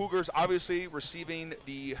the Cougars obviously receiving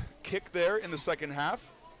the kick there in the second half.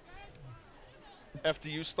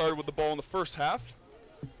 FDU started with the ball in the first half.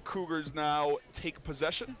 Cougars now take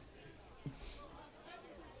possession.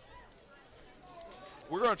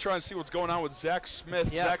 We're going to try and see what's going on with Zach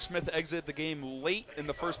Smith. Yeah. Zach Smith exited the game late in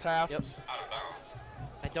the first half. Yep.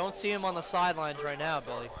 I don't see him on the sidelines right now,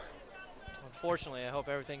 Billy. Unfortunately, I hope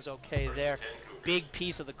everything's okay there. Big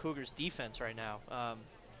piece of the Cougars' defense right now.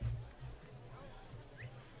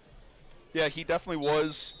 Yeah, he definitely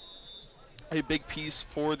was a big piece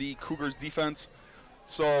for the Cougars' defense.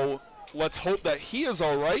 So let's hope that he is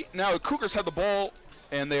all right. Now the Cougars have the ball,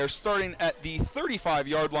 and they are starting at the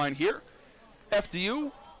 35-yard line here.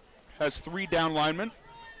 FDU has 3 down linemen.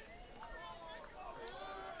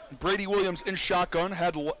 Brady Williams in shotgun,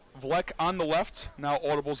 had Vleck on the left. Now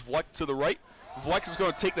audibles Vleck to the right. Vleck is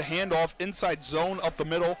going to take the handoff inside zone up the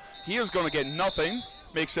middle. He is going to get nothing.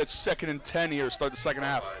 Makes it 2nd and 10 here, start the second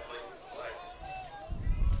half.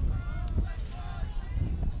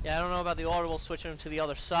 Yeah, I don't know about the audible switching him to the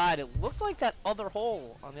other side. It looked like that other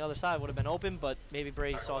hole on the other side would have been open, but maybe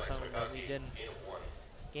Brady saw something that we didn't.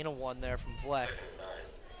 Gain a 1 there from Vleck.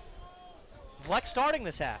 Vleck starting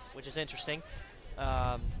this half, which is interesting.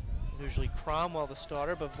 Usually Cromwell the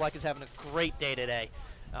starter, but Vleck is having a great day today.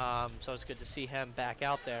 So it's good to see him back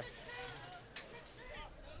out there.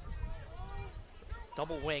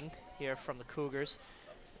 Double wing here from the Cougars.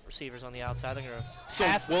 Receivers on the outside. They're going to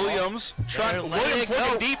pass Williams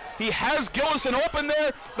looking deep. He has Gillison open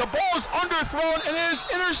there. The ball is underthrown and it is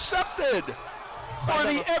intercepted. For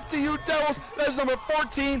the FDU Devils, that's number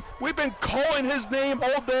 14. We've been calling his name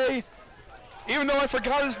all day, even though I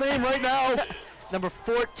forgot his name right now. Number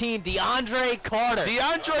 14, DeAndre Carter.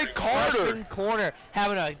 DeAndre Carter. Freshman corner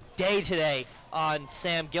having a day today on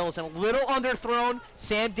Sam Gillison. A little underthrown.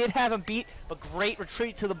 Sam did have him beat, but great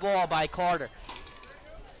retreat to the ball by Carter.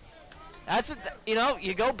 That's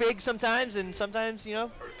you go big sometimes, and sometimes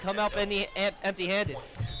come out empty-handed.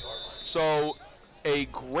 So a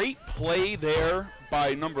great play there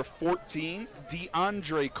by number 14,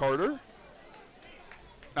 DeAndre Carter.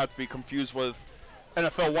 Not to be confused with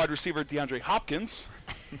NFL wide receiver DeAndre Hopkins.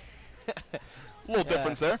 A little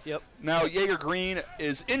difference there. Yep. Now Jaeger Green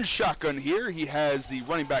is in shotgun here. He has the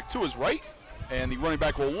running back to his right, and the running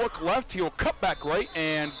back will look left. He will cut back right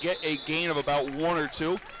and get a gain of about 1 or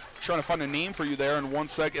 2. Trying to find a name for you there in 1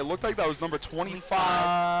 sec. It looked like that was number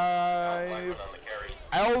 25,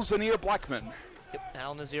 Al-Zanir Blackman. Yep,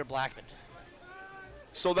 Al-Nazir Blackman.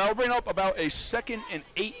 So that'll bring up about a 2nd and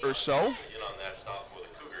 8 or so.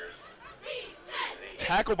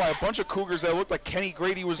 Tackled by a bunch of Cougars. That looked like Kenny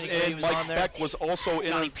Grady was in. Mike Beck was also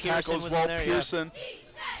in on the tackle as well. Pearson. Yeah.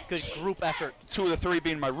 Good group effort. 2 of the 3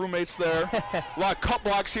 being my roommates there. A lot of cut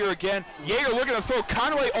blocks here again. Jaeger looking to throw.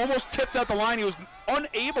 Conway almost tipped at the line. He was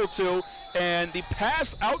unable to. And the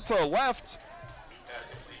pass out to the left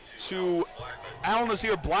to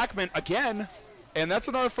Al-Nazir Blackman again. And that's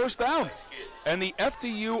another first down. And the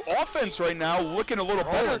FDU offense right now looking a little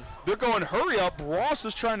better. They're going hurry up. Ross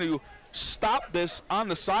is trying to stop this on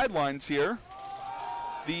the sidelines here.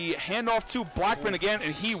 The handoff to Blackman again,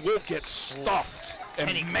 and he will get stuffed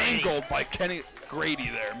and mangled by Kenny Grady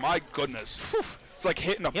there. My goodness. It's like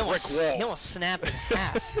hitting a brick wall. He almost snapped in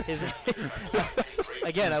half.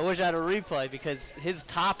 Again, I wish I had a replay because his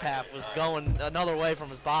top half was going another way from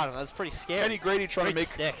his bottom. That was pretty scary. Kenny Grady trying to make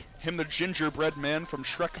him the gingerbread man from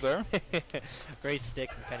Shrek there. Great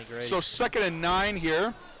stick from Kenny Grady. So 2nd and 9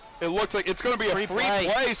 here. It looks like it's going to be a free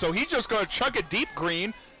play, so he's just going to chuck it deep,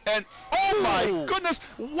 Green. And, oh my goodness,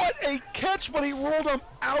 what a catch, but he rolled him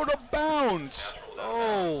out of bounds.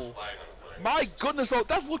 Oh. My goodness, oh,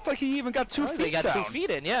 that looked like he even got 2 feet He got down. 2 feet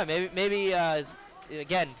in, yeah. Maybe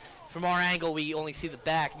again, from our angle, we only see the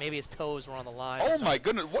back. Maybe his toes were on the line. Oh my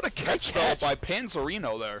goodness, what a catch, though, by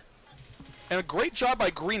Panzarino there. And a great job by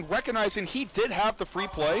Green recognizing he did have the free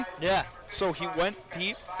play. Yeah. So he went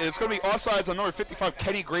deep. It's going to be offsides on number 55,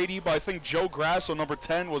 Kenny Grady, but I think Joe Grasso, number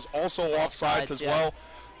 10, was also offsides as well.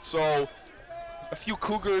 So a few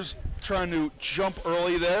Cougars trying to jump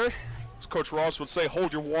early there. As Coach Ross would say,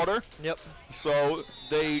 hold your water. Yep. So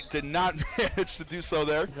they did not manage to do so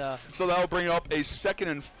there. No. So that will bring up a 2nd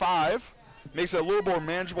and 5. Makes it a little more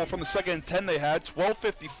manageable from the 2nd and 10 they had.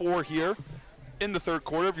 12:54 here in the third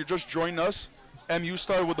quarter. If you're just joining us, MU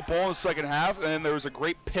started with the ball in the second half, and there was a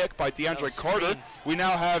great pick by DeAndre Carter. We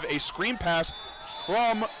now have a screen pass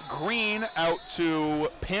from Green out to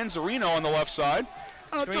Panzarino on the left side.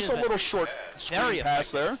 Just a little short screen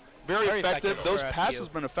pass there. Very effective. Those passes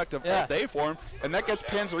have been effective all day for him, and that gets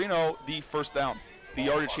Panzarino the first down. The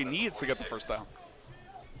yardage he needs to get the first down.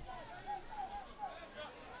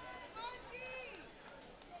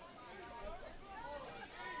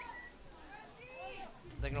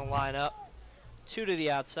 They're going to line up 2 to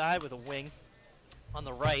the outside with a wing on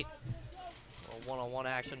the right. A one-on-one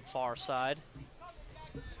action far side.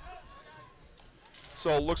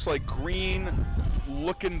 So it looks like Green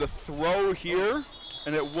looking to throw here,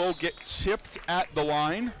 and it will get tipped at the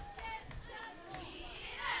line.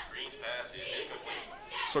 Green's pass is incomplete.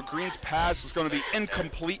 So Green's pass is going to be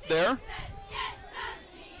incomplete there.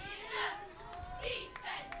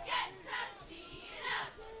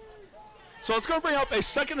 So it's going to bring up a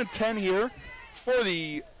 2nd and 10 here for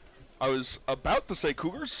the, I was about to say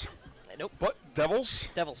Cougars. Nope. But Devils.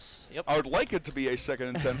 Devils, yep. I would like it to be a 2nd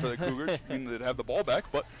and 10 for the Cougars. Meaning they'd have the ball back.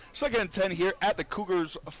 But 2nd and 10 here at the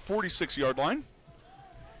Cougars' 46-yard line.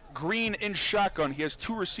 Green in shotgun. He has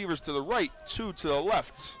 2 receivers to the right, 2 to the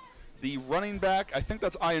left. The running back, I think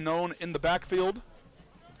that's Iannone in the backfield.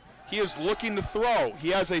 He is looking to throw.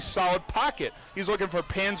 He has a solid pocket. He's looking for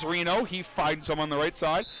Panzarino. He finds him on the right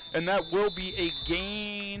side. And that will be a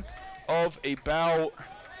gain of about...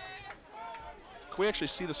 Can we actually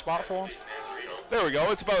see the spot for once? There we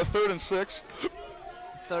go. It's about a 3rd and 6.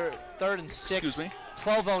 Third and 6. Excuse me.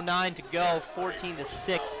 12:09 to go.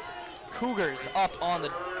 14-6. Cougars up on the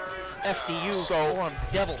FDU Florham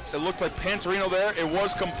Devils. It looked like Panzarino there. It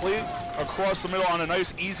was complete across the middle on a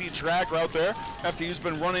nice easy drag route there. FDU's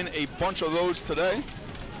been running a bunch of those today.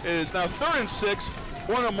 It is now 3rd and 6.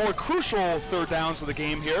 One of the more crucial third downs of the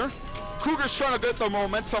game here. Cougars trying to get the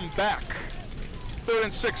momentum back. 3rd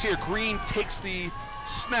and 6 here. Green takes the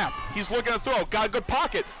snap. He's looking to throw. Got a good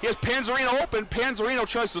pocket. He has Panzarino open. Panzarino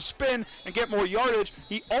tries to spin and get more yardage.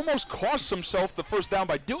 He almost costs himself the first down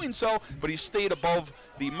by doing so, but he stayed above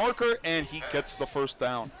the marker, and he gets the first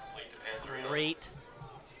down. Great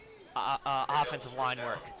offensive line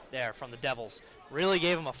work there from the Devils. Really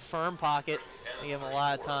gave him a firm pocket and gave him a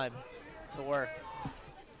lot of time to work.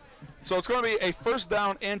 So it's going to be a 1st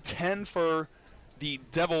down and 10 for the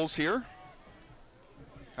Devils here.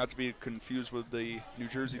 Not to be confused with the New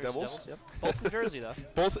Jersey Devils. Yep. Both in Jersey, though.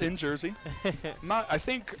 Both in Jersey. I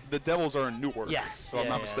think the Devils are in Newark. Yes. If I'm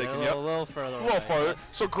not mistaken. A little further. A little farther.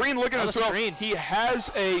 So Green looking to throw. He has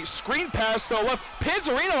a screen pass to the left.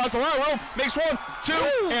 Panzarino has a lot of room. Makes 1, 2,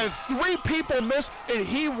 and 3 people miss, and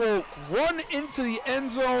he will run into the end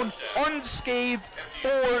zone unscathed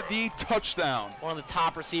for the touchdown. One of the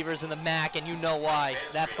top receivers in the MAC, and you know why.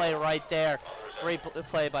 That play right there. Great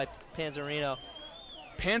play by Panzarino.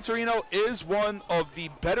 Panzarino is one of the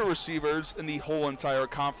better receivers in the whole entire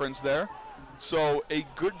conference there. So a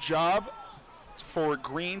good job for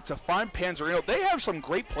Green to find Panzarino. They have some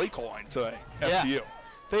great play calling today, FDU.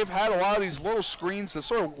 They've had a lot of these little screens that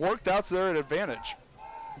sort of worked out to their advantage.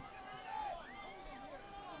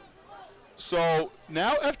 So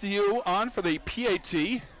now FDU on for the PAT.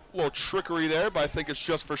 A little trickery there, but I think it's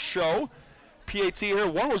just for show. PAT here.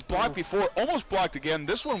 One was blocked before, almost blocked again.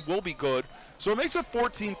 This one will be good. So it makes it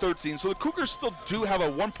 14-13. So the Cougars still do have a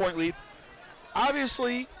 1-point lead.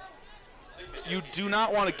 Obviously, you do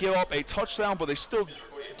not want to give up a touchdown, but they still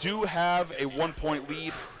do have a 1-point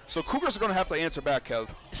lead. So Cougars are going to have to answer back, Kev.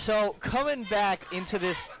 So coming back into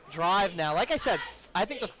this drive now, like I said, I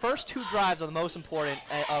think the first 2 drives are the most important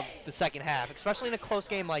of the second half, especially in a close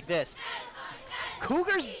game like this.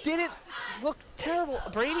 Cougars didn't look terrible.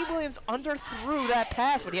 Brady Williams underthrew that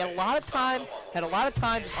pass, but he had a lot of time,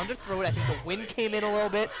 just underthrew it. I think the wind came in a little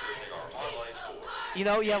bit. You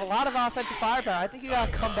know, you have a lot of offensive firepower. I think you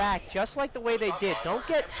got to come back just like the way they did. Don't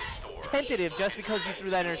get tentative just because you threw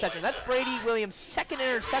that interception. That's Brady Williams' second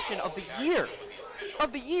interception of the year.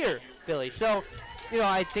 Billy. So, you know,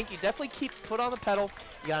 I think you definitely put on the pedal.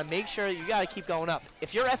 You got to make sure you got to keep going up.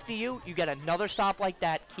 If you're FDU, you get another stop like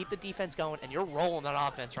that, keep the defense going, and you're rolling on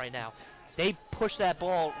offense right now. They push that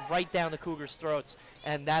ball right down the Cougars' throats,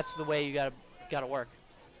 and that's the way you got to work.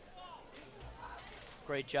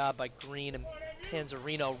 Great job by Green and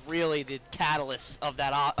Panzarino, really the catalyst of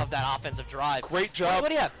that offensive drive. Great job. What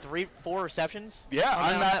do you have? 3-4 receptions?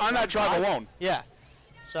 Yeah, on that drive alone. Yeah.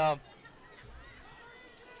 So,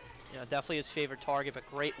 you know, definitely his favorite target, but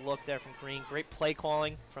great look there from Green. Great play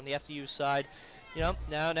calling from the FDU side. You know,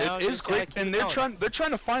 now it is great, and they're trying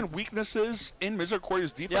to find weaknesses in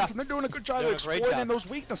Misericordia's defense, and they're doing a good job of exploiting those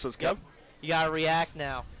weaknesses, Kev. Yep. You got to react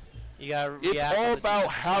now. It's all about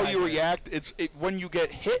how you react. When you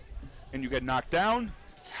get hit and you get knocked down,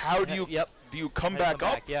 how do you come back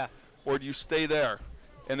up, or do you stay there?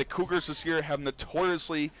 And the Cougars this year have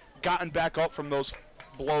notoriously gotten back up from those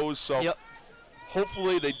blows, so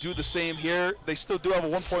hopefully they do the same here. They still do have a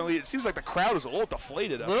 1-point lead. It seems like the crowd is a little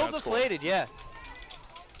deflated. A little deflated, yeah.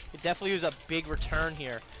 It definitely was a big return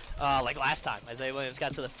here, like last time. Isaiah Williams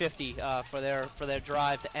got to the 50 for their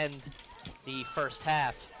drive to end the first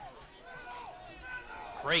half.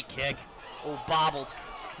 Great kick. Oh, bobbled.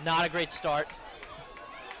 Not a great start.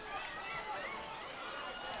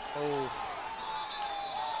 Oh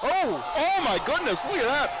my goodness, look at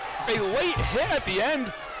that. A late hit at the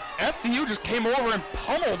end. FDU just came over and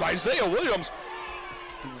pummeled Isaiah Williams.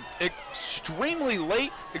 Extremely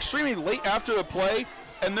late after the play,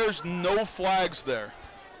 and there's no flags there.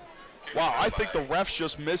 Wow, I think the refs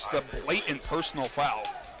just missed the blatant personal foul.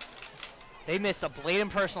 They missed a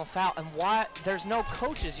blatant personal foul, and why? There's no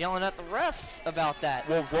coaches yelling at the refs about that.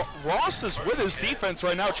 Well, Ross is with his defense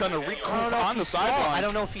right now, trying to recoup on the sideline. I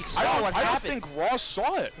don't know if he saw what happened. I don't think Ross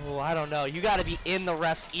saw it. Oh, I don't know. You got to be in the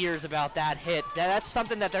refs' ears about that hit. That's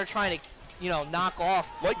something that they're trying to, you know, knock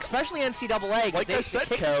off. Especially NCAA. Like I said,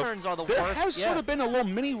 the kick returns are the worst. There has sort of been a little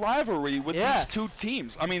mini rivalry with these two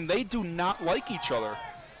teams. I mean, they do not like each other.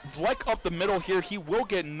 Vleck up the middle here, he will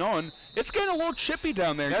get none. It's getting a little chippy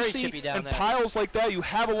down there. Very chippy down there. In piles like that, you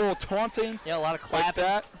have a little taunting. Yeah, a lot of clapping.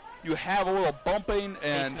 Like that. You have a little bumping.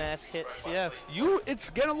 And face mask hits, yeah. It's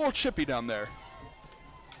getting a little chippy down there.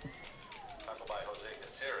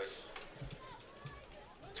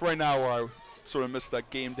 It's right now where I sort of miss that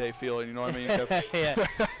game day feeling, you know what I mean? Yeah.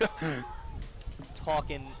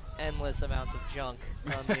 Talking endless amounts of junk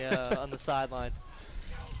on the sideline.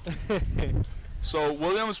 So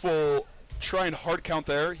Williams will try and hard count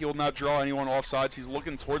there. He will not draw anyone off sides. He's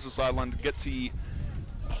looking towards the sideline to get to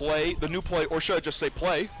play, the new play, or should I just say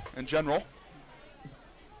play in general.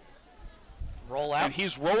 Roll out. And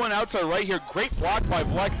he's rolling out to right here. Great block by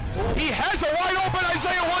Vleck. He has a wide open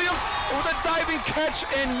Isaiah Williams with a diving catch,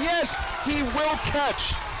 and yes, he will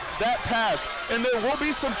catch that pass. And there will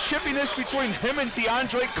be some chippiness between him and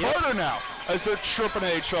DeAndre Carter now as they're chirping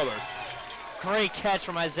at each other. Great catch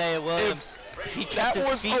from Isaiah Williams. That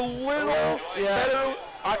was a little better.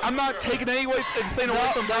 I'm not taking anything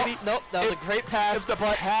away from Brady. Nope, that was a great pass. If the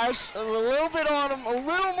pass, a little bit on him, a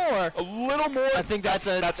little more. I think that's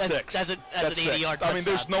six. That's an 80-yard touchdown. I mean,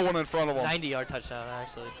 there's no one in front of him. 90-yard touchdown,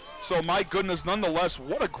 actually. So, my goodness, nonetheless,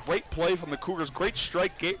 what a great play from the Cougars. Great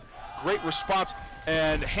strike, great response.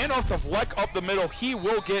 And handoff to Vleck up the middle. He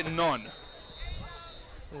will get none.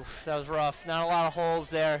 Oof, that was rough. Not a lot of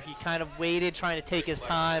holes there. He kind of waited, trying to take his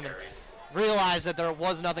time, and realized that there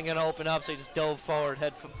was nothing going to open up, so he just dove forward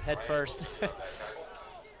head first. Second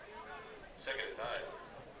and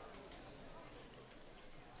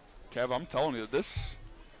 9. Kev, I'm telling you, these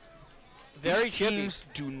teams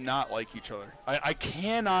do not like each other. I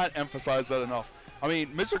cannot emphasize that enough. I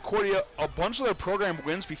mean, Misericordia, a bunch of their program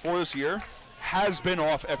wins before this year has been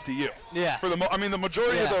off FDU. Yeah. The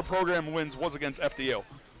majority of their program wins was against FDU.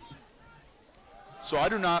 So I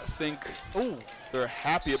do not think they're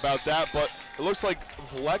happy about that, but it looks like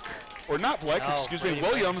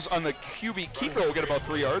Williams on the QB keeper will get about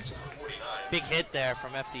 3 yards. Big hit there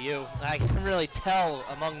from FDU. I can really tell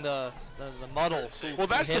among the muddle. Well,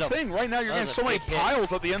 that's the thing. Right now you're getting so many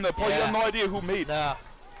piles at the end of the play, you have no idea who made. Nah.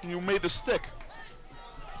 You made the stick.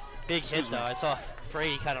 Big hit, though. I saw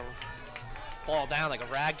Brady kind of fall down like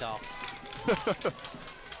a rag doll. They're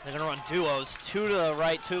going to run duos. 2 to the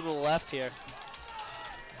right, 2 to the left here.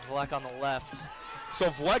 Vleck on the left. So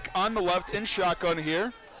Vleck on the left in shotgun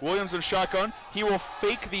here. Williams in shotgun. He will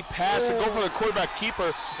fake the pass and go for the quarterback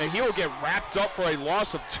keeper, and he will get wrapped up for a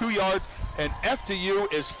loss of 2 yards, and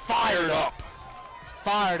FDU is fired up.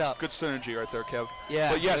 Fired up. Good synergy right there, Kev.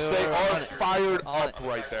 Yeah. But yes, they are fired up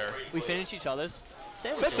right there. We finished each other's.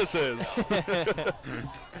 Sandwiches.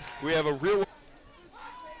 We have a real.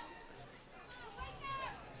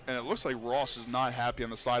 And it looks like Ross is not happy on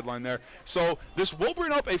the sideline there. So this will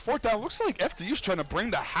bring up a 4th down. Looks like FDU's trying to bring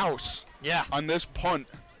the house on this punt.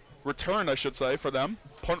 Return, I should say, for them.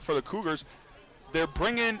 Punt for the Cougars. They're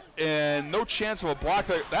bringing in no chance of a block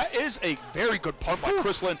there. That is a very good punt by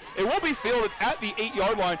Chris Lynn. It will be fielded at the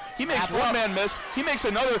 8-yard line. He makes one man miss. He makes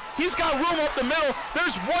another. He's got room up the middle.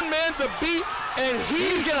 There's one man to beat, and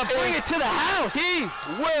he's going to bring it to the house. He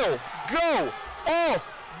will go all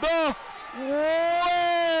the way.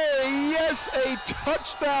 Yes, a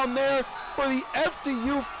touchdown there for the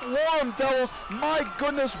FDU Florham Devils. My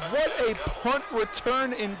goodness, what a punt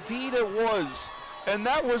return indeed it was. And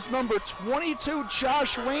that was number 22,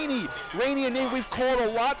 Josh Rainey. Rainey, a name we've called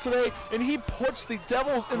a lot today, and he puts the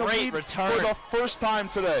Devils in the lead for the first time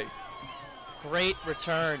today. Great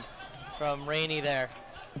return from Rainey there.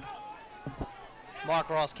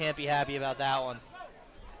 Mark Ross can't be happy about that one.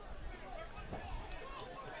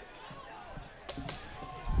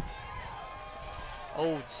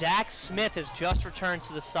 Oh, Zach Smith has just returned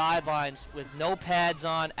to the sidelines with no pads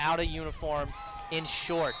on, out of uniform, in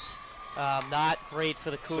shorts. Not great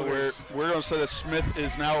for the Cougars. So we're going to say that Smith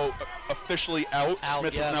is now officially out.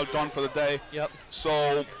 Smith is now done for the day. Yep.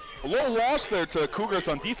 So a little loss there to Cougars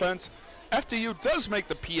on defense. FDU does make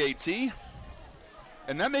the PAT,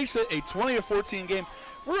 and that makes it a 20-14 game.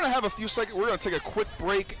 We're going to have a few seconds. We're going to take a quick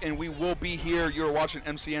break, and we will be here. You're watching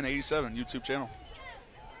MCN 87 YouTube channel.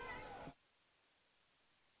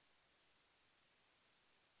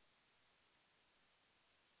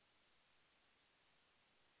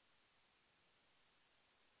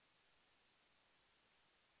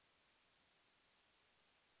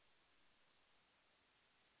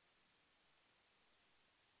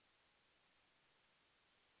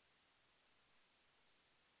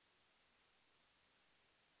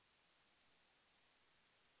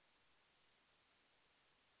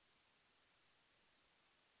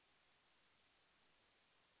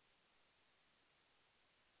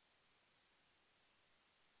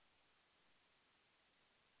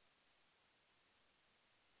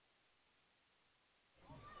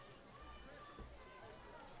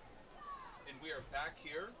 We are back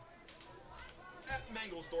here at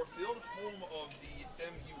Mangelsdorf Field, home of the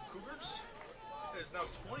MU Cougars. It is now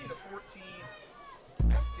 20-14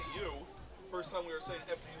 FTU. First time we were saying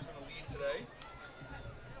FTU's in the lead today.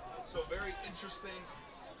 So very interesting.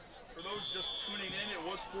 For those just tuning in, it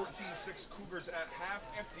was 14-6 Cougars at half.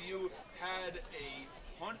 FTU had a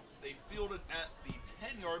punt. They fielded at the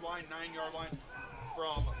 10-yard line, 9-yard line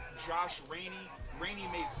from Josh Rainey. Rainey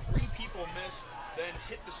made 3 people miss, then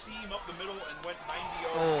hit the seam up the middle and went 90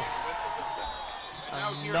 yards and went the distance. And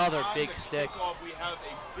now here another on big the stick. Kickoff, we have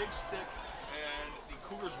a big stick, and the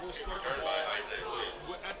Cougars will start the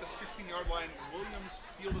ball at the 16-yard line. Williams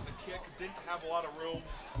fielded the kick, didn't have a lot of room.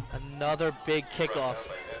 Another big kickoff.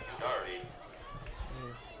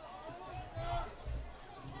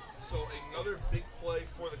 So another big play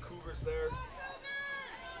for the Cougars there.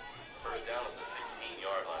 First down at the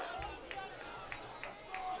 16-yard line.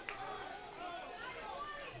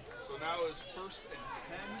 So now is 1st and 10.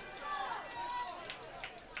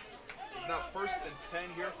 It's now 1st and 10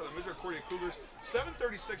 here for the Misericordia Cougars.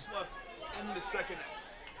 7:36 left in the second,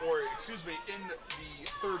 or excuse me, in the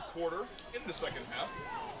third quarter, in the second half.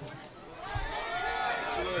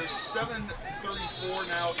 So there's 7:34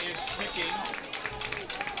 now and ticking.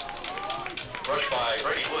 Rush by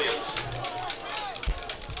Brady Williams.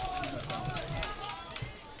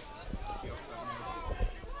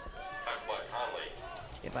 Back by Conley.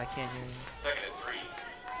 If I can't hear you. Second and 3.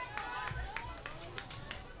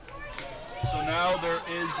 So now there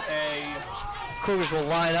is a Cougars will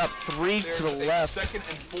line up 3 to the left. 2nd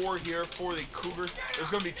and 4 here for the Cougars. There's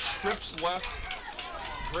going to be trips left.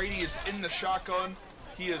 Brady is in the shotgun.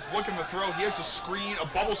 He is looking to throw. He has a screen, a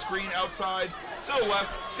bubble screen outside to the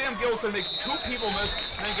left. Sam Gillison makes 2 people miss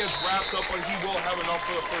and then gets wrapped up, but he will have enough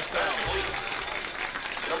for the first down.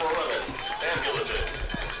 Number 11, Sam Gillison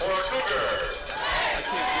for Cougars. I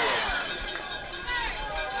can't hear us.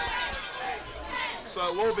 So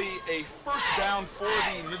it will be a first down for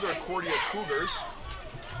the Misericordia Cougars.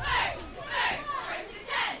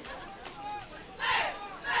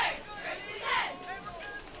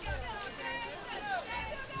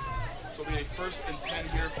 So it'll be a 1st and 10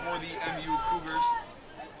 here for the MU Cougars.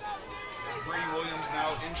 Brady Williams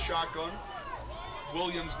now in shotgun.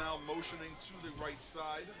 Williams now motioning to the right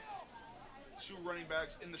side. two running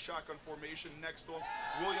backs in the shotgun formation next to him.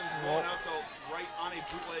 Williams rolling out to right on a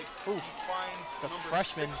bootleg. Ooh. He finds The number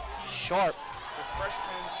freshman, 16, Sharp. the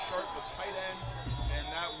freshman Sharp, the tight end, and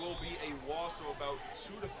that will be a loss of about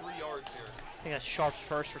 2 to 3 yards here. I think that's Sharp's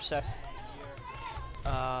first reception.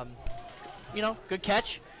 You know, good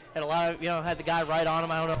catch. Had a lot of, had the guy right on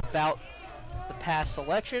him. I don't know about the pass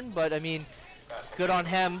selection, but I mean, good on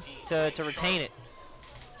him to retain it.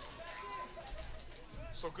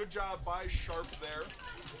 So good job by Sharp there.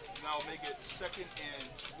 Now make it 2nd and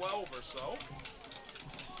 12 or so.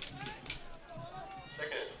 2nd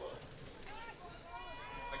and 12.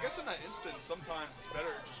 I guess in that instance, sometimes it's better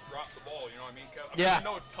to just drop the ball. You know what I mean? Yeah. I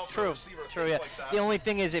know it's tough for True. a receiver. True. Things Yeah. like that. The only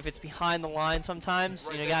thing is if it's behind the line, sometimes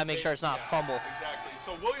Right, you gotta make sure it's not a fumble. Exactly.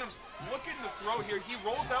 So Williams looking to throw here. He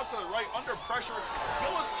rolls out to the right under pressure.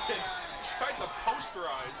 Gillison tried to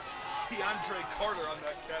posterize DeAndre Carter on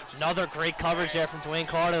that catch. Another great coverage there from Dwayne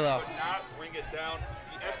Carter, though. But not bring it down.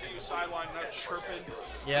 The FDU sideline now chirping.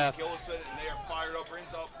 Yeah. To Gillison, and they are fired up.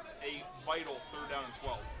 Brings up a vital 3rd down and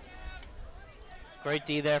 12. Great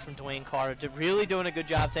D there from Dwayne Carter. Really doing a good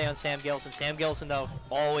job today on Sam Gillison. Sam Gillison, though,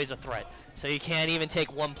 always a threat. So you can't even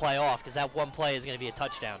take one play off because that one play is going to be a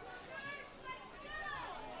touchdown.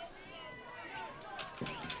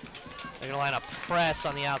 They're going to line a press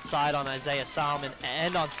on the outside on Isaiah Solomon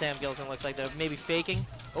and on Sam Gillison. Looks like they're maybe faking.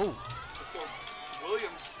 Oh. So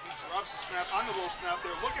Williams, he drops a snap on the little snap.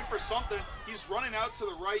 They're looking for something. He's running out to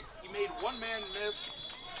the right. He made one man miss.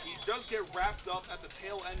 He does get wrapped up at the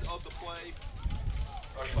tail end of the play.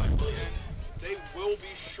 And they will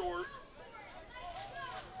be short.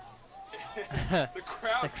 the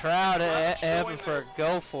crowd amping for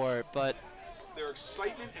go for it, but their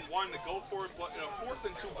excitement and wanting to go for it. But in a 4th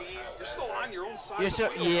and 2 game, you're still on your own side. Of the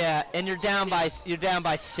field. Yeah, and you're down by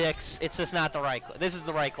 6. It's just not the right call. This is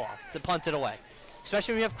the right call to punt it away,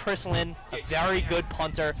 especially when you have Chris Lynn, a very good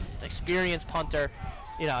punter, an experienced punter.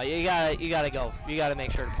 You gotta go. You gotta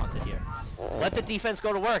make sure to punt it here. Let the defense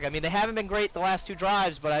go to work. I mean, they haven't been great the last 2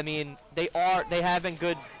 drives, but I mean, they have been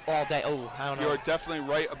good all day. Oh, I don't know. You are definitely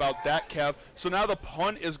right about that, Kev. So now the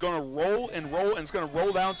punt is going to roll, and it's going to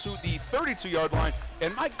roll down to the 32-yard line.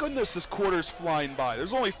 And my goodness, this quarter's flying by.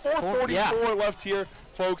 There's only 4:44 left here,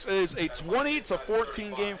 folks. It is a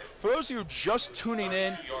 20-14 game. For those of you just tuning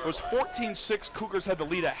in, it was 14-6. Cougars had the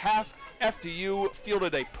lead at half. FDU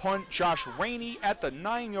fielded a punt. Josh Rainey at the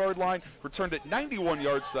 9-yard line returned it 91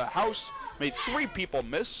 yards to the house. Made 3 people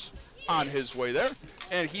miss on his way there,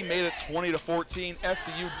 and he made it 20-14.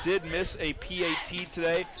 FDU did miss a PAT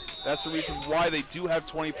today. That's the reason why they do have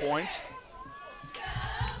 20 points.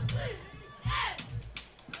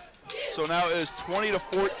 So now it is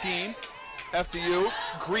 20-14. FDU.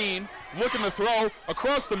 Green looking to throw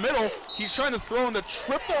across the middle. He's trying to throw in the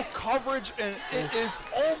triple coverage, and it is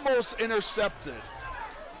almost intercepted.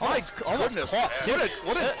 My goodness, caught, too.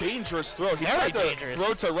 what a dangerous throw. He tried to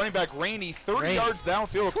throw to running back Rainey, 30 yards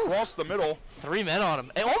downfield across the middle. 3 men on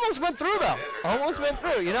him. It almost went through, though. Almost went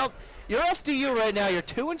through. You know, you're FDU right now. You're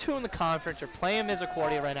 2-2 in the conference. You're playing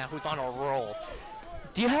Misericordia right now, who's on a roll.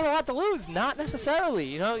 Do you have a lot to lose? Not necessarily.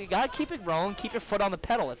 You know, you got to keep it rolling, keep your foot on the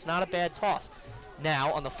pedal. It's not a bad toss.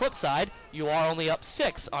 Now, on the flip side, you are only up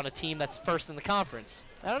 6 on a team that's first in the conference.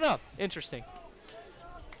 I don't know. Interesting.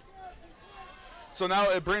 So now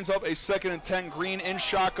it brings up a 2nd and 10. Green in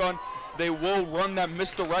shotgun. They will run that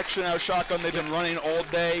misdirection out of shotgun. They've been running all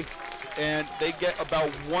day, and they get about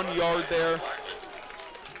 1 yard there.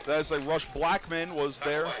 That is a rush. Blackman was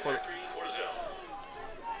there for.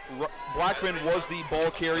 Blackman was the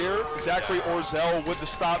ball carrier. Zachary Orzel with the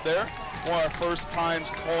stop there. One of our first times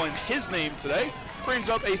calling his name today. Brings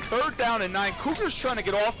up a 3rd down and 9. Cougars trying to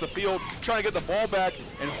get off the field, trying to get the ball back,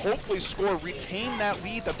 and hopefully score, retain that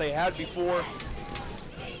lead that they had before.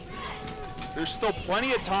 There's still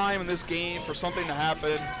plenty of time in this game for something to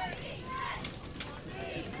happen.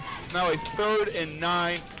 It's now a 3rd and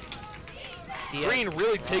 9. Green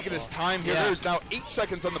really taking his time here. There's now 8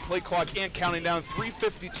 seconds on the play clock and counting down.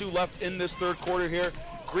 3:52 left in this 3rd quarter here.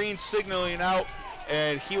 Green signaling out,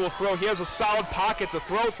 and he will throw. He has a solid pocket to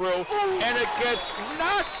throw through, and it gets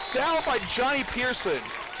knocked down by Johnny Pearson.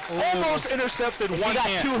 Almost intercepted one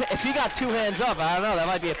hand. If he got 2 hands up, I don't know. That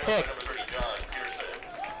might be a pick.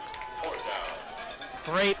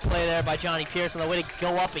 Great play there by Johnny Pearson. The way to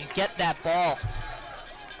go up and get that ball.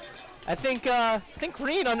 I think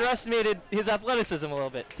Green underestimated his athleticism a little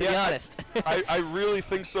bit, to be honest. I really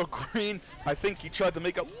think so. Green, I think he tried to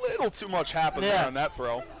make a little too much happen there on that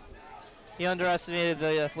throw. He underestimated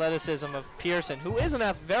the athleticism of Pearson, who is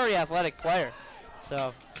a very athletic player.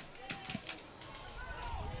 So,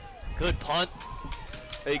 good punt.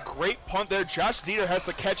 A great punt there. Josh Dieter has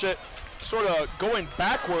to catch it. sort of going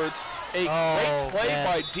backwards. A great play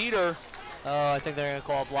by Dieter. Oh, I think they're going to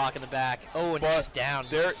call a block in the back. Oh, and he's down.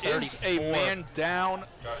 There 34. is a man down.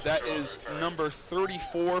 That is number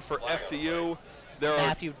 34 for FDU. There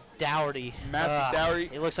Matthew Dougherty. Dougherty.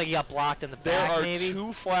 It looks like he got blocked in the There back, are maybe.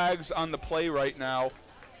 2 flags on the play right now,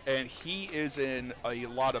 and he is in a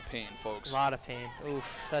lot of pain, folks. A lot of pain. Oof,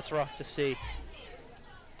 that's rough to see.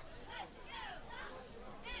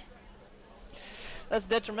 That's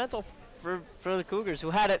detrimental for the Cougars,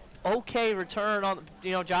 who had an okay return on.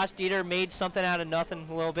 Josh Dieter made something out of nothing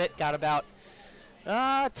a little bit. Got about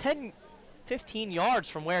 10, 15 yards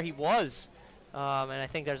from where he was. And I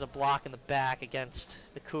think there's a block in the back against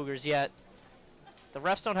the Cougars yet. The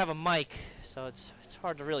refs don't have a mic, so it's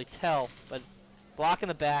hard to really tell. But block in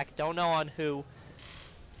the back, don't know on who.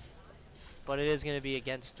 But it is going to be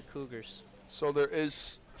against the Cougars. So there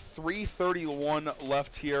is 3:31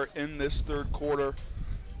 left here in this third quarter.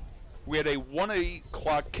 We had a 1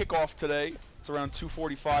 o'clock kickoff today. It's around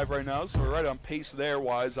 2:45 right now, so we're right on pace there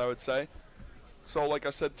wise, I would say. So like I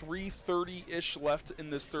said, 3:30-ish left in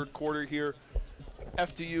this third quarter here.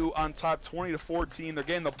 FDU on top 20-14. They're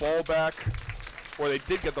getting the ball back, or they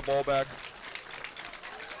did get the ball back.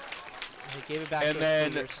 They gave it back and to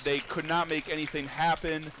then the Cougars. They could not make anything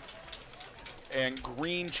happen. And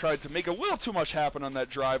Green tried to make a little too much happen on that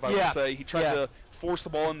drive, I would say. He tried to force the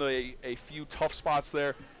ball into a few tough spots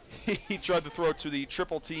there. He tried to throw it to the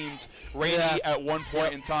triple-teamed Rainey at one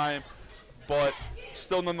point in time. But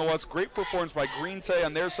still, nonetheless, great performance by Greente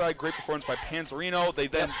on their side. Great performance by Panzerino. They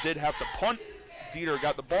then did have to punt. Dieter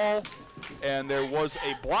got the ball, and there was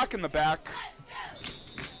a block in the back.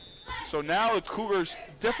 So now the Cougars'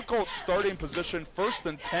 difficult starting position, 1st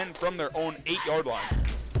and 10 from their own 8-yard line.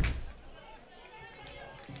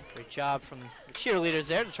 Great job from the cheerleaders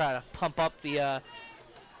there to try to pump up the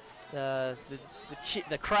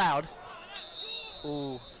crowd.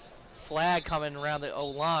 Ooh, flag coming around the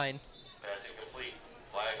O-line. Passing complete.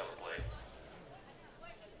 Flag on the play.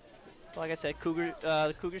 Like I said,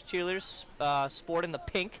 the Cougars cheerleaders sporting the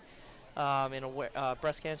pink in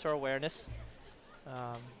breast cancer awareness.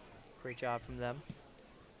 Great job from them.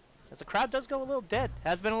 As the crowd does go a little dead,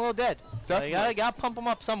 has been a little dead. So you gotta pump them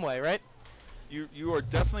up some way, right? You are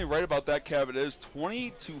definitely right about that, Kev. It is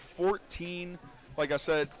 20-14. Like I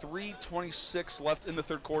said, 3:26 left in the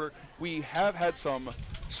third quarter. We have had some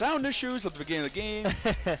sound issues at the beginning of the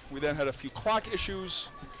game. We then had a few clock issues.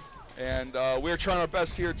 And we're trying our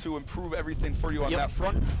best here to improve everything for you on that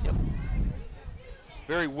front. Yep.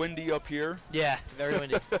 Very windy up here. Yeah, very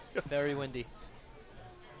windy. Very windy.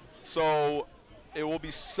 So it will be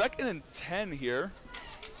 2nd and 10 here.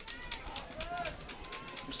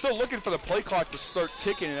 I'm still looking for the play clock to start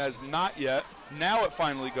ticking. It has not yet. Now it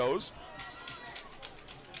finally goes.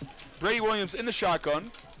 Brady Williams in the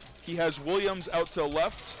shotgun. He has Williams out to the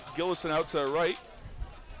left, Gillison out to the right.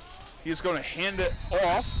 He's going to hand it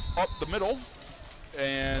off up the middle,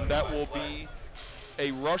 and that will be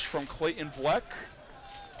a rush from Clayton Vleck.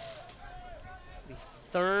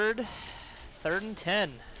 Third and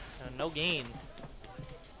 10. No gain. Number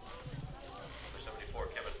 74,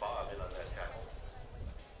 Kevin Bob, in on that tackle.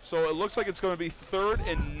 So it looks like it's going to be 3rd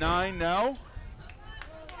and 9 now.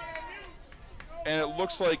 And it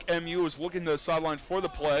looks like MU is looking to the sideline for the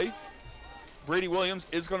play. Brady Williams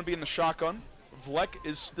is going to be in the shotgun. Vleck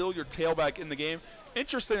is still your tailback in the game.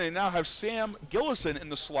 Interesting, they now have Sam Gillison in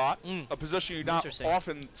the slot, a position you not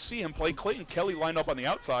often see him play. Clayton Kelly lined up on the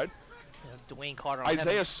outside. Dwayne Carter.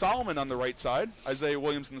 Isaiah Solomon on the right side. Isaiah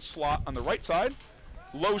Williams in the slot on the right side.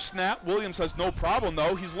 Low snap. Williams has no problem,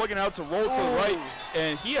 though. He's looking out to roll to the right,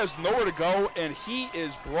 and he has nowhere to go, and he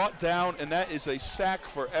is brought down, and that is a sack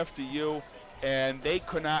for FDU, and they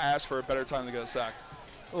could not ask for a better time to get a sack.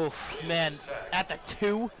 Oof, man, at the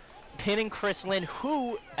 2, pinning Chris Lynn,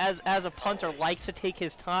 who, as a punter, likes to take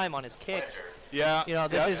his time on his kicks. Yeah. You know,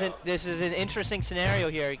 this is an interesting scenario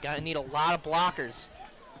here. You gotta need a lot of blockers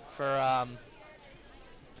for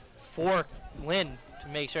Lynn to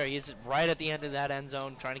make sure he's right at the end of that end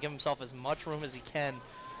zone, trying to give himself as much room as he can.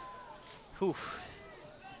 Whew.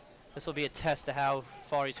 This will be a test to how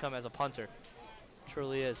far he's come as a punter.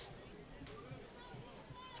 Truly is.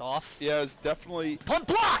 It's off. Yeah, it's definitely punt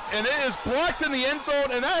blocked, and it is blocked in the end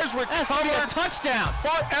zone, and that is recovered. Touchdown for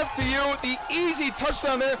FDU. The easy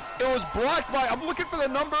touchdown there. It was blocked by. I'm looking for the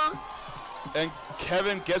number. And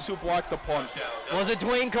Kevin, guess who blocked the punt? Was it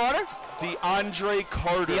Dwayne Carter? DeAndre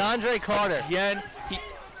Carter. DeAndre Carter. Again,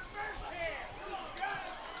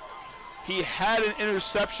 he had an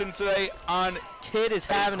interception today on. Kid is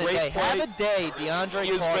having a day. Play. Have a day,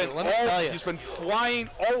 DeAndre Carter. Let me tell you. He's been flying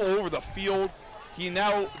all over the field. He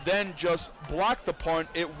now then just blocked the punt.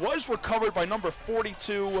 It was recovered by number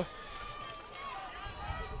 42.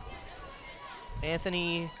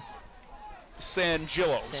 Anthony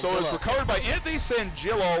Sangillo. So it was recovered by Anthony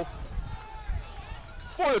Sangillo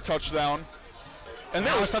for the touchdown. And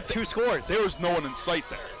now it's up 2 scores. There was no one in sight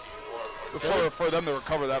there for them to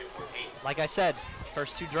recover that. Like I said,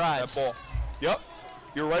 first 2 drives. That ball. Yep.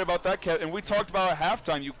 You're right about that, Kev. And we talked about at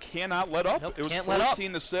halftime, you cannot let up. Nope, it was can't let up.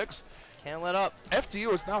 14-6. Can't let up.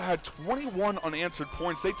 FDU has now had 21 unanswered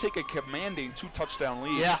points. They take a commanding 2-touchdown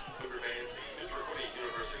lead. Yeah.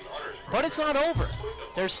 But it's not over.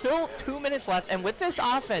 There's still 2 minutes left, and with this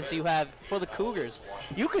offense you have for the Cougars,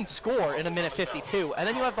 you can score in a minute 52, and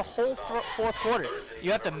then you have the whole fourth quarter.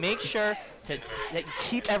 You have to make sure that you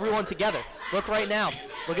keep everyone together. Look right now.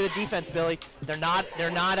 Look at the defense, Billy. They're not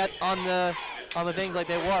on the things like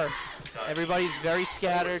they were. Everybody's very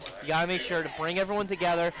scattered. You got to make sure to bring everyone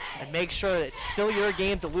together and make sure that it's still your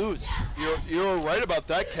game to lose. You're right about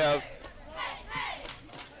that, Kev.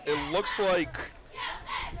 It looks like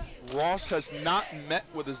Ross has not met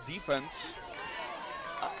with his defense.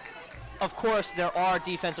 Of course, there are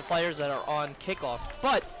defensive players that are on kickoff,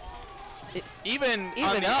 but even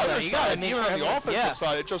on the other side, even on the offensive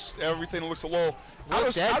side, it just everything looks a little out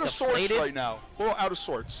of sorts right now. A little out of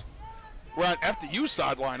sorts. We're on FDU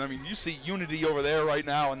sideline. I mean, you see Unity over there right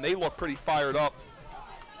now, and they look pretty fired up.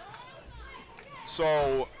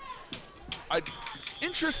 So,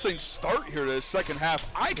 interesting start here to the second half.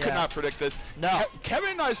 I could not predict this. No.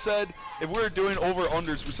 Kevin and I said if we were doing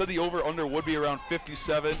over-unders, we said the over-under would be around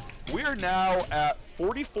 57. We are now at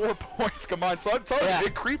 44 points combined. So I'm telling you,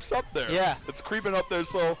 it creeps up there. Yeah. It's creeping up there,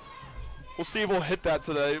 so we'll see if we'll hit that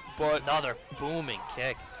today. But another booming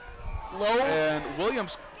kick. Low. And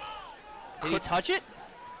Williams. Did he touch it?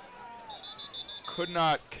 Could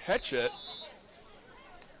not catch it.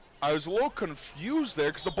 I was a little confused there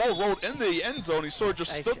because the ball rolled in the end zone. He sort of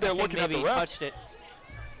just stood there looking at the ref. Touched it.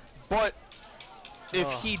 But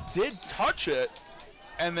if he did touch it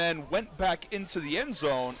and then went back into the end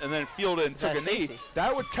zone and then fielded and took a knee,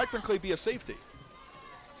 that would technically be a safety.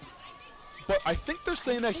 But I think they're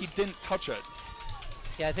saying that he didn't touch it.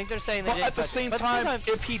 Yeah, I think they're saying that. But at the same time,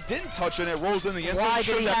 if he didn't touch it and it rolls in the end zone,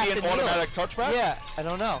 shouldn't that be an automatic touchback? Yeah, I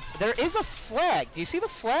don't know. There is a flag. Do you see the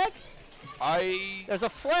flag? There's a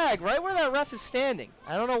flag right where that ref is standing.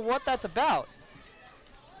 I don't know what that's about.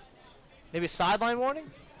 Maybe a sideline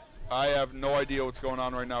warning? I have no idea what's going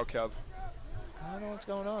on right now, Kev. I don't know what's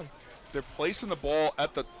going on. They're placing the ball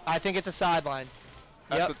at the... I think it's a sideline.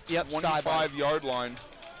 At the 25-yard line.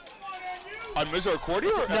 On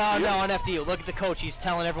Misericordia? No, on FDU. Look at the coach. He's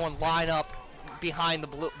telling everyone line up behind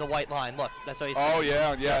the white line. Look, that's what he's saying. Oh,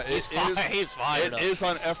 yeah. He's fired. It is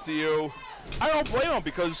on FDU. I don't blame him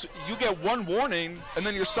because you get one warning and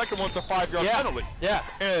then your second one's a 5-yard penalty. Yeah.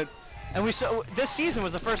 And we saw this season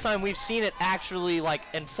was the first time we've seen it actually like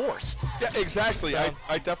enforced. Yeah, exactly. So,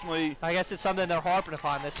 I definitely. I guess it's something they're harping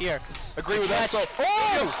upon this year. Agree with that. So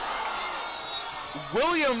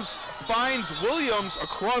Williams finds Williams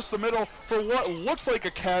across the middle for what looked like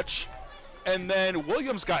a catch. And then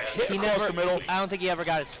Williams got hit across the middle. I don't think he ever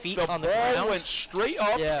got his feet on the ground. The ball went straight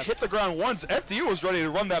up, hit the ground once. FDU was ready to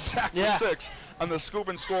run that back for 6 on the scoop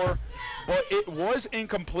and score. But it was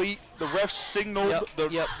incomplete. The ref signaled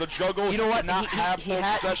the juggle. You know what? He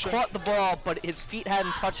caught the ball, but his feet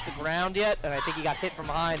hadn't touched the ground yet. And I think he got hit from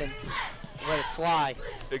behind and let it fly.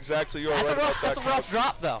 Exactly. You're right about that. That's a rough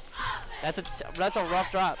drop, though. That's a rough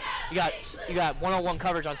drop. You got one-on-one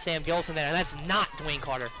coverage on Sam Gilson there, and that's not Dwayne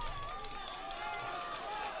Carter.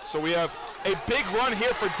 So we have a big run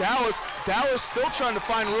here for Dallas. Dallas still trying to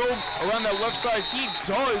find room around that left side. He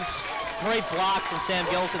does. Great block from Sam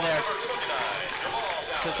Gilson there.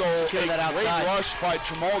 So a great rush by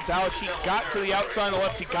Jamal Dallas. He got to the outside on the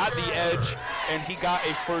left. He got the edge, and he got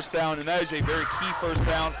a first down. And that is a very key first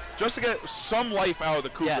down just to get some life out of the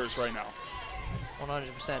Cougars right now.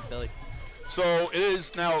 100%, Billy. So it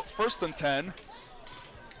is now 1st and 10.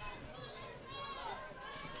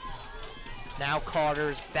 Now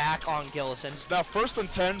Carter's back on Gillison. It's now 1st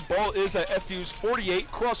and 10. Ball is at FDU's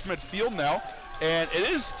 48, cross midfield now. And it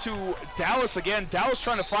is to Dallas again. Dallas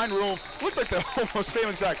trying to find room. Looked like the almost same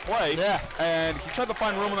exact play. Yeah. And he tried to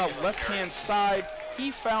find room on that left-hand side.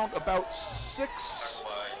 He found about 6,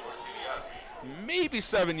 maybe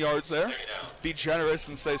 7 yards there. Be generous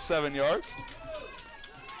and say 7 yards.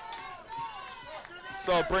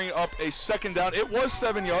 So I'll bring up a second down. It was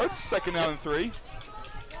 7 yards, second down and 3.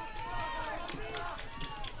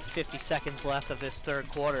 50 seconds left of this third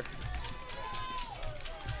quarter.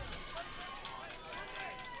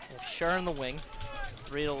 Sure in the wing.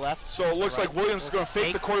 3 to left. So it looks like Williams is going to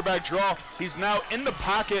fake the quarterback draw. He's now in the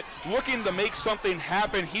pocket looking to make something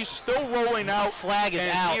happen. He's still rolling out. Flag is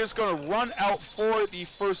out. And he is going to run out for the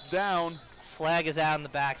first down. Flag is out in the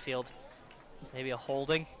backfield. Maybe a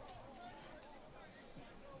holding.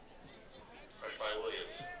 Rush by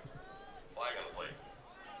Williams. Flag on the play.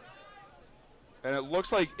 And it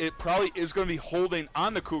looks like it probably is going to be holding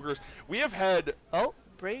on the Cougars. We have had... Oh,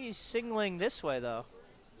 Brady's signaling this way, though.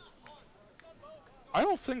 I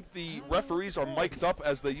don't think the referees are mic'd up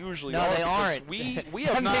as they usually are. No, they aren't. We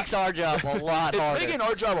that have not, makes our job a lot harder. It's making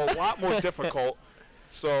our job a lot more difficult.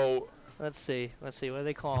 So... Let's see. What are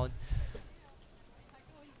they calling?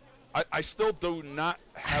 I still do not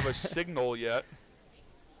have a signal yet.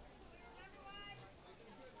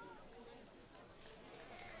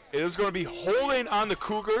 It is going to be holding on the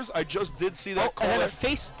Cougars. I just did see that call. And then there. a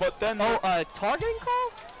face. But then targeting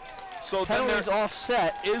call? So Penalty's then there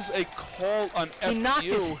offset. is a call on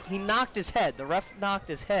FDU. He knocked his head. The ref knocked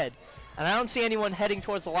his head. And I don't see anyone heading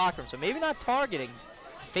towards the locker room, so maybe not targeting.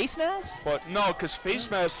 Face mask? But no, because face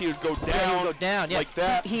mask, he would go down, Yeah, he would go down. Yeah. like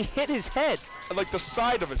that. He hit his head. Like the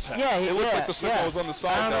side of his head. Yeah, it looked like the signal was on the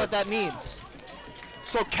side I don't know there. what that means.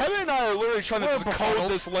 So Kevin and I are literally trying to decode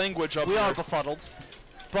this language up We here. are befuddled.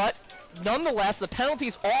 But nonetheless, the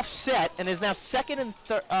penalty's offset and is now second and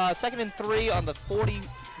 3 on the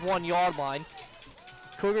 41-yard line.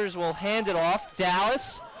 Cougars will hand it off.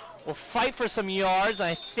 Dallas will fight for some yards.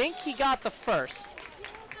 I think he got the first.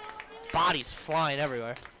 Bodies flying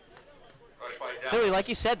everywhere. Rush by Dallas. Billy, like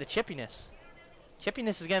you said, the chippiness.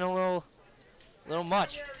 Chippiness is getting a little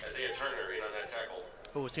much. Isaiah Turner in on that tackle.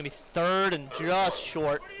 Oh, it's going to be 3rd and just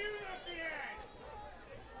short.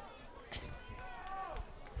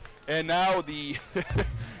 And now the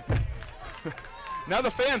now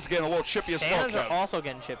the fans getting a little chippy as well. Fans are also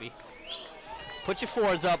getting chippy. Put your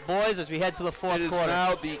 4s up, boys, as we head to the fourth It is quarter.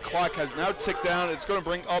 now, the clock has now ticked down. It's going to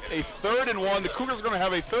bring up a 3rd and 1. The Cougars are going to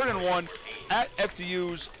have a 3rd and 1 at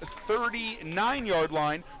FDU's 39-yard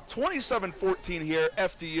line. 27-14 here,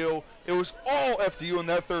 FDU. It was all FDU in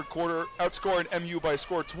that third quarter, outscoring MU by a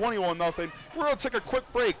score of 21-0. We're going to take a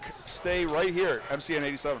quick break. Stay right here, MCN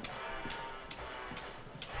 87.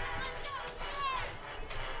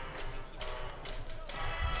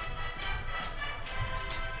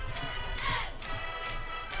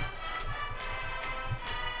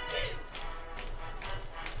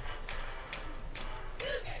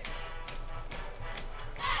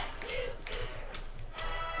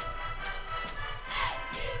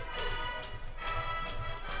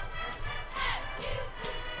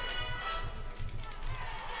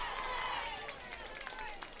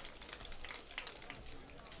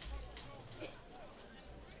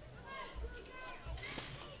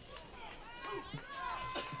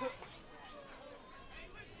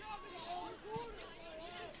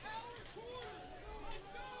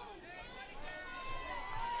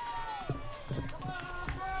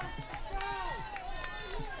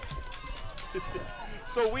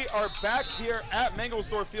 So we are back here at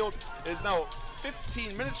Mangelsdorf Field. It is now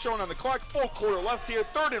 15 minutes shown on the clock. Full quarter left here.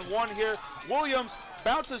 3rd and 1 here. Williams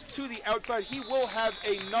bounces to the outside. He will have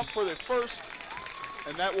enough for the first,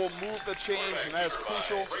 and that will move the chains, and that is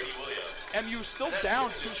crucial. MU still down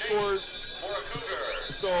 2 scores,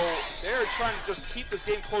 so they're trying to just keep this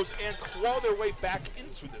game close and claw their way back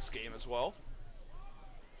into this game as well.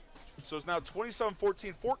 So it's now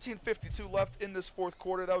 27-14, 14:52 left in this fourth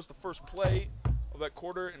quarter. That was the first play of that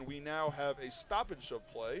quarter, and we now have a stoppage of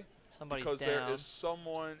play. Somebody's because down. there is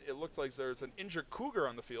someone, it looks like there's an injured Cougar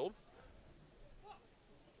on the field.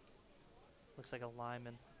 Looks like a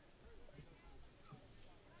lineman.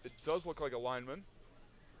 It does look like a lineman.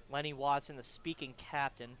 Lenny Watson, the speaking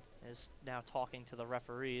captain, is now talking to the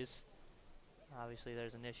referees. Obviously,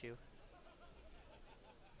 there's an issue.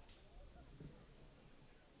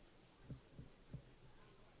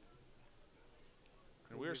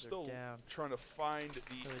 And we're still down. trying to find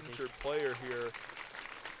the injured player here.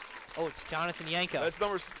 Oh, it's Jonathan Yanko. That's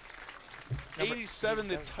number 87,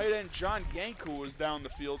 the tight end, John Yanko, was down the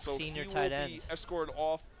field. So Senior he tight will end. be escorted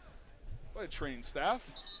off by the training staff.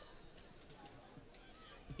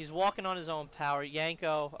 He's walking on his own power.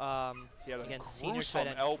 Yanko, He had a again, senior tight gruesome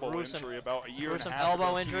end. elbow injury about a year and a Gruesome half ago,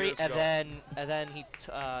 elbow 2 injury, years and ago. then he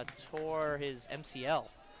tore his MCL.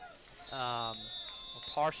 Or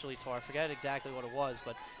partially tore. I forget exactly what it was,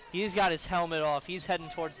 but he's got his helmet off. He's heading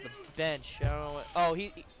towards the bench. I don't know what, oh,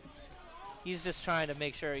 he's just trying to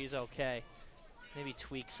make sure he's okay. Maybe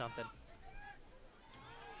tweak something.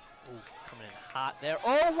 Ooh, coming in hot there.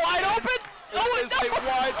 Oh, wide open! It is a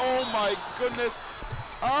wide, oh my goodness.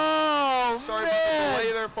 Oh, Sorry about the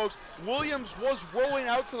delay there, folks. Williams was rolling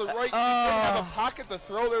out to the right. He didn't have a pocket to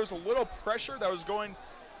throw. There was a little pressure that was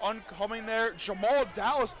oncoming there. Jamal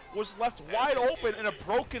Dallas was left wide open in a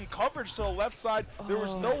broken coverage to the left side. There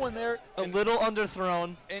was no one there. A little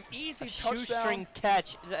underthrown. An easy shoestring touchdown.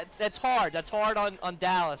 catch. That's hard. That's hard on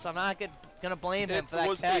Dallas. I'm not going to blame him for that catch. It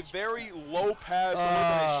was a very low pass. It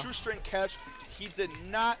was a shoestring catch. He did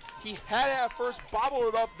not. He had it at first, bobbled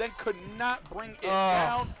it up, then could not bring it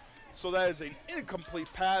down. So that is an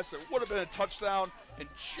incomplete pass. It would have been a touchdown and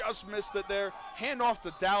just missed it there. Hand off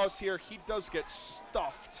to Dallas here. He does get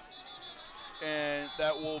stuffed. And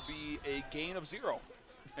that will be a gain of 0.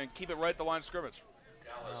 And keep it right at the line of scrimmage.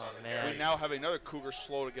 Oh, man. We now have another Cougar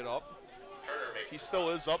slow to get up. He still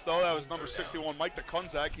is up, though. That was number 61, Mike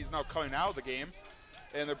DeKunzak. He's now coming out of the game.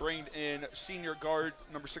 And they're bringing in senior guard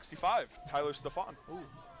number 65, Tyler Stefan.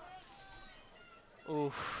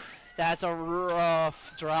 Ooh, that's a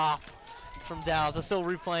rough drop from Dallas. I'm still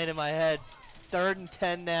replaying in my head. 3rd and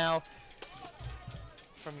 10 now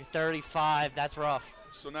from your 35. That's rough.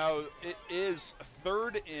 So now it is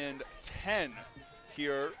 3rd and 10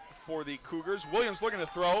 here for the Cougars. Williams looking to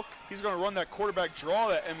throw. He's going to run that quarterback draw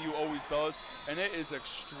that MU always does, and it is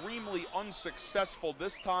extremely unsuccessful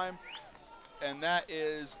this time. And that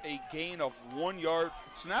is a gain of 1 yard.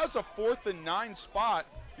 So now it's a 4th and 9 spot.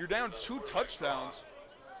 You're down 2 touchdowns.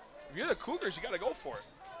 If you're the Cougars, you got to go for it.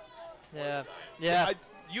 Yeah.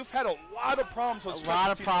 You've had a lot of problems on special teams. A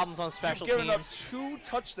lot of problems on special teams. You've given up 2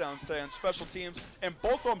 touchdowns today on special teams, and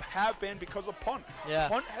both of them have been because of punt. Yeah.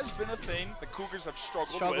 Punt has been a thing the Cougars have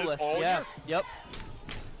struggled with all yeah. year. Yep.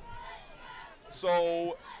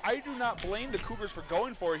 So I do not blame the Cougars for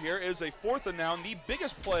going for it here. It is a 4th and now, the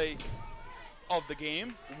biggest play of the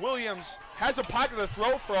game. Williams has a pocket to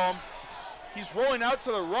throw from. He's rolling out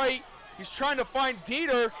to the right. He's trying to find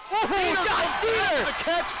Dieter. Dieter! The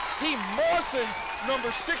catch. He mosses number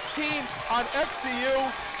 16 on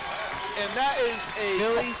FTU. And that is a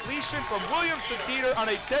completion from Williams to Dieter on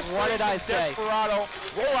a desperado.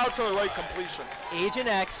 Roll out to the right completion. Agent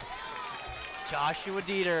X, Joshua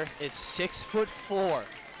Dieter, is 6'4".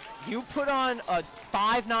 You put on a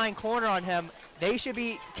 5'9" corner on him, they should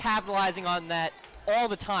be capitalizing on that all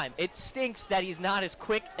the time. It stinks that he's not as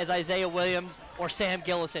quick as Isaiah Williams or Sam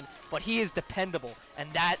Gillison, but he is dependable, and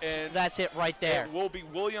that's it right there. It will be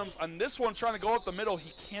Williams on this one trying to go up the middle.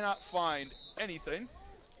 He cannot find anything.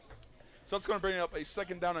 So it's going to bring up a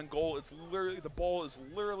 2nd down and goal. It's literally, the ball is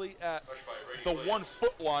literally at the 1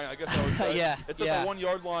 foot line, I guess I would say. It's at the 1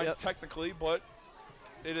 yard line technically, but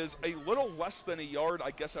it is a little less than a yard,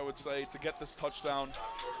 I guess I would say, to get this touchdown.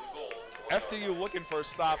 FDU looking for a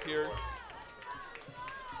stop here.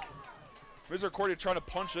 Misericordia trying to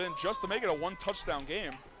punch in just to make it a 1 touchdown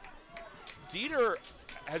game. Dieter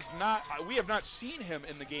we have not seen him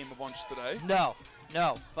in the game a bunch today. No,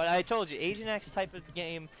 but I told you, Agent X type of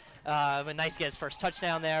game. Nice to get his first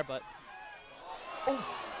touchdown there, but.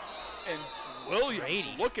 And Williams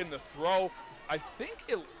looking to throw. I think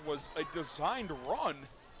it was a designed run,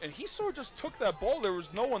 and he sort of just took that ball. There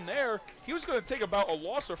was no one there. He was going to take about a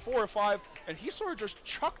loss of 4 or 5, and he sort of just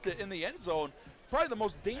chucked it in the end zone. Probably the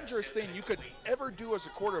most dangerous thing you could ever do as a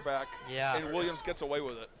quarterback, and Williams gets away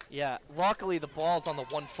with it. Yeah, luckily the ball's on the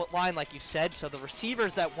 1 foot line, like you said, so the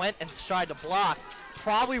receivers that went and tried to block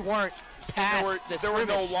probably weren't past there were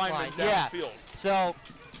no linemen downfield. So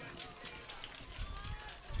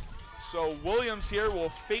Williams here will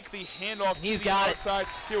fake the handoff to the outside.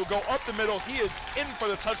 He will go up the middle. He is in for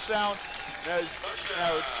the touchdown. That is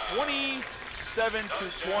now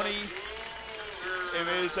 27-20. It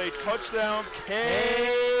is a touchdown,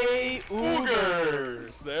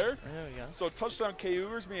 Cougars there. There we go. So touchdown,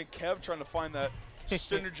 Cougars. Me and Kev trying to find that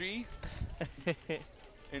synergy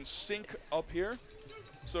and sync up here.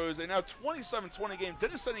 So it is a now 27-20 game.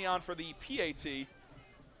 Dickinson on for the PAT.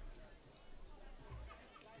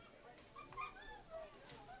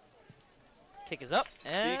 Kick is up,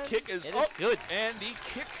 and the kick is up. Good. And the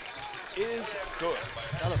kick is good.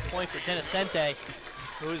 Another point for Dickinson,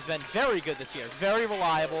 who's been very good this year, very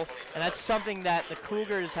reliable, and that's something that the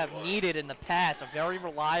Cougars have needed in the past, a very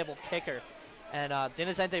reliable kicker. And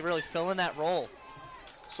Dickinson really filling that role.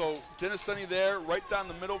 So Dickinson there, right down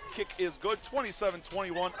the middle, kick is good.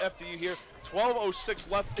 27-21 FDU here. 12:06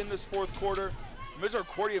 left in this 4th quarter.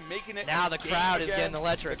 Misericordia making it. Now the crowd is getting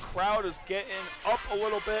electric. The crowd is getting up a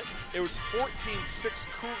little bit. It was 14-6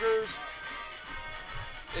 Cougars.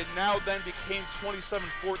 It now then became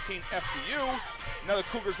 27-14 FDU. Now the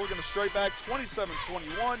Cougars looking to straight back,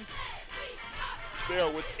 27-21. They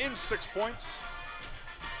are within 6 points.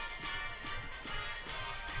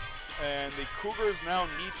 And the Cougars now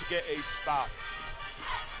need to get a stop.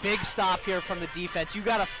 Big stop here from the defense. You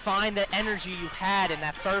got to find the energy you had in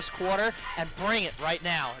that first quarter and bring it right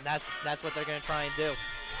now, and that's what they're going to try and do.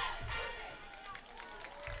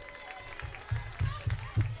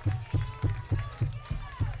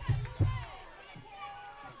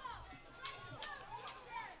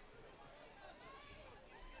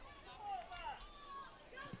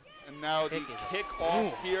 And now the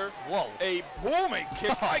kickoff here. Whoa. A booming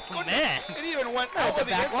kick. Oh, My goodness. man. It even went Right out at the of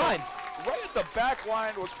the back end zone. line. Right at the back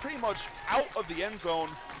line, was pretty much out of the end zone.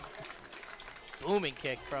 Booming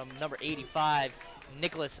kick from number 85,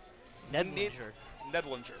 Nicholas Nedlinger.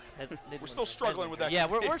 Nedlinger. We're still struggling with that. Yeah,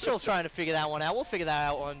 we're still trying to figure that one out. We'll figure that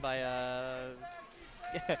out one by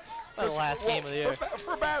by the last game of the year.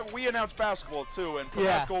 We announce basketball too, and for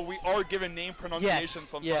basketball we are given name pronunciation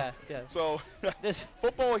sometimes. Yeah. So This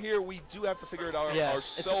football here, we do have to figure it out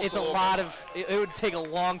ourselves. It's a lot of. It would take a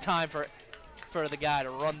long time for the guy to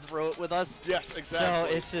run through it with us. Yes, exactly.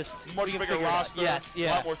 So it's just much bigger roster. Yes, a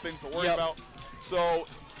lot more things to worry about. So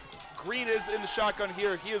Green is in the shotgun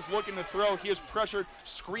here. He is looking to throw. He is pressured.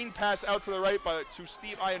 Screen pass out to the right to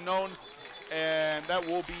Steve Iannone, and that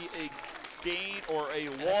will be a gain or a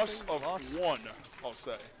loss of 1, I'll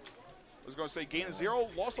say. I was going to say gain of 0,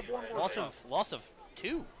 loss of 1. Loss of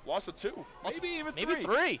 2. Loss of 2. Maybe even 3. Maybe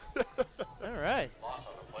 3. All right. Loss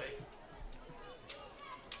on the play.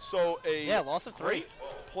 So a loss of 3. great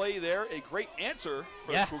play there. A great answer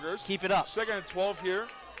for the Cougars. Keep it up. 2nd and 12 here.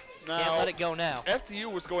 Now, Can't let it go now.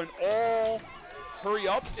 FTU was going all hurry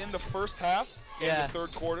up in the first half in the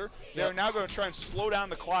third quarter. They're now going to try and slow down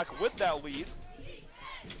the clock with that lead.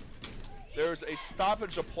 There's a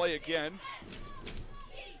stoppage of play again.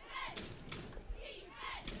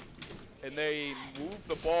 And they move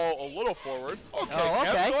the ball a little forward. Okay, oh,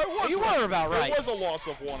 okay. Kev, so it was you were about right. It was a loss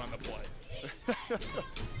of 1 on the play.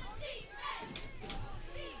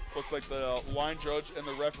 Looked like the line judge and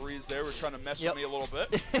the referees there were trying to mess with me a little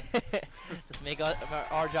bit. Let's make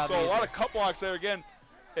our job so easier. A lot of cut blocks there again.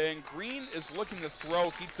 And Green is looking to throw.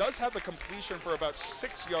 He does have the completion for about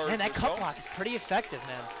 6 yards. Man, that cut block is pretty effective,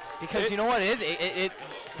 man. Because you know what it is? It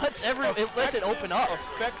lets it open up.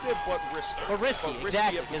 Effective but risky. But risky,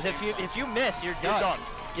 exactly. Because if you miss, you're done.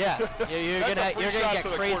 Yeah, you're gonna get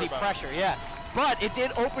crazy pressure. Yeah, but it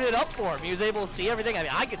did open it up for him. He was able to see everything. I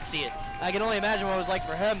mean, I could see it. I can only imagine what it was like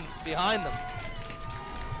for him behind them.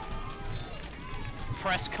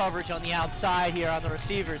 Press coverage on the outside here on the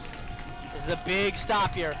receivers. This is a big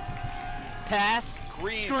stop here. Pass.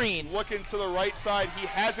 Screen. Looking to the right side. He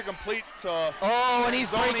has it complete to and he's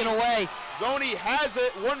breaking away. Zoni has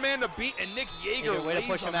it. One man to beat, and Nick Yeager way to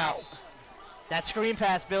push him out. That screen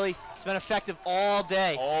pass, Billy, it's been effective all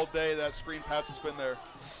day. All day that screen pass has been there.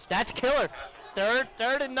 That's killer. Third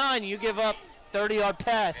and 9, you give up 30-yard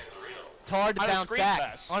pass. It's hard to bounce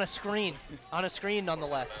back on a screen. On a screen,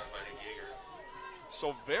 nonetheless.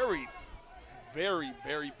 So very, very,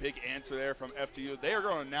 very big answer there from FTU. They are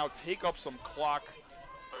going to now take up some clock.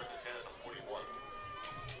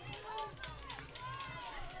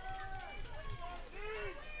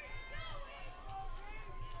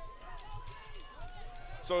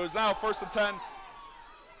 So it's now 1st and 10.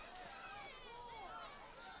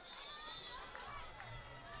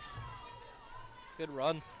 Good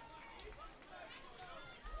run.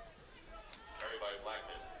 Carried by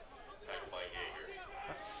Blackman. Tackled by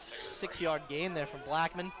Yeager. 6-yard gain there from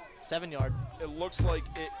Blackman. 7-yard. It looks like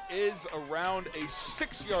it is around a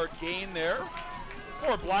 6-yard gain there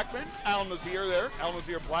for Blackman. Al Nazir there. Al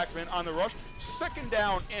Nazir Blackman on the rush. 2nd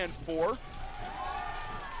down and 4.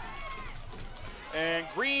 And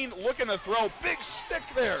Green looking to throw. Big stick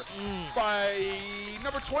there by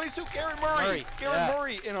number 22, Garrett Murray. Garrett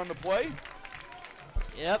Murray in on the play.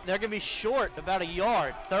 Yep, they're going to be short about a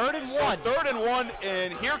yard. 3rd and 1. 3rd and 1,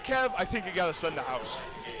 and here, Kev, I think you got to send the house.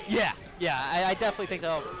 Yeah, I definitely think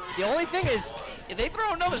so. The only thing is, if they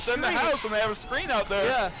throw another send the house and they have a screen out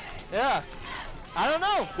there. Yeah. I don't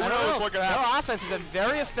know. Who knows what can happen? Their offense has been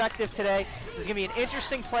very effective today. There's going to be an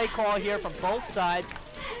interesting play call here from both sides.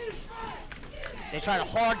 They tried a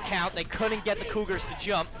hard count. They couldn't get the Cougars to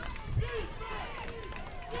jump.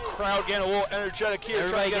 Crowd getting a little energetic here.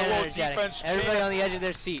 Everybody trying to get a little energetic. defense. Everybody on the edge of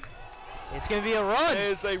their seat. It's going to be a run. It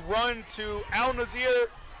is a run to Al Nazir.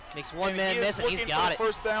 Makes one man miss, and he's got it.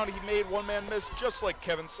 First down, he made one man miss, just like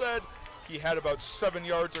Kevin said. He had about 7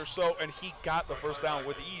 yards or so, and he got the first down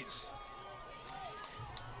with ease.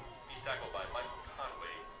 He's tackled by Michael Conway.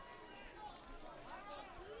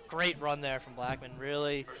 Great run there from Blackman.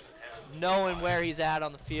 Really knowing where he's at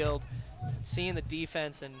on the field, seeing the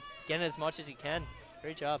defense, and getting as much as he can.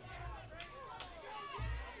 Great job.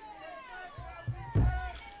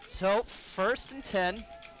 So 1st and 10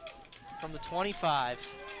 from the 25.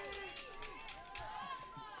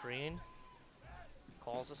 Green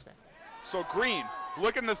calls the snap. So Green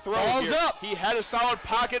looking to throw Ball's here. up. He had a solid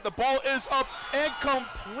pocket. The ball is up and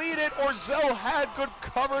completed. Orzel had good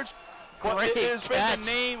coverage. But Great it has catch. been the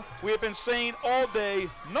name we have been saying all day.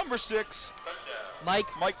 Number 6, Mike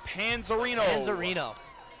Panzarino. Panzarino.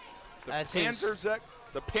 The That's his-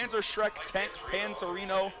 the Panzer Shrek tank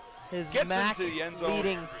Panzarino His gets MAC into the end zone.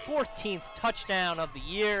 leading 14th touchdown of the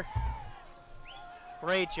year.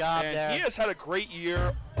 Great job And there. he has had a great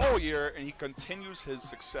year all year, and he continues his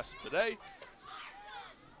success today.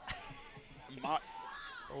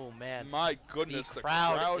 Oh, man. My goodness, The the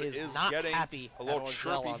crowd crowd is is not getting happy a little at Orzel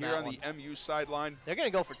chirpy on here that on one. the MU sideline. They're going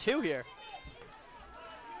to go for 2 here.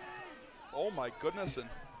 Oh my goodness, and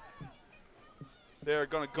they're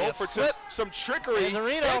going to go Yeah, for flip. some trickery.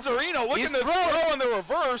 Panzarino. Looking He's to throw in the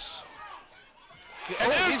reverse.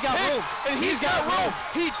 Oh, he's got picked, room. And he's got room.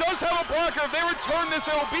 He does have a blocker. If they return this,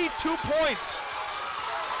 it will be 2 points.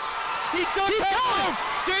 He does have room.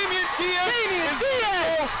 Damian Diaz is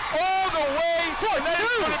all the way. And that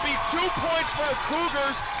is going to be 2 points for the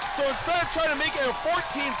Cougars. So instead of trying to make it a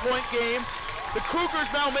 14-point game, the Cougars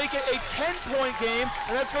now make it a 10-point game,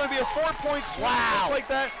 and that's going to be a 4-point swing. Wow. Just like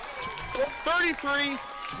that.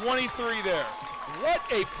 33-23 there. What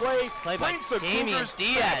a play. Play by Brings the Damian Cougars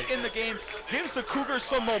Diaz. back in the game. Gives the Cougars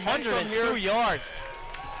some momentum 102 here. yards.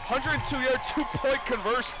 102-yard 2-point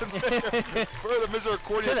conversion there for the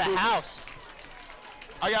Misericordia To the Cougars. house.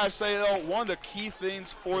 I got to say, though, one of the key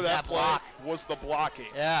things for Was that that play block. was the blocking.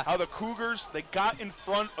 Yeah. How the Cougars, they got in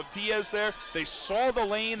front of Diaz there. They saw the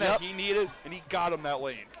lane that he needed, and he got him that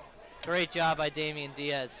lane. Great job by Damian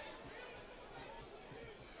Diaz.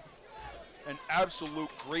 An absolute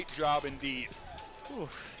great job indeed.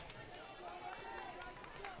 Oof.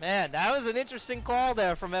 Man, that was an interesting call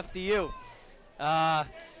there from FDU. I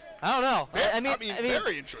don't know. I mean,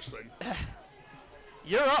 very interesting.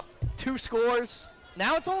 You're up 2 scores.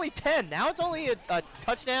 Now it's only 10. Now it's only a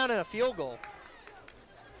touchdown and a field goal.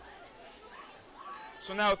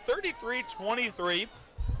 So now 33-23.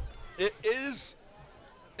 It is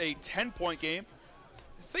a 10-point game.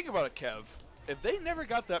 Think about it, Kev. If they never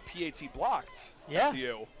got that PAT blocked, Yeah.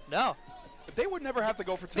 FDU, No. they would never have to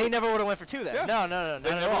go for 2. They never would have went for 2 there. Yeah. No, They not at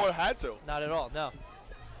never all. would have had to. Not at all, no.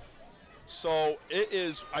 So it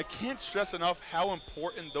is, I can't stress enough how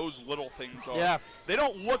important those little things are. Yeah. They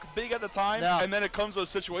don't look big at the time, No. and then it comes to a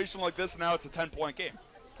situation like this, and now it's a 10-point game.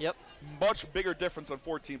 Yep. Much bigger difference than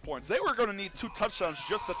 14 points. They were going to need 2 touchdowns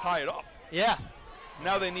just to tie it up. Yeah.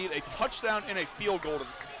 Now they need a touchdown and a field goal to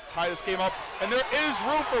tie this game up. And there is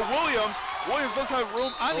room for Williams. Williams does have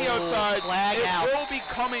room on the outside. Flag it out. will be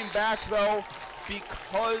coming back, though,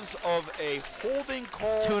 because of a holding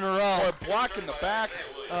call. It's 2 in a row. Or a block in the back.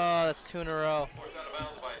 Oh, that's 2 in a row. Forced out of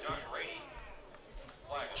bounds by Josh Rainey.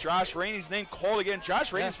 Flag. Josh Rainey's name called again.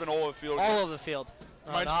 Josh Rainey's been all over the field. All over the field.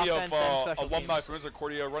 On Reminds me offense and of special alumni teams. from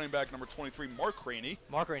Misericordia, running back number 23, Mark Rainey.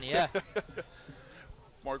 Mark Rainey, yeah.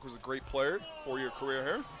 Mark was a great player, 4-year career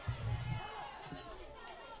here.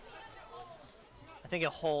 I think it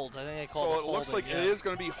hold. I think they called So it it looks holding, like it is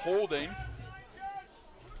going to be holding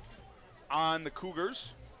on the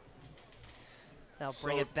Cougars. Now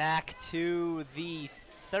bring So- it back to the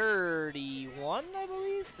 31, I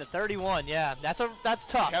believe. The 31, yeah. That's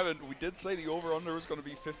tough. Kevin, we did say the over-under was going to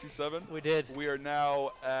be 57. We did. We are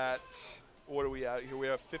now at, what are we at here? We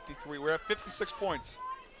have 53. We're at 56 points.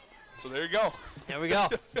 So there you go. There we go.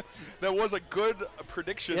 That was a good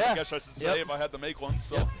prediction, Yeah. I guess I should say, Yep. if I had to make one.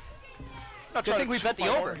 So. Yep. Not Good trying thing to we toot bet the my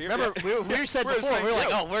over. horn here. Remember, we said We're before, saying, we were like,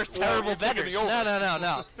 yeah, oh, we're we're terrible taking bettors. the over.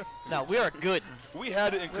 No. No, we are good. We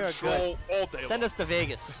had it in We are control all day Send long. us to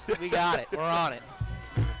Vegas. We got it. We're on it.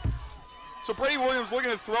 So Brady Williams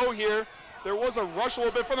looking to throw here. There was a rush a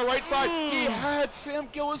little bit from the right side. He had Sam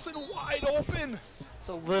Gillison wide open. It's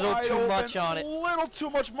a little Wide too open. much on it. Little too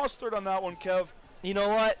much mustard on that one, Kev. You know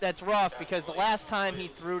what? That's rough because the last time he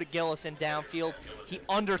threw to Gillison downfield, he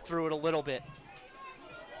underthrew it a little bit.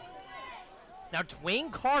 Now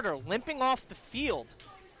Dwayne Carter limping off the field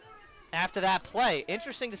after that play.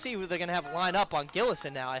 Interesting to see who they're going to have line up on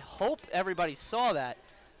Gillison now. I hope everybody saw that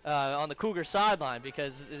on the Cougar sideline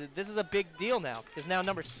because this is a big deal now. Because now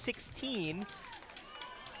number 16,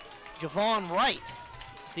 Javon Wright,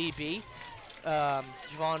 DB.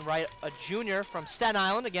 Javon Wright, a junior from Staten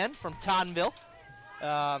Island, again, from Tottenville.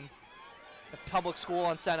 A public school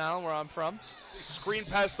on Staten Island where I'm from. Screen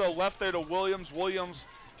pass left there to Williams. Williams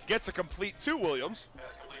gets a complete to Williams Pass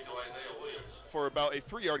complete to Isaiah Williams. for about a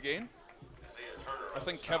 3-yard gain. Isaiah Turner. I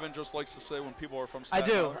think Kevin just likes to say when people are from I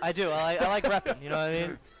Staten Island. do. I like repping, you know what I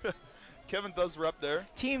mean? Kevin does rep there.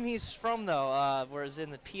 Team he's from, though, was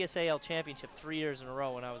in the PSAL Championship 3 years in a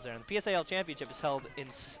row when I was there. And the PSAL Championship is held in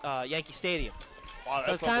Yankee Stadium. Wow,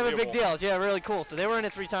 So it's kind of a big deal. Yeah, really cool. So they were in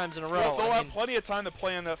it 3 times in a row. Well, they'll have plenty of time to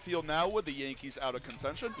play on that field now with the Yankees out of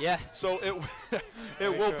contention. Yeah. So it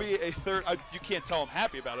will be a third. You can't tell I'm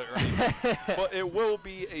happy about it, right? But it will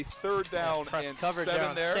be a third down and coverage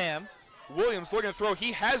 7 there. Sam. Williams looking to throw.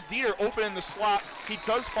 He has Dieter open in the slot. He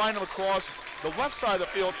does find him across the left side of the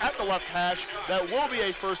field at the left hash. That will be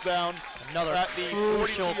a first down. Another at the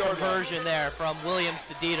crucial 42-yard conversion line. there from Williams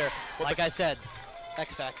to Dieter. Like I said,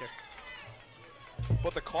 X factor.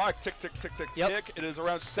 But the clock tick, tick, tick, tick, Yep. tick. It is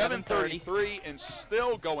around 7:33 and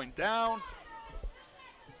still going down.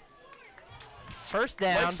 First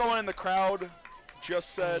down. Like someone in the crowd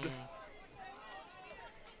just said,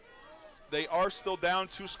 they are still down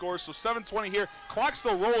 2 scores, so 7:20 here. Clock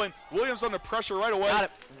still rolling. Williams under pressure right away. Got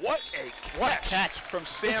it. What a catch from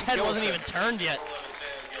Sam His head Gillison. wasn't even turned yet.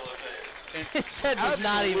 And His head was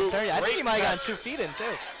not even absolute turned yet. I think he great might have gotten catch. 2 feet in,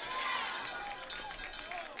 too.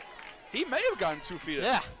 He may have gotten 2 feet in.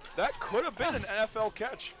 Yeah. That could have been an NFL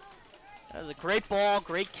catch. That was a great ball,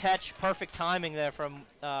 great catch, perfect timing there from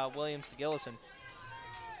Williams to Gillison.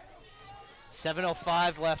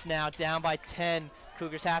 7:05 left now, down by 10.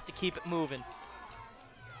 Cougars have to keep it moving.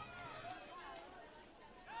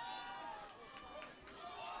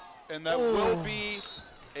 And that will be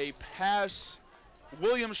a pass.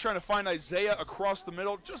 Williams trying to find Isaiah across the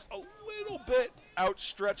middle, just a little bit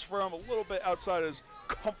outstretched for him, a little bit outside his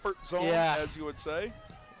comfort zone, as you would say.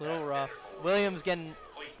 A little rough. Williams getting,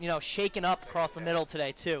 shaken up across the middle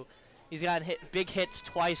today, too. He's gotten big hits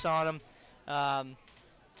twice on him.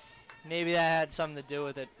 Maybe that had something to do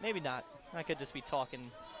with it. Maybe not. I could just be talking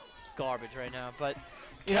garbage right now. But,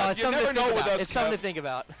 it's you something never to think know with about. us, It's something Kev. to think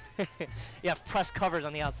about. Yeah, press covers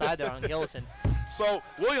on the outside there on Gillison. So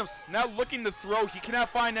Williams now looking to throw. He cannot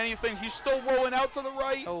find anything. He's still rolling out to the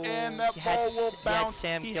right, and that ball will bounce.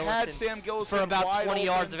 He had Sam Gillison for about wide 20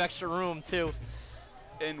 yards open. of extra room, too.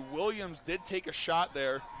 And Williams did take a shot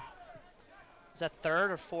there. Is that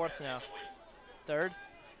third or fourth now? Third?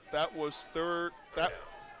 That was third.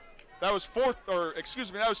 That was fourth, or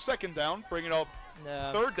excuse me, that was second down. Bringing up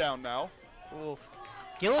No. third down now. Oof.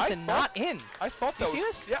 Gillison not in. I thought that You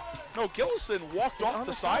was. see this? Yeah. No, Gillison walked off On the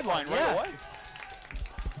the sideline sideline, right yeah. away.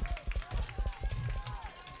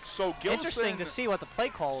 So Gillison. Interesting to see what the play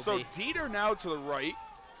call will So be. Dieter now to the right.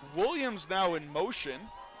 Williams now in motion.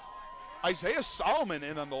 Isaiah Solomon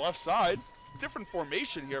in on the left side. Different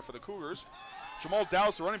formation here for the Cougars. Jamal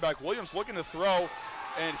Dallas, the running back. Williams looking to throw,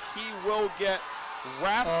 and he will get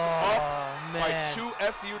wrapped up by man. 2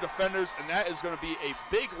 FDU defenders, and that is going to be a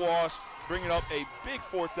big loss, bringing up a big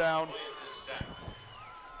fourth down.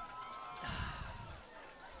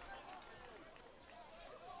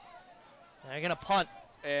 They're going to punt.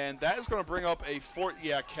 And that is going to bring up a fourth.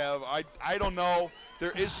 Yeah, Kev, I don't know.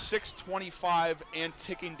 There is 6:25 and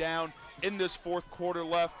ticking down in this fourth quarter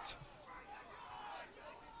left.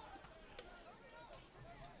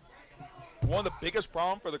 One of the biggest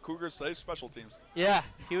problems for the Cougars today is special teams. Yeah,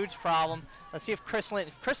 huge problem. Let's see if Chris Lynn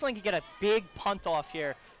could get a big punt off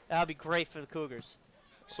here, that would be great for the Cougars.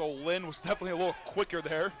 So Lynn was definitely a little quicker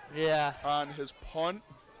there Yeah. on his punt.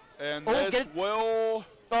 And Oh, this get it. will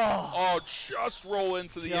just roll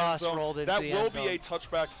into the end Just zone. rolled into That the will end be a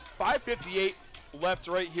touchback. 5:58 left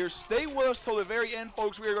right here. Stay with us till the very end,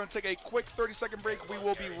 folks. We are going to take a quick 30-second break. We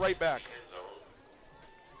will be right back.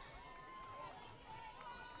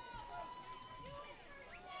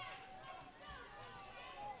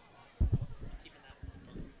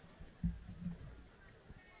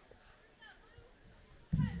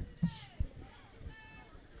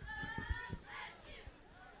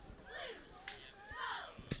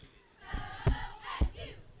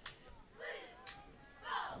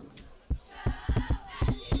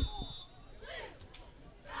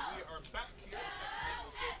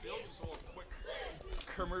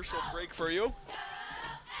 Commercial break for you.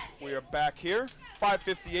 We are back here.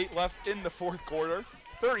 5:58 left in the fourth quarter.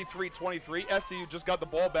 33-23. FDU just got the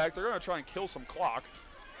ball back. They're going to try and kill some clock.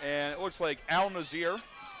 And it looks like Al Nazir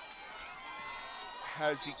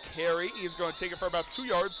has the carry. He's going to take it for about 2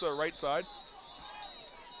 yards to the right side.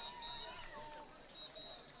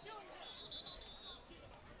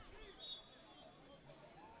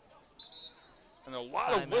 And a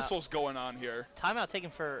lot of whistles going on here. Timeout taken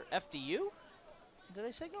for FDU? Did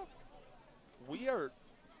they signal? We are,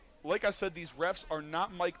 like I said, these refs are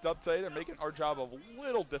not mic'd up today. They're making our job a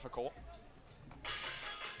little difficult.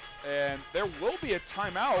 And there will be a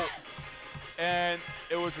timeout. And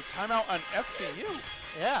it was a timeout on FTU.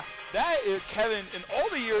 Yeah. That is, Kevin, in all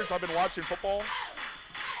the years I've been watching football,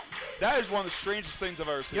 That is one of the strangest things I've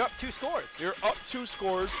ever seen. You're up 2 scores. You're up 2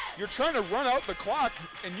 scores. You're trying to run out the clock,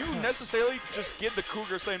 and you necessarily just give the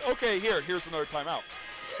Cougars saying, okay, here's another timeout.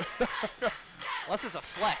 Unless it's a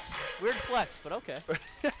flex. Weird flex, but okay.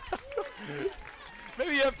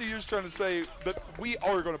 Maybe you have to use trying to say that we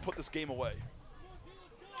are going to put this game away.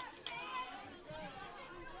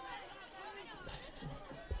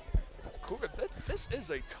 Cougar, this is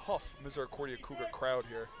a tough Misericordia Cougar crowd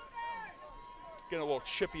here. Getting a little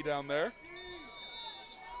chippy down there.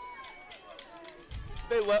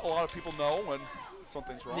 They let a lot of people know when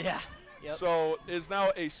something's wrong. Yeah. Yep. So it is now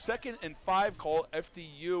a 2nd and 5 call.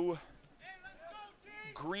 FDU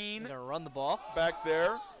Green They're going to run the ball. back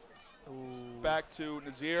there. Ooh. Back to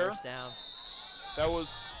Nazir. First down. That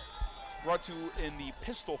was brought to in the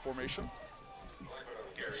pistol formation.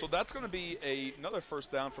 So that's going to be another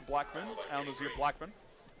first down for Blackman. Al Nazir Blackman.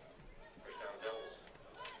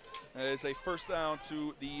 It is a first down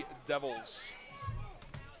to the Devils.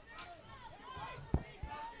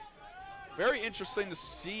 Very interesting to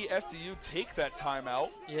see FDU take that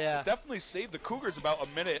timeout. Yeah. It definitely saved the Cougars about a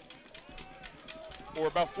minute or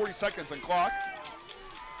about 40 seconds on clock.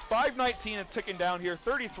 5:19 and ticking down here,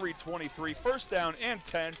 33-23, first down and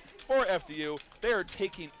 10 for FDU. They are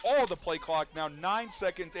taking all the play clock, now 9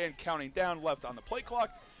 seconds and counting down left on the play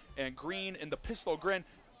clock. And Green in the pistol grin.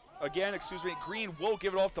 Again, Green will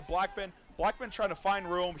give it off to Blackman. Blackman trying to find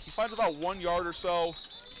room. He finds about 1 yard or so.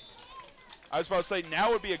 I was about to say,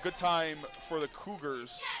 now would be a good time for the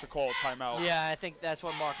Cougars to call a timeout. Yeah, I think that's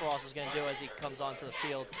what Mark Ross is going to do as he comes onto the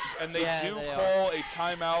field. And they do call a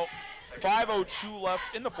timeout. 5:02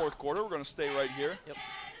 left in the 4th quarter. We're going to stay right here. Yep.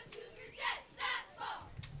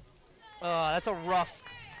 That's a rough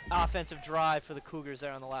offensive drive for the Cougars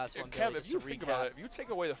there on the last one. Kev, if you think about it, if you take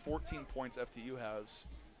away the 14 points FDU has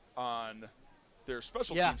on their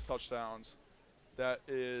special teams touchdowns, that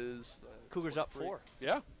is... Cougars up 4.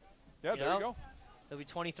 Yeah. Yeah, there you go. It'll be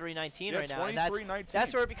 23-19 Yeah, right now. 23-19.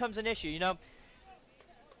 That's where it becomes an issue, you know.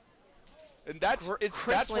 And that's what it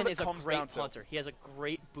comes down to. Punter. He has a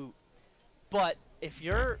great boot. But if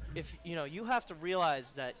you have to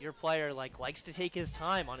realize that your player likes to take his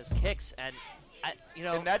time on his kicks, and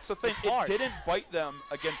and that's the thing. It didn't bite them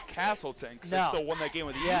against Castleton because they still won that game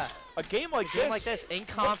with ease. A game like this in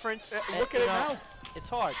conference. Look at it now. It's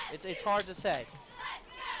hard. It's hard to say.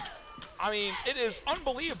 I mean, it is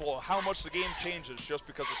unbelievable how much the game changes just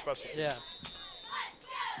because of special teams. Yeah.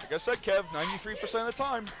 Like I said, Kev, 93% of the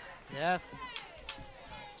time. Yeah.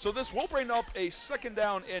 So this will bring up a 2nd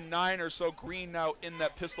down and 9 or so. Green now in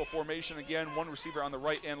that pistol formation again. 1 receiver on the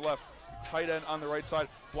right and left. Tight end on the right side.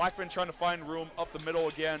 Blackman trying to find room up the middle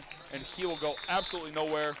again, and he will go absolutely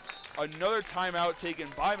nowhere. Another timeout taken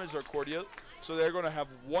by Misericordia. So they're going to have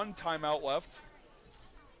 1 timeout left.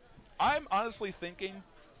 I'm honestly thinking,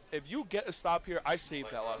 if you get a stop here, I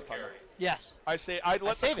saved that last time. Yes. I'd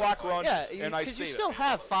let the clock run, and I save it. Because you still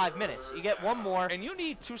have 5 minutes. You get 1 more. And you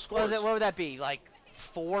need 2 scores. What would that be?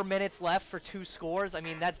 4 minutes left for 2 scores? I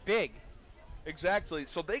mean, that's big. Exactly.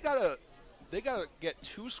 So they gotta get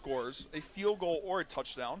 2 scores, a field goal or a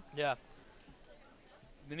touchdown. Yeah.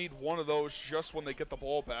 They need 1 of those just when they get the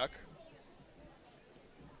ball back.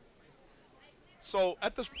 So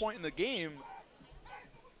at this point in the game,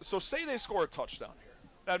 so say they score a touchdown here.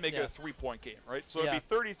 That'd make it a 3-point game, right? So it'd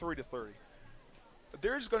be 33-30.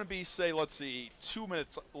 There's going to be, say, let's see, 2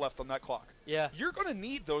 minutes left on that clock. Yeah. You're going to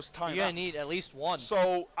need those timeouts. You're going to need at least 1.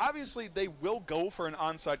 So obviously they will go for an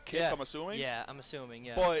onside kick, I'm assuming. Yeah, I'm assuming,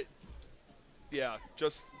 yeah. But, yeah,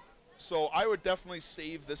 so I would definitely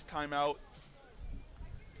save this timeout.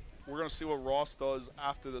 We're going to see what Ross does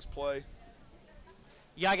after this play.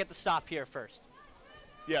 You got to get the stop here first.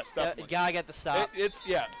 Yes, definitely. You got to get the stop. It's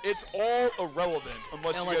all irrelevant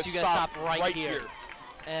unless you get stop right here.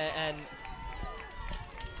 And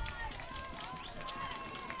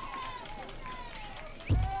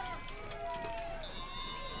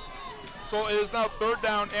so it is now 3rd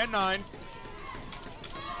down and 9.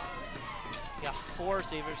 You got 4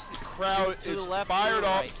 receivers. The crowd to is the left, fired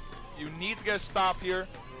up. right. You need to get a stop here.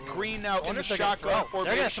 Green now in the shotgun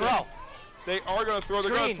formation. They're going to throw. They are going to throw.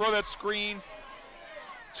 They're going to throw that screen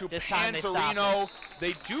to Panzerino.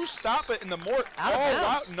 They do stop it in the more.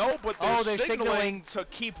 Wow. No, but they're signaling to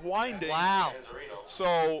keep winding. Wow.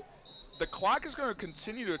 So the clock is going to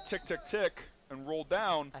continue to tick, tick, tick and roll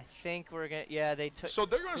down. I think we're going to, they took. So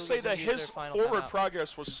they're going to say that his forward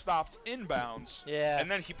progress was stopped inbounds. Yeah. And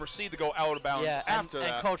then he proceeded to go out of bounds after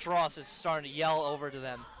that. And Coach Ross is starting to yell over to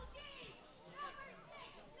them.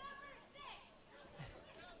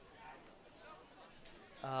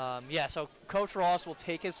 So Coach Ross will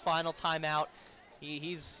take his final timeout.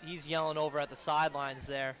 He's yelling over at the sidelines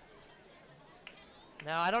there.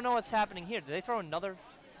 Now, I don't know what's happening here. Did they throw another?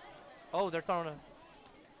 Oh, they're throwing a...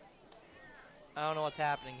 I don't know what's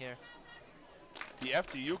happening here. The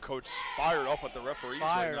FDU coach is fired up at the referees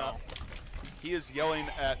Fired right now. up. He is yelling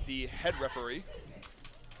at the head referee.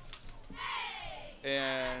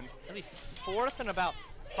 And It'll be 4th and about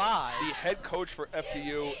 5. the head coach for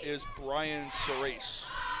FDU is Brian Serace.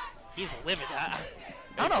 He's livid. I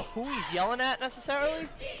don't know who he's yelling at necessarily.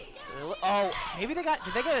 Oh, maybe did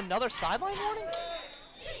they get another sideline warning?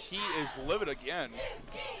 He is livid again.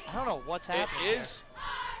 I don't know what's happening. It is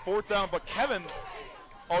 4th down, but Kevin...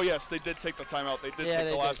 Oh, yes, they did take the timeout. They did take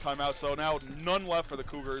the last timeout, so now none left for the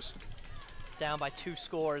Cougars. Down by 2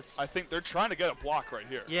 scores. I think they're trying to get a block right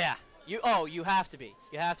here. Yeah. You have to be.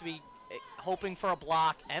 You have to be hoping for a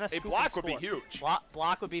block and a scoop. A block and would be score. huge.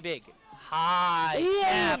 Block would be big. High Oh,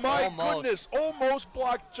 snap, my almost. goodness. Almost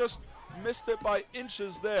blocked. Just missed it by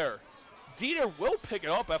inches there. Dieter will pick it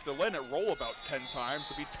up after letting it roll about 10 times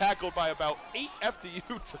to be tackled by about 8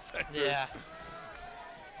 FDU defenders. Yeah.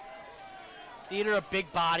 Dieter, a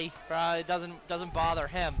big body. Probably doesn't bother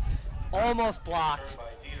him. Almost blocked.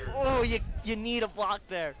 Oh, you need a block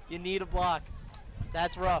there. You need a block.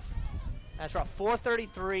 That's rough. That's rough.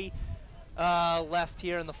 4:33 left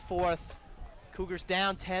here in the 4th. Cougars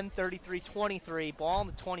down 10, 33-23. Ball on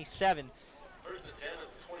the 27. First and 10 at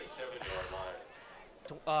the 27-yard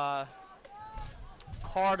line.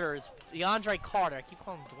 DeAndre Carter, I keep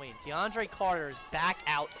calling him Dwayne. DeAndre Carter is back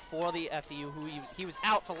out for the FDU, who he was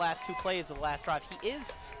out for the last 2 plays of the last drive.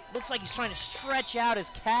 Looks like he's trying to stretch out his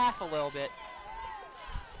calf a little bit.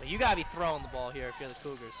 But you got to be throwing the ball here if you're the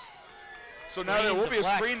Cougars. So now there will be a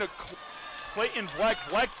screen to Clayton Vleck.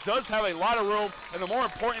 Vleck does have a lot of room, and the more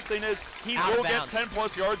important thing is he will get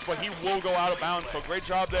 10-plus yards, but he will go out of bounds. So great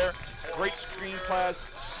job there. Great screen pass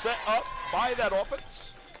set up by that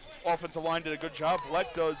offense. Offensive line did a good job.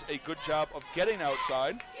 Vleck does a good job of getting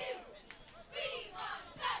outside.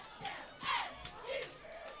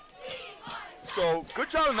 So good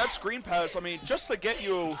job on that screen pass. I mean, just to get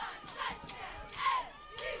you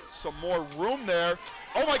some more room there.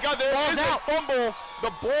 Oh my God, there is a fumble.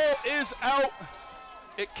 The ball is out.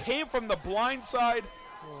 It came from the blind side.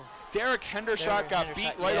 Derek Hendershot got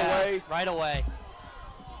beat right away. Right away.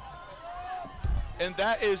 And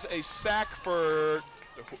that is a sack for,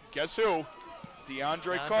 guess who?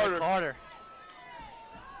 DeAndre Carter.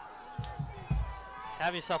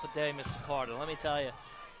 Have yourself a day, Mr. Carter, let me tell you.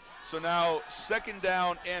 So now 2nd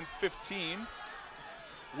down and 15.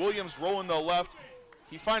 Williams rolling to the left.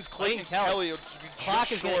 He finds Clayton Kelly.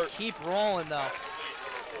 Clock is going to keep rolling, though.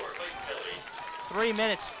 3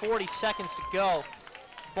 minutes, 40 seconds to go.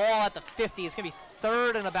 Ball at the 50. It's going to be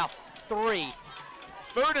 3rd and about 3.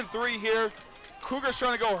 3rd and 3 here. Cougars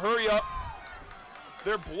trying to go hurry up.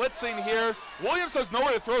 They're blitzing here. Williams has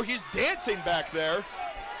nowhere to throw. He's dancing back there.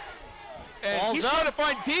 And he's trying to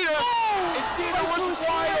find Dieter. Oh, and Dieter was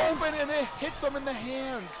wide open, and it hits him in the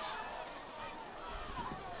hands.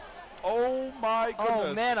 Oh, my goodness.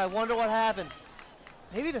 Oh, man, I wonder what happened.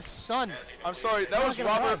 Maybe the sun. I'm sorry, that was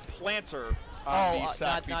Robert Planter on the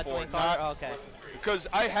sack not before. Dwayne Carter. Okay. Because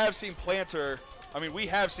I have seen Planter. I mean, we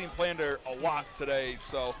have seen Planter a lot today,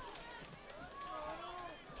 so.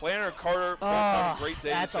 Planter and Carter both having great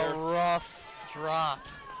days that's there. That's a rough drop.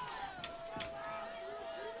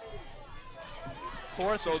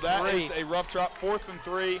 4th so that is a rough drop. 4th and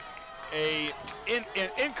 3. An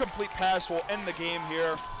incomplete pass will end the game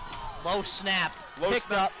here. Low snap. Low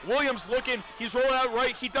snap. Williams looking. He's rolling out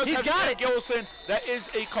right. He does have Sam Gillison. That is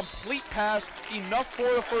a complete pass. Enough for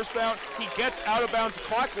the 1st down. He gets out of bounds. The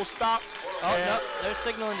clock will stop. Oh, no. They're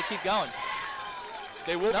signaling to keep going.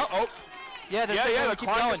 They will. Nope. Oh. Yeah, the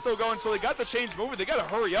clock is still going, so they got the chains moving. They got to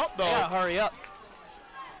hurry up, though. Yeah, hurry up.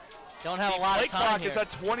 Don't have a lot of time here. The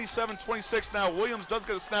clock is at 27-26 now. Williams does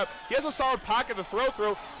get a snap. He has a solid pocket to throw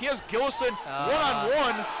through. He has Gillison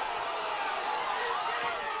one-on-one.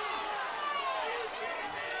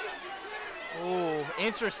 Ooh,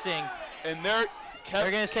 interesting. And they're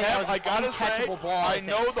going to say that was an uncatchable ball. I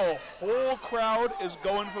know the whole crowd is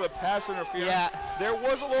going for the pass interference. Yeah. There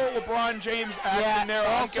was a little LeBron James action there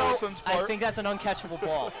on Gillison's part. I think that's an uncatchable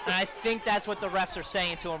ball. And I think that's what the refs are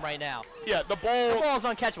saying to him right now. Yeah, the ball is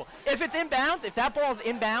uncatchable. If it's inbounds, if that ball is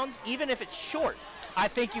inbounds, even if it's short, I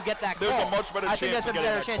think you get that call. There's a much better chance. I think that's a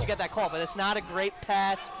better chance you get that call, but it's not a great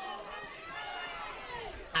pass.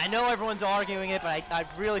 I know everyone's arguing it, but I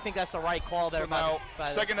really think that's the right call there. So now,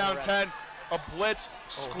 2nd down 10, a blitz,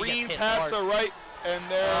 screen pass to right, and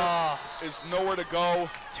there is nowhere to go.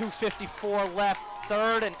 2:54 left,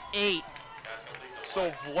 3rd and 8. So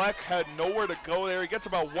Vleck had nowhere to go there. He gets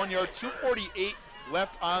about 1 yard, 2:48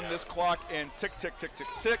 left on this clock, and tick, tick, tick, tick,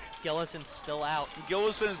 tick. Gillison's still out.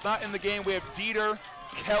 Gillison is not in the game. We have Dieter,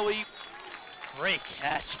 Kelly, Great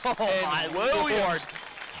catch. Oh, my and Williams Lord.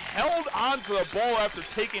 held onto the ball after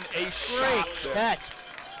taking a shot Great there. catch.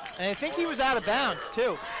 And I think he was out of bounds,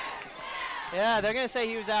 too. Yeah, they're going to say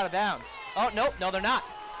he was out of bounds. Oh, nope. No, they're not.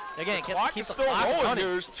 They're going to Clock keep is the still clock rolling running.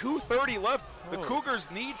 here. There's 2:30 left. The Oh. Cougars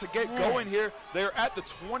need to get going here. They're at the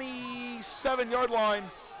 27-yard line.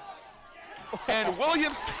 And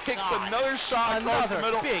Williams takes God. another shot across the Another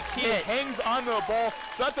middle. big He hit. hangs onto the ball.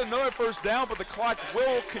 So that's another first down, but the clock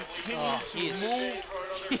will continue Oh, to he is-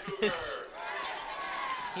 move.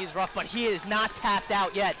 He's rough, but he is not tapped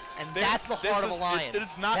out yet, and that's the This heart of is- a Lion. it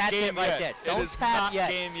is not that's game it right yet. there. It Don't is tap not yet.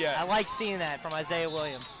 game yet. I like seeing that from Isaiah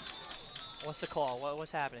Williams. What's the call?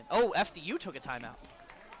 What's happening? Oh, FDU took a timeout.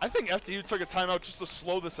 I think FDU took a timeout just to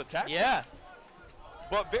slow this attack. Yeah.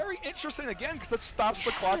 But very interesting again because that stops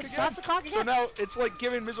the clock it again. stops the clock So again. now it's like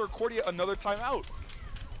giving Misericordia another timeout.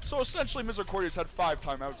 So essentially Misericordia's had 5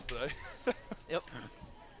 timeouts today. Yep.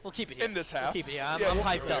 We'll keep it here. In this half. We'll keep it here. I'm Yeah, we'll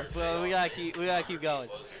hyped keep it up. Well, we gotta keep going.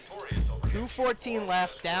 Was victorious over 2:14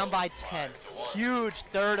 left, down by 10. Huge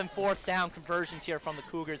 3rd and 4th down conversions here from the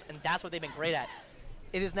Cougars, and that's what they've been great at.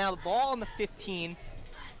 It is now the ball on the 15.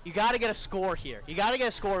 You got to get a score here. You got to get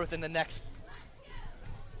a score within the next,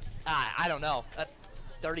 I don't know,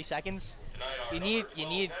 30 seconds. You need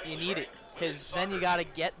it, because then you got to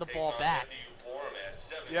get the ball back.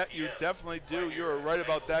 Yeah, you definitely do. You are right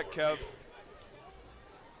about that, Kev.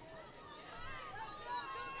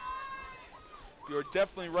 You're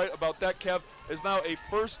definitely right about that, Kev. Is now a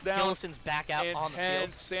first down Gillison's back out and on the 10.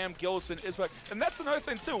 field. Sam Gillison is back. And that's another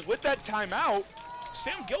thing, too. With that timeout,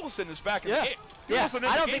 Sam Gillison is back in the game. He Yeah, wasn't in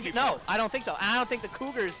I the don't game think before. no, I don't think so. I don't think the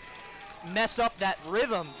Cougars mess up that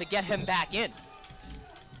rhythm to get him back in.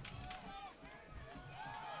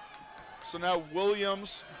 So now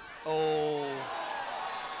Williams Oh,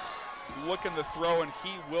 looking to throw, and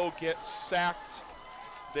he will get sacked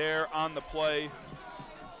there on the play.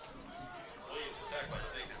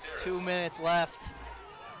 2 minutes left.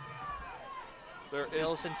 There is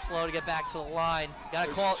Gillison slow to get back to the line. Got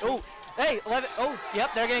to There's call. two. Oh, hey, 11. Oh,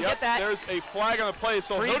 yep, they're going to Yep, get that. there's a flag on the play,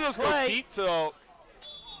 so Free he'll just go play. deep to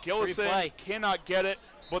Free Gillison. play. Cannot get it,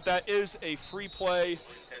 but that is a free play.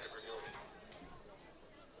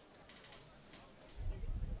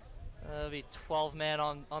 That'll be 12 man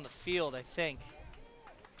on the field, I think.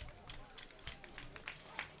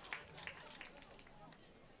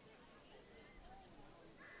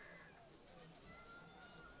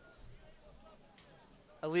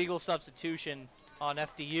 Illegal substitution on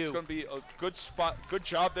FDU. It's going to be a good spot. Good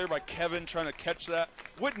job there by Kevin trying to catch that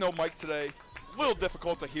with no mic today. A little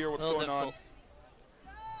difficult to hear what's going on.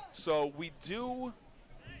 So we did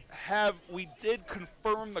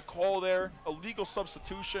confirm the call there. Illegal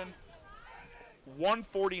substitution.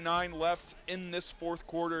 1:49 left in this fourth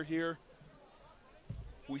quarter here.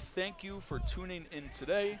 We thank you for tuning in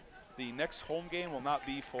today. The next home game will not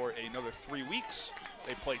be for another 3 weeks.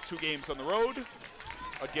 They play 2 games on the road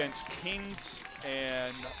against Kings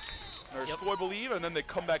and their school, I believe, and then they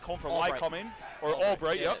come back home for Lycoming or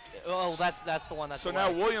Albright. Yeah. Yep. Oh, that's the one. That's So the now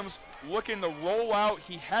one. Williams looking to roll out.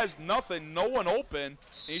 He has nothing, no one open, and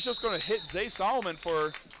he's just going to hit Zay Solomon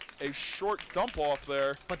for a short dump off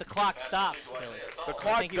there. But the clock stops. Billy. The I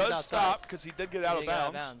clock think he was does outside. stop because he did get out of He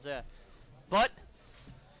got bounds. Yeah. But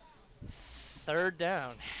 3rd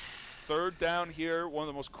down. 3rd down here, one of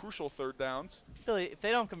the most crucial 3rd downs. Billy, if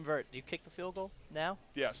they don't convert, do you kick the field goal now?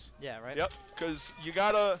 Yes. Yeah, right? Yep. Because you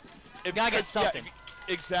gotta. Get something.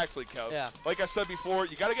 Exactly, Kev. Yeah. Like I said before,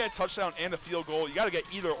 you gotta get a touchdown and a field goal. You gotta get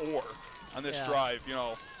either or on this Yeah. drive. You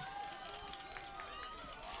know.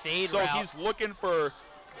 Fade So route. he's looking for.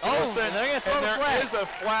 Oh, Wilson, and they're gonna throw the there flag. is a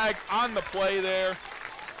flag on the play there.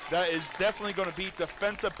 That is definitely going to be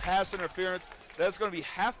defensive pass interference. That's going to be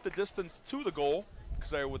half the distance to the goal because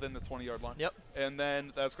they're within the 20-yard line. Yep. And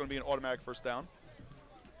then that's going to be an automatic first down.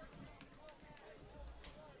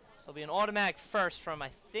 So it'll be an automatic first from, I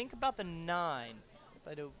think, about the 9.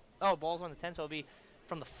 If I do. Oh, ball's on the 10, so it'll be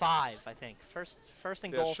from the 5, I think. First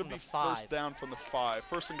and Yeah, goal it should from be the 5. first down from the 5.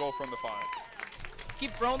 First and goal from the 5.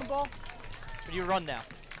 Keep throwing the ball? Or do you run now?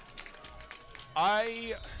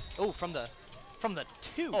 Oh, from the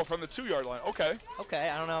 2. Oh, from the 2-yard line. Okay. Okay,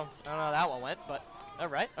 I don't know how that one went, but all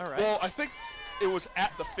right. Well, I think it was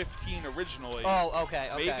at the 15 originally. Oh, okay.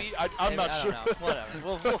 Maybe. I'm Maybe, not I sure. don't know.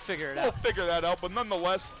 Whatever. We'll figure it We'll out. figure that out. But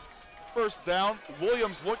nonetheless, first down.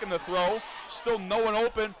 Williams looking to throw. Still no one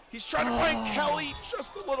open. He's trying to find Kelly.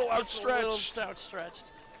 Just a little outstretched. Outstretched.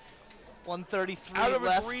 1:33 Out of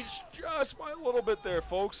left. his reach just by a little bit there,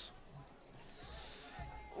 folks.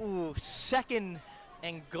 Ooh, second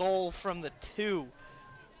and goal from the 2.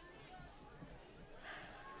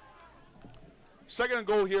 Second and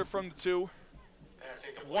goal here from the 2.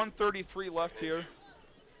 1:33 left here.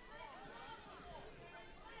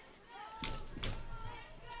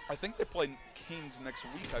 I think they play Kings next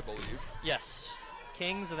week, I believe. Yes.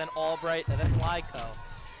 Kings, and then Albright, and then Lyco.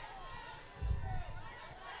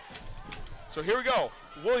 So here we go.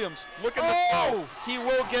 Williams, look at the throw. He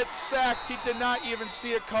will get sacked. He did not even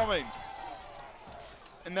see it coming.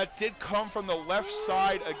 And that did come from the left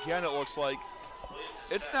side again, it looks like.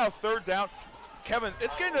 It's now third down. Kevin,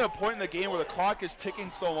 it's getting to a point in the game where the clock is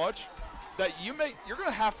ticking so much that you're going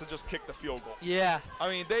to have to just kick the field goal. Yeah. I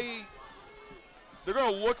mean, they're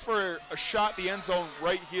going to look for a shot in the end zone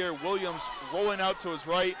right here. Williams rolling out to his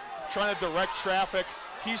right, trying to direct traffic.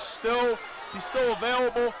 He's still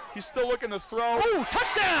available. He's still looking to throw. Ooh,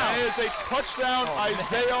 touchdown! It is a touchdown,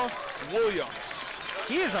 Isaiah Williams.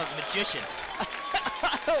 He is a magician.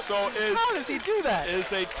 How does he do that?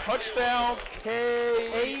 Is a touchdown,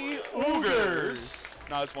 K. Cougars.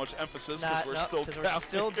 Not as much emphasis because we're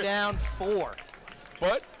still down 4.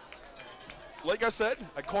 But like I said,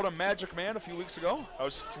 I called a magic man a few weeks ago. I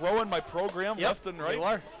was throwing my program left and right. You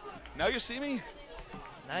are. Now you see me.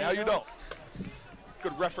 Now you don't.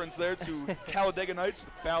 Good reference there to Talladega Nights,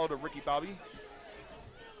 the Ballad of Ricky Bobby.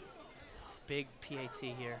 Big PAT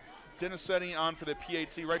here. Dickinson on for the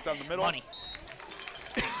PAT right down the middle. Money.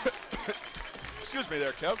 Excuse me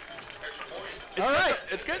there, Kev. All right.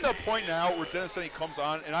 It's getting to a point now where Dickinson comes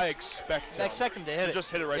on, and I expect him to hit it.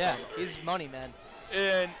 Just hit it right down. Yeah, he's money, man.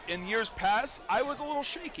 And in years past, I was a little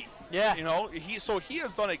shaky. Yeah. You know, he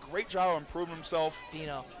has done a great job of improving himself.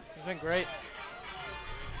 Dino, he's been great.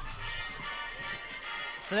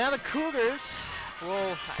 So now the Cougars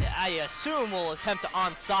will, I assume, will attempt to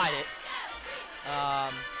onside it.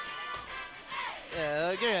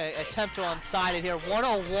 They're going to attempt to onside it here.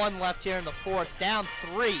 1:01 left here in the 4th. Down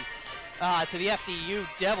 3 to the FDU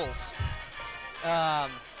Devils. Not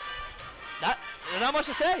much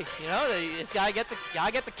to say. You know, it's gotta get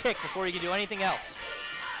the kick before you can do anything else.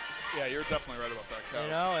 Yeah, you're definitely right about that, Kev.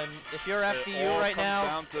 You know, and if you're FDU right now,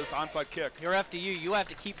 down to this onside kick. You're FDU. You have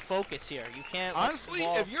to keep focus here. You can't. Honestly,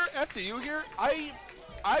 if you're FDU here,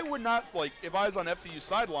 I would not, like, if I was on FDU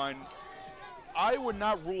sideline, I would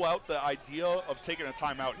not rule out the idea of taking a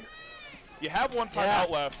timeout here. You have one timeout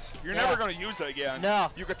left. You're never going to use it again. No.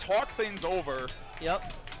 You could talk things over.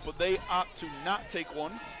 Yep. But they opt to not take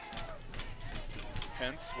one.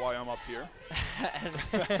 Hence why I'm up here.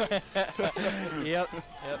 Yep.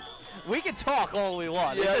 We can talk all we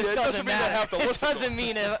want. Yeah, it doesn't mean matter. I have to listen.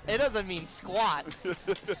 It doesn't mean squat.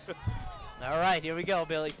 All right, here we go,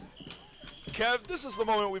 Billy. Kev, this is the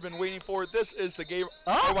moment we've been waiting for. This is the game.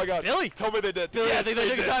 Oh my God. Billy. Tell me they did. Billy, yes, I think they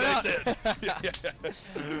took a timeout.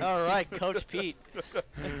 Yes. All right, Coach Pete.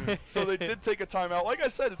 So they did take a timeout. Like I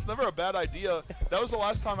said, it's never a bad idea. That was the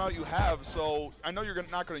last timeout you have, so I know you're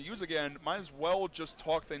not going to use again. Might as well just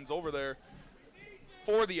talk things over there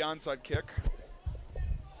for the onside kick.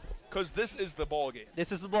 Because this is the ball game.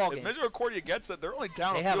 This is the ball game. If Misericordia gets it, they're only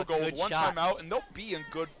down a field goal with one timeout, and they'll be in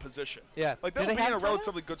good position. Yeah. Like, they'll be in a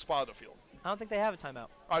relatively good spot of the field. I don't think they have a timeout.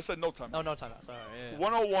 I said no timeout. Oh, no timeout. Sorry. Yeah.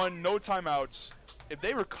 1:01, no timeouts. If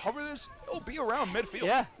they recover this, it'll be around midfield.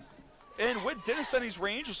 Yeah. And with Dickinson's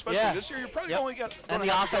range, especially this year, you're probably only going to and the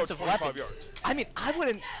offensive 25 weapons. yards. I mean, I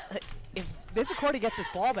wouldn't. If Misericordia gets this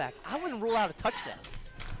ball back, I wouldn't rule out a touchdown.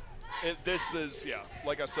 This is,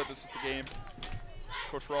 like I said, this is the game.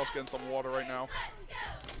 Coach Ross getting some water right now.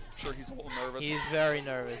 I'm sure he's a little nervous. He's very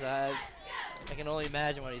nervous. I can only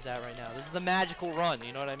imagine what he's at right now. This is the magical run.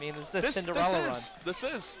 You know what I mean? This is the Cinderella run. This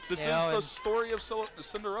is the story of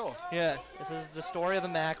Cinderella. Yeah, this is the story of the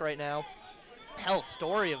MAC right now. Hell,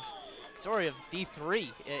 story of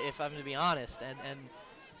D3, if I'm to be honest. And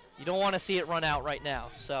you don't want to see it run out right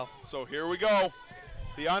now. So here we go.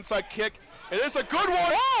 The onside kick. It is a good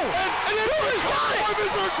one. Oh! And it is for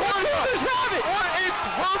Misericordia. What a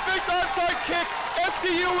perfect onside kick.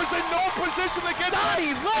 FDU was in no position to get that.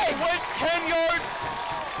 Went 10 yards.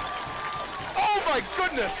 Oh my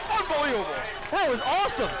goodness. Unbelievable. That was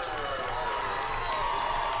awesome.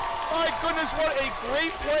 My goodness, what a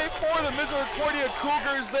great play for the Misericordia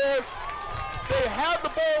Cougars there. They have the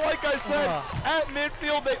ball, like I said, at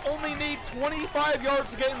midfield. They only need 25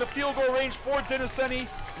 yards to get in the field goal range for Dickinson.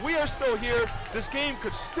 We are still here. This game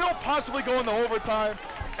could still possibly go into overtime.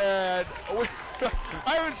 And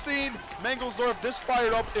I haven't seen Mangelsdorf this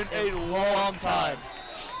fired up in a long time.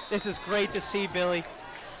 This is great to see, Billy.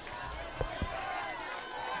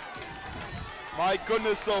 My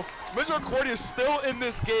goodness, so Misericordia is still in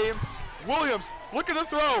this game. Williams, look at the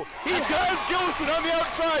throw. He's got Gillison on the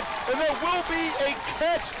outside, and there will be a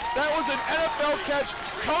catch. That was an NFL catch.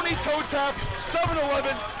 Tony toe tap,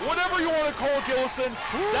 7-11, whatever you want to call Gillison.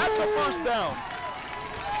 That's a first down.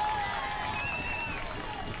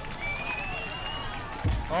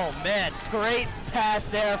 Oh man, great pass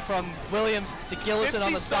there from Williams to Gillison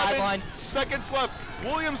on the sideline. Seconds left.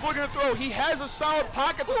 Williams looking to throw. He has a solid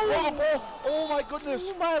pocket to throw the ball. Oh my goodness.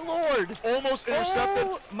 Oh my lord. Almost intercepted.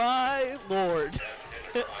 Oh my lord.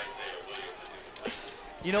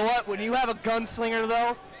 You know what? When you have a gunslinger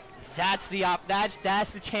though, that's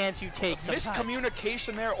the chance you take sometimes.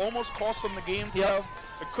 Miscommunication there almost cost them the game. Yep.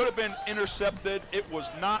 It could have been intercepted. It was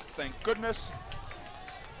not, thank goodness.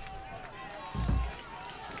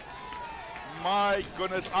 My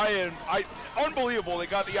goodness, unbelievable. They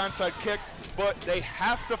got the onside kick, but they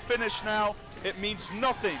have to finish now. It means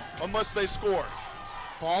nothing unless they score.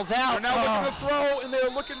 Ball's out. They're now looking to throw, and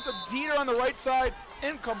they're looking to Dieter on the right side.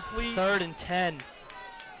 Incomplete. 3rd and 10.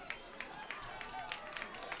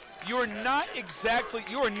 You are not in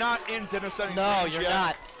Dennis Eddings. No, you're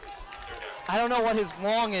not. I don't know what his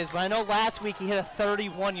long is, but I know last week he hit a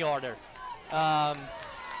 31-yarder.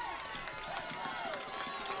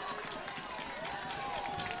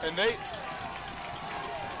 And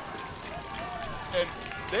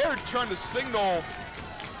they're trying to signal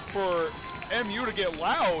for MU to get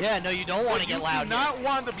loud. Yeah, no, you don't want to get loud. You do not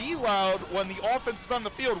want to be loud when the offense is on the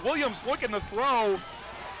field. Williams looking to throw.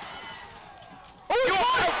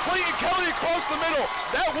 Oh, Clayton Kelly across the middle.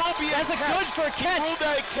 That will be a good for a catch. He ruled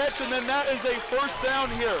that catch, and then that is a first down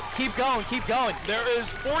here. Keep going, keep going. There is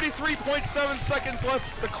 43.7 seconds left.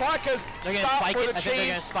 The clock has stopped for the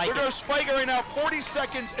change. They're going to spike it right now. 40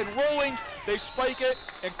 seconds and rolling. They spike it,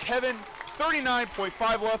 and Kevin,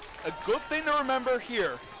 39.5 left. A good thing to remember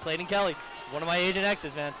here. Clayton Kelly, one of my Agent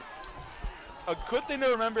X's, man. A good thing to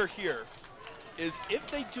remember here is if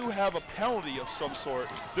they do have a penalty of some sort,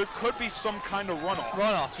 there could be some kind of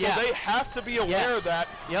runoff. So they have to be aware of that.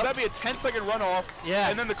 Yep. So that'd be a 10-second runoff,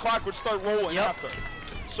 and then the clock would start rolling after.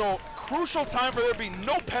 So crucial time for there to be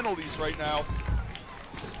no penalties right now.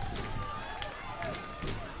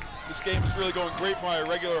 This game is really going great for my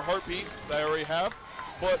regular heartbeat that I already have.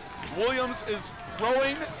 But Williams is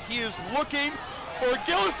throwing. He is looking for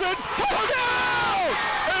Gillison. Touchdown!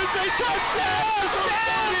 It is a touchdown!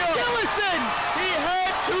 Gillison! He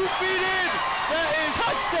had 2 feet in. That is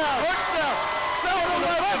touchdown.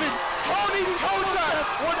 7-11. Tony Tota,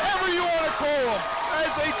 whatever you want to call him. That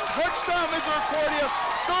is a touchdown, Misericordia.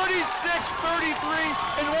 36-33,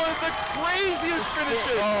 and one of the craziest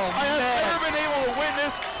finishes I have ever been able to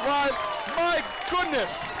witness live. My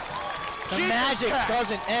goodness. The magic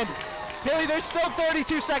doesn't end. Billy, there's still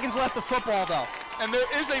 32 seconds left of football, though. And there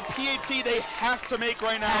is a PAT they have to make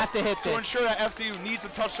right now to ensure that FDU needs a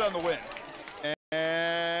touchdown to win.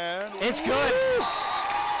 And it's good.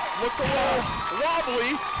 Looked a little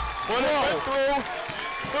wobbly, but it went through.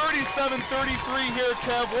 37-33 here,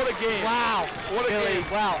 Kev. What a game. Wow. What a game.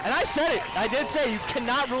 Wow. And I said it. I did say you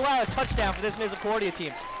cannot rule out a touchdown for this Misericordia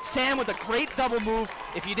team. Sam with a great double move.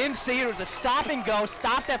 If you didn't see it, it was a stop and go.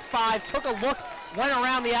 Stopped at 5, took a look, went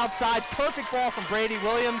around the outside. Perfect ball from Brady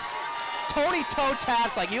Williams. Tony toe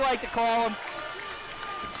taps, like you like to call him.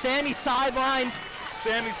 Sandy sideline.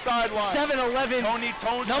 7-11. Tony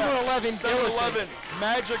toe Number 11, Gillison.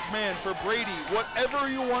 Magic man for Brady. Whatever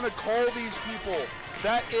you want to call these people,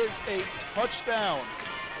 that is a touchdown.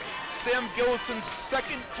 Sam Gillison's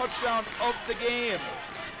 2nd touchdown of the game.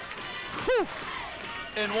 Whew.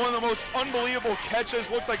 And one of the most unbelievable catches.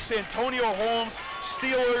 Looked like Santonio Holmes,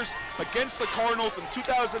 Steelers against the Cardinals in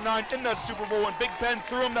 2009 in that Super Bowl when Big Ben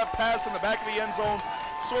threw him that pass in the back of the end zone.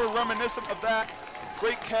 Sort of reminiscent of that.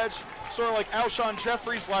 Great catch. Sort of like Alshon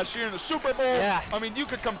Jeffries last year in the Super Bowl. Yeah. I mean, you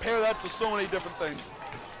could compare that to so many different things.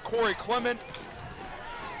 Corey Clement.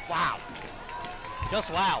 Wow. Just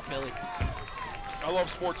wow, Billy. I love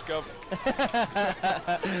sports, Kev.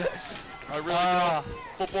 I really do.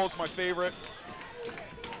 Football's my favorite.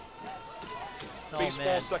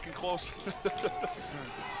 Baseball second close.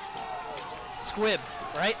 Squib,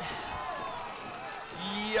 right?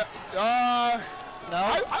 Yeah. No.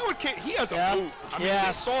 I would. He has a boot. I mean,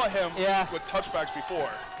 we saw him with touchbacks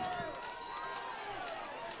before.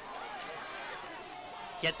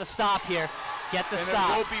 Get the stop here. Get the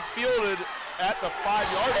stop. And it will be fielded at the 5-yard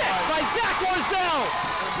line. Stick by Zach Orzel.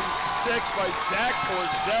 It'll be stick by Zach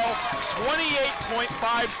Orzel.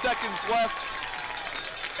 28.5 seconds left.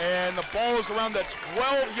 And the ball is around the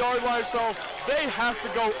 12-yard line, so they have to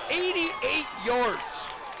go 88 yards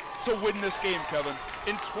to win this game, Kevin.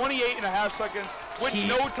 In 28.5 seconds with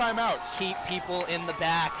no timeouts. Keep people in the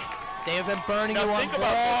back. They have been burning now you on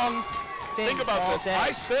long think about this.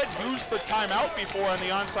 I said use the timeout before on the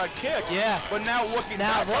onside kick. Yeah. But now looking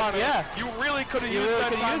back on it, you really could have used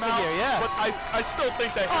that timeout. Here, yeah. But I still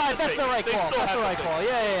think they have to that's the right call. That's the right call.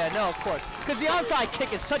 Yeah, no, of course. Because the onside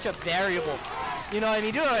kick is such a variable. You know what I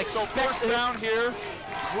mean? You don't expect. So first down here,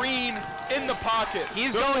 Green in the pocket.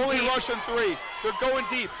 He's They're going only deep. rushing 3. They're going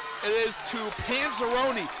deep. It is to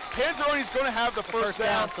Panzeroni. Panzeroni's going to have the first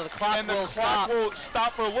down. So the clock and the will clock stop. will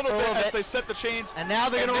stop for a little bit as they set the chains. And now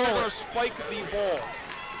they're going to roll going to spike the ball.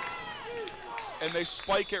 And they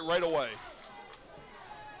spike it right away.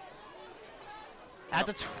 At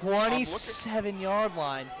the 27-yard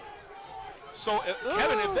line. So,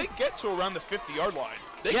 Kevin, if they get to around the 50-yard line,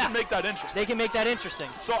 they can make that interesting. They can make that interesting.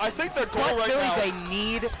 So I think their goal right Philly, now. they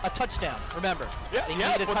need a touchdown. Remember, they need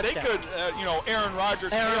a touchdown. They could, Aaron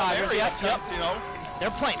Rodgers. Attempt,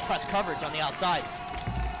 They're playing press coverage on the outsides.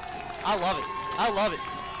 I love it.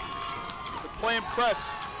 They're playing press.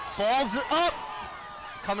 Ball's up,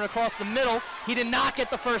 coming across the middle. He did not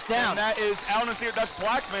get the first down. And that is Al Nasir. That's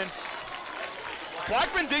Blackman.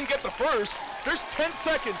 Blackman didn't get the first. There's 10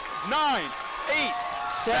 seconds. 9, 8,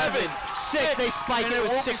 7, 6. They spike it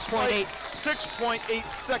with 6.8. 6.8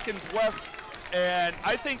 seconds left. And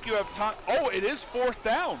I think you have time. Oh, it is fourth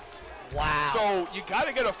down. Wow. So you got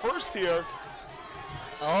to get a first here.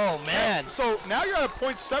 Oh, man. So now you're at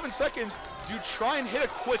 0.7 seconds. Do you try and hit a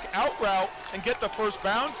quick out route and get the first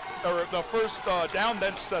bounce, or the first down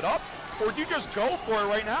then set up? Or do you just go for it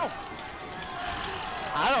right now?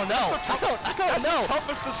 I don't know. I don't know.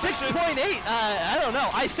 6.8. I don't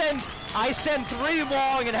know. I send 3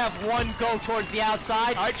 long and have 1 go towards the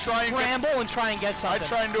outside. I try and scramble and try and get something. I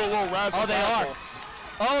try and do a little razzle. Oh, they are.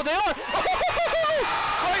 Right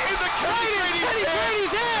in the Kenny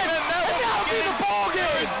Brady's hand. And that will be the ball game.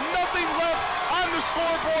 There is nothing left on the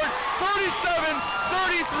scoreboard.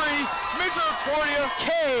 37-33. Misericordia.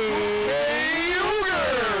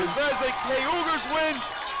 Cougars. That's a Cougars win.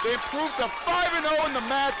 They improved to 5-0 in the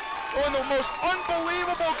MAC. One of the most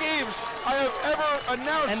unbelievable games I have ever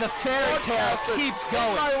announced. And the fairy tale keeps going.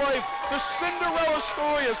 In my life, the Cinderella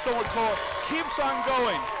story, as someone call it, keeps on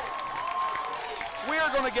going. We are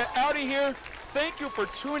going to get out of here. Thank you for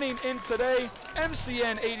tuning in today.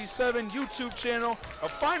 MCN 87 YouTube channel. A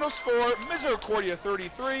final score: Misericordia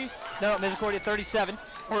 33. No, Misericordia 37.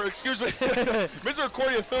 Or excuse me,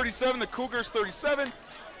 Misericordia 37. The Cougars 37.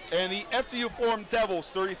 And the FDU Florham Devils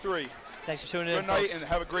 33. Thanks for tuning in. Good night folks. and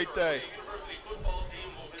have a great day.